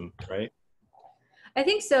get something, right? I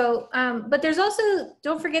think so. But there's also,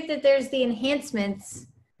 don't forget that there's the enhancements.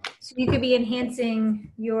 So you could be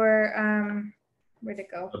enhancing your, where'd it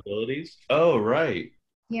go? Abilities? Oh, right.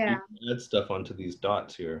 Yeah. You can add stuff onto these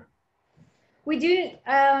dots here. We do,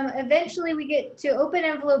 eventually we get to open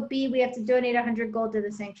envelope B, we have to donate 100 gold to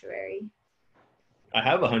the sanctuary. I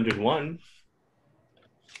have 101.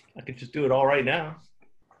 I could just do it all right now.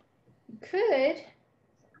 You could.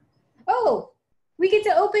 Oh, we get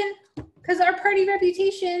to open, because our party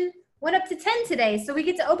reputation went up to 10 today, so we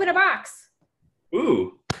get to open a box.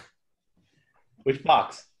 Ooh. Which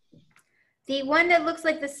box? The one that looks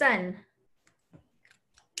like the sun.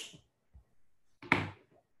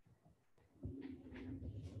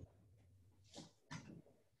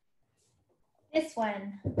 This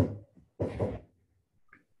one.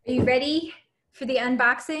 Are you ready for the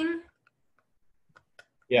unboxing?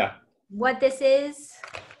 Yeah. What this is?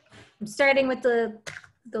 I'm starting with the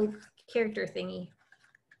character thingy.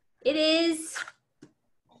 It is,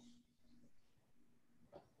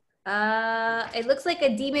 it looks like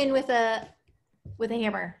a demon with a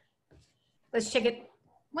hammer. Let's check it.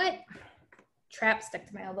 What? Trap stuck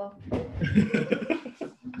to my elbow.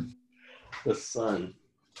 The sun.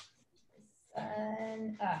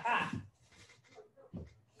 Sun. Aha.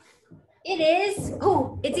 It is.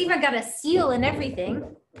 Oh, it's even got a seal and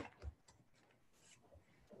everything.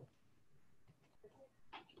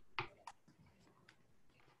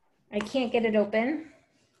 I can't get it open.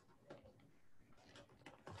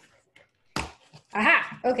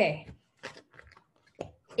 Aha, okay.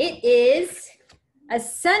 It is a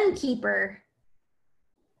sun keeper.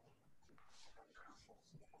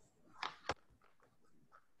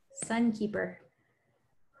 Sun keeper.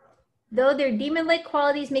 Though their demon-like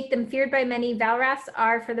qualities make them feared by many, Valraths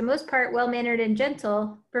are, for the most part, well-mannered and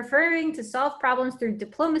gentle, preferring to solve problems through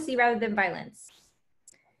diplomacy rather than violence.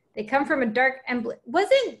 They come from a dark and...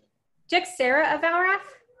 Wasn't Jexera a Valrath?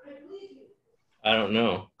 I don't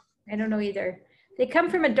know. I don't know either. They come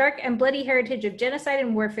from a dark and bloody heritage of genocide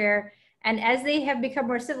and warfare, and as they have become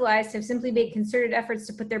more civilized, have simply made concerted efforts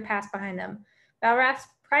to put their past behind them. Valraths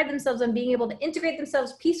pride themselves on being able to integrate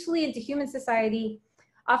themselves peacefully into human society,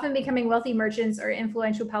 often becoming wealthy merchants or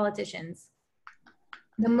influential politicians.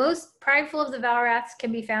 The most prideful of the Valraths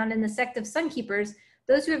can be found in the sect of Sunkeepers,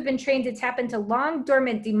 those who have been trained to tap into long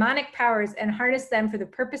dormant demonic powers and harness them for the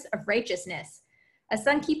purpose of righteousness. A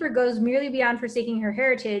Sunkeeper goes merely beyond forsaking her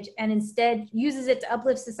heritage and instead uses it to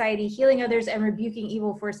uplift society, healing others and rebuking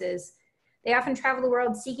evil forces. They often travel the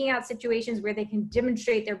world seeking out situations where they can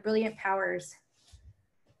demonstrate their brilliant powers.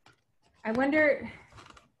 I wonder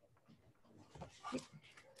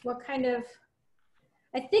what kind of,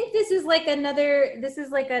 I think this is like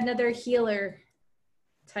another healer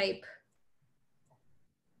type.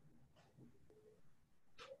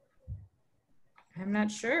 I'm not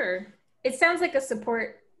sure. It sounds like a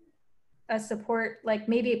support, like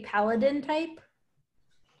maybe a paladin type.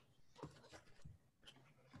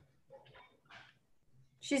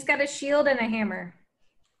 She's got a shield and a hammer.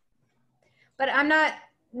 But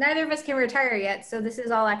neither of us can retire yet, so this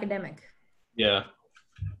is all academic. Yeah.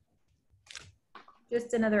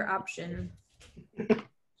 Just another option.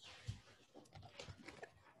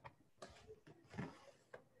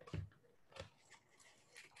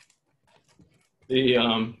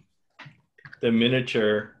 The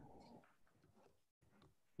miniature,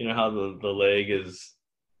 you know how the leg is,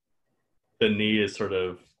 the knee is sort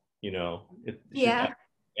of, Yeah.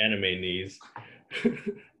 Anime knees.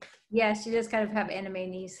 Yeah, she does kind of have anime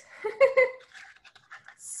knees.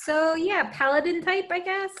 So yeah, paladin type, I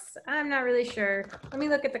guess. I'm not really sure. Let me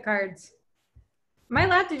look at the cards. Am I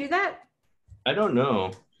allowed to do that? I don't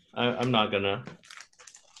know. I'm not gonna.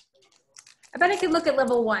 I bet I can look at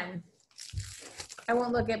level 1. I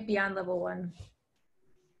won't look at beyond level 1.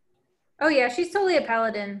 Oh yeah, she's totally a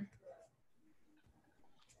paladin.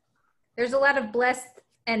 There's a lot of blessed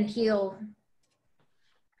and heal.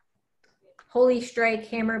 Holy strike,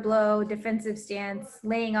 hammer blow, defensive stance,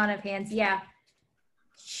 laying on of hands. Yeah,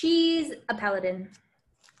 she's a paladin.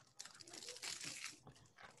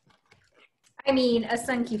 I mean, a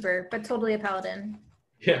Sunkeeper, but totally a paladin.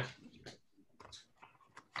 Yeah.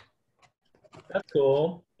 That's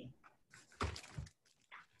cool.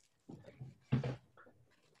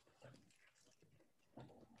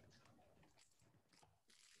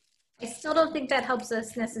 I still don't think that helps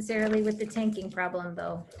us necessarily with the tanking problem,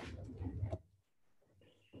 though.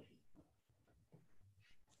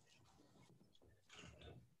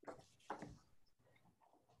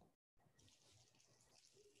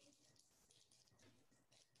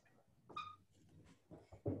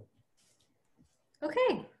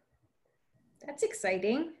 Okay, that's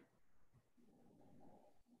exciting.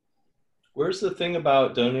 Where's the thing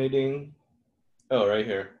about donating? Oh, right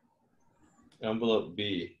here. Envelope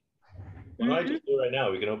B. Why don't I just do it right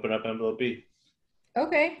now? We can open up envelope B.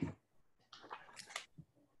 Okay.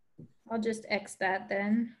 I'll just X that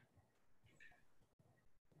then.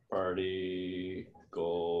 Party,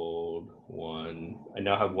 gold, 1. I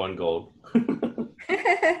now have 1 gold.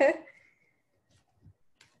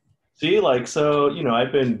 See,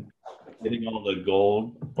 I've been getting all the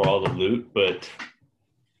gold for all the loot, but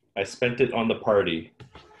I spent it on the party.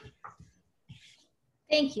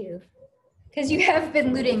 Thank you. Because you have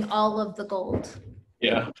been looting all of the gold.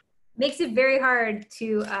 Yeah. Makes it very hard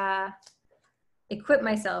to equip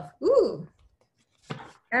myself. Ooh.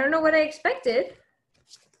 I don't know what I expected.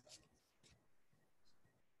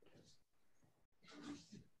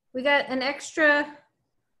 We got an extra.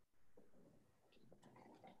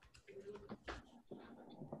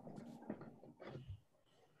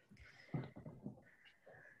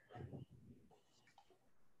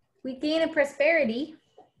 We gain a prosperity.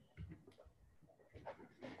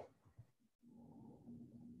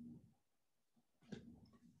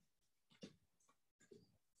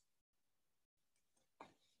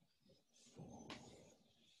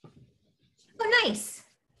 Oh, nice.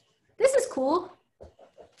 This is cool.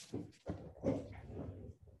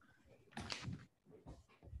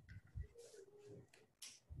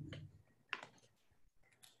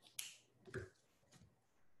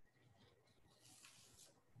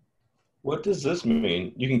 What does this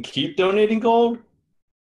mean? You can keep donating gold?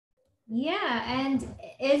 Yeah, and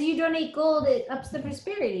as you donate gold, it ups the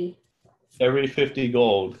prosperity. Every 50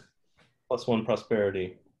 gold, plus 1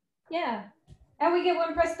 prosperity. Yeah. And we get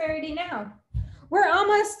 1 prosperity now. We're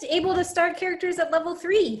almost able to start characters at level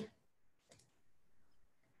 3.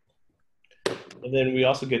 And then we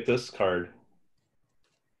also get this card.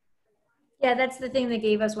 Yeah, that's the thing that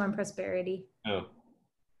gave us 1 prosperity. Oh.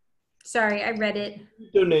 Sorry, I read it.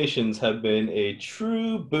 Donations have been a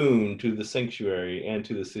true boon to the sanctuary and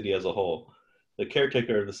to the city as a whole. The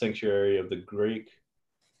caretaker of the sanctuary of the Great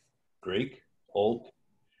Oak.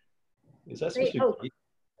 Is that supposed to be Oak.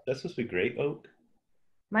 That's supposed to be Great Oak?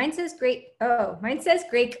 Mine says Great. Oh, mine says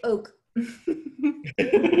Great Oak.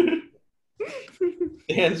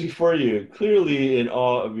 Stands before you, clearly in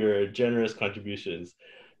awe of your generous contributions.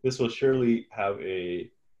 This will surely have a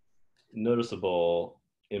noticeable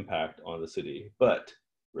impact on the city, but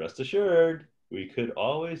rest assured, we could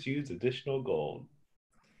always use additional gold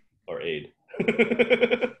or aid.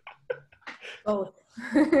 Both.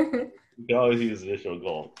 We could always use additional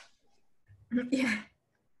gold. Yeah.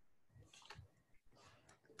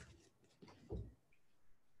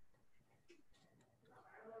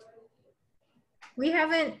 We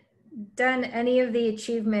haven't done any of the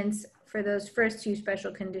achievements for those first 2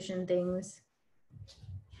 special condition things.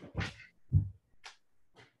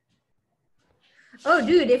 Oh,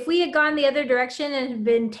 dude, if we had gone the other direction and had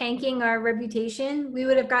been tanking our reputation, we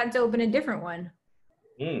would have gotten to open a different one.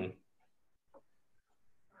 Oh,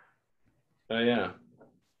 yeah.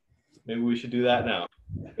 Maybe we should do that now.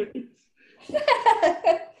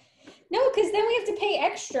 No, because then we have to pay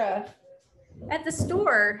extra at the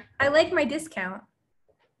store. I like my discount.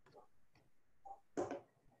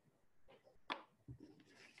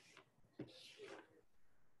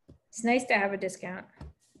 It's nice to have a discount.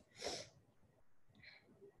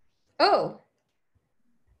 Oh.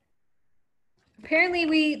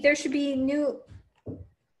 Apparently there should be new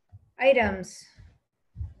items.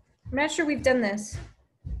 I'm not sure we've done this.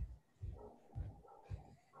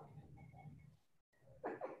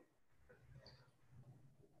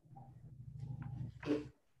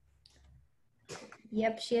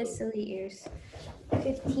 Yep, she has silly ears.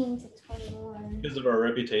 15 to 21. Because of our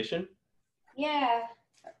reputation? Yeah.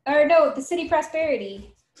 Or no, the city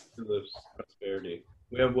prosperity. Because of prosperity.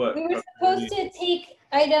 We have what? We were supposed to take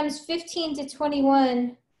items 15 to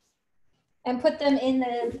 21 and put them in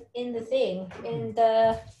the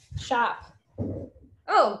shop.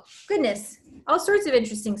 Oh, goodness. All sorts of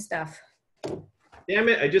interesting stuff. Damn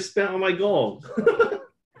it, I just spent all my gold.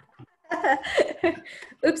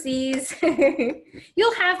 Oopsies.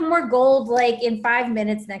 You'll have more gold like in 5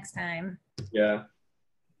 minutes next time. Yeah.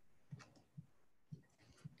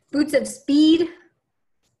 Boots of speed.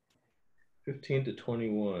 15 to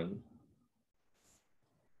 21.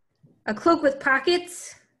 A cloak with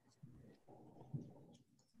pockets.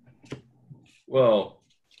 Well,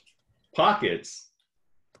 pockets.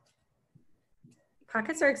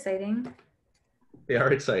 Pockets are exciting. They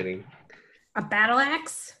are exciting. A battle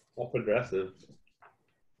axe. All progressive.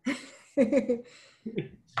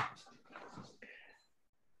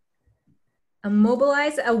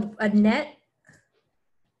 Immobilize a net.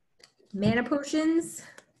 Mana potions.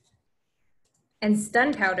 And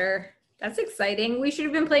stun powder. That's exciting. We should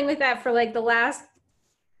have been playing with that for like the last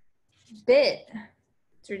bit.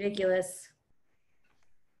 It's ridiculous.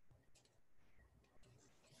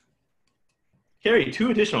 Carry 2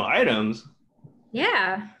 additional items?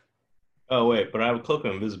 Yeah. Oh, wait, but I have a cloak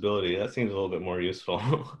of invisibility. That seems a little bit more useful.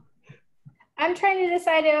 I'm trying to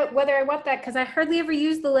decide whether I want that because I hardly ever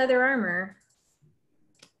use the leather armor.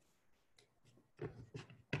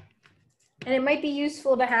 And it might be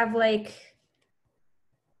useful to have like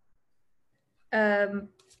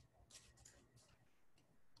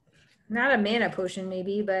not a mana potion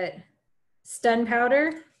maybe, but stun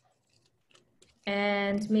powder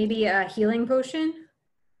and maybe a healing potion.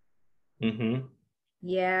 Mm-hmm.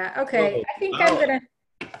 Yeah, okay. Whoa. I think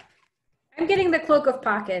I'm getting the cloak of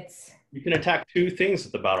pockets. You can attack 2 things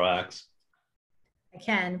with the battle axe. I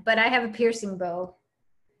can, but I have a piercing bow.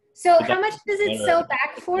 So But how much does it sell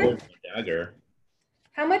back for? Dagger.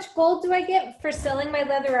 How much gold do I get for selling my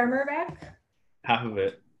leather armor back? Half of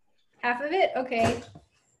it. Half of it? Okay.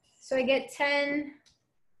 So I get 10,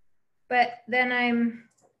 but then I'm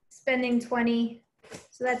spending 20.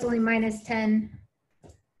 So that's only minus 10.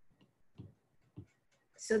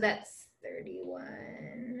 So that's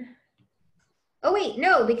 31. Oh, wait,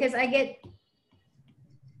 no, because I get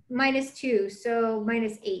minus 2, so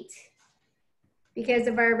minus 8 because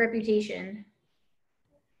of our reputation.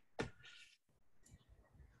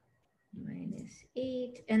 Minus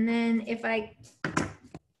 8. And then if I,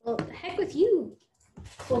 well, the heck with you,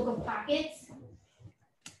 cloak of pockets.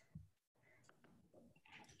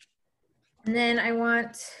 And then I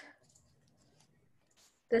want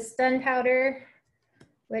the stun powder,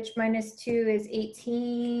 which minus 2 is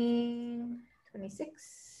 18,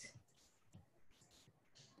 26.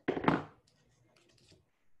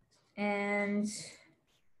 And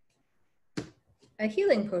a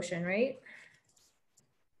healing potion, right?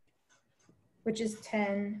 Which is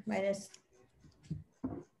 10 minus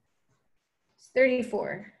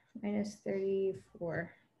 34. Minus 34.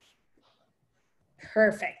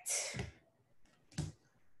 Perfect.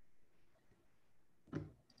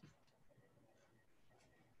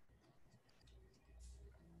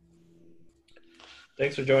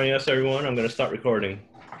 Thanks for joining us, everyone. I'm going to start recording.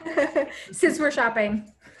 Since we're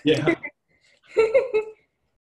shopping. Yeah.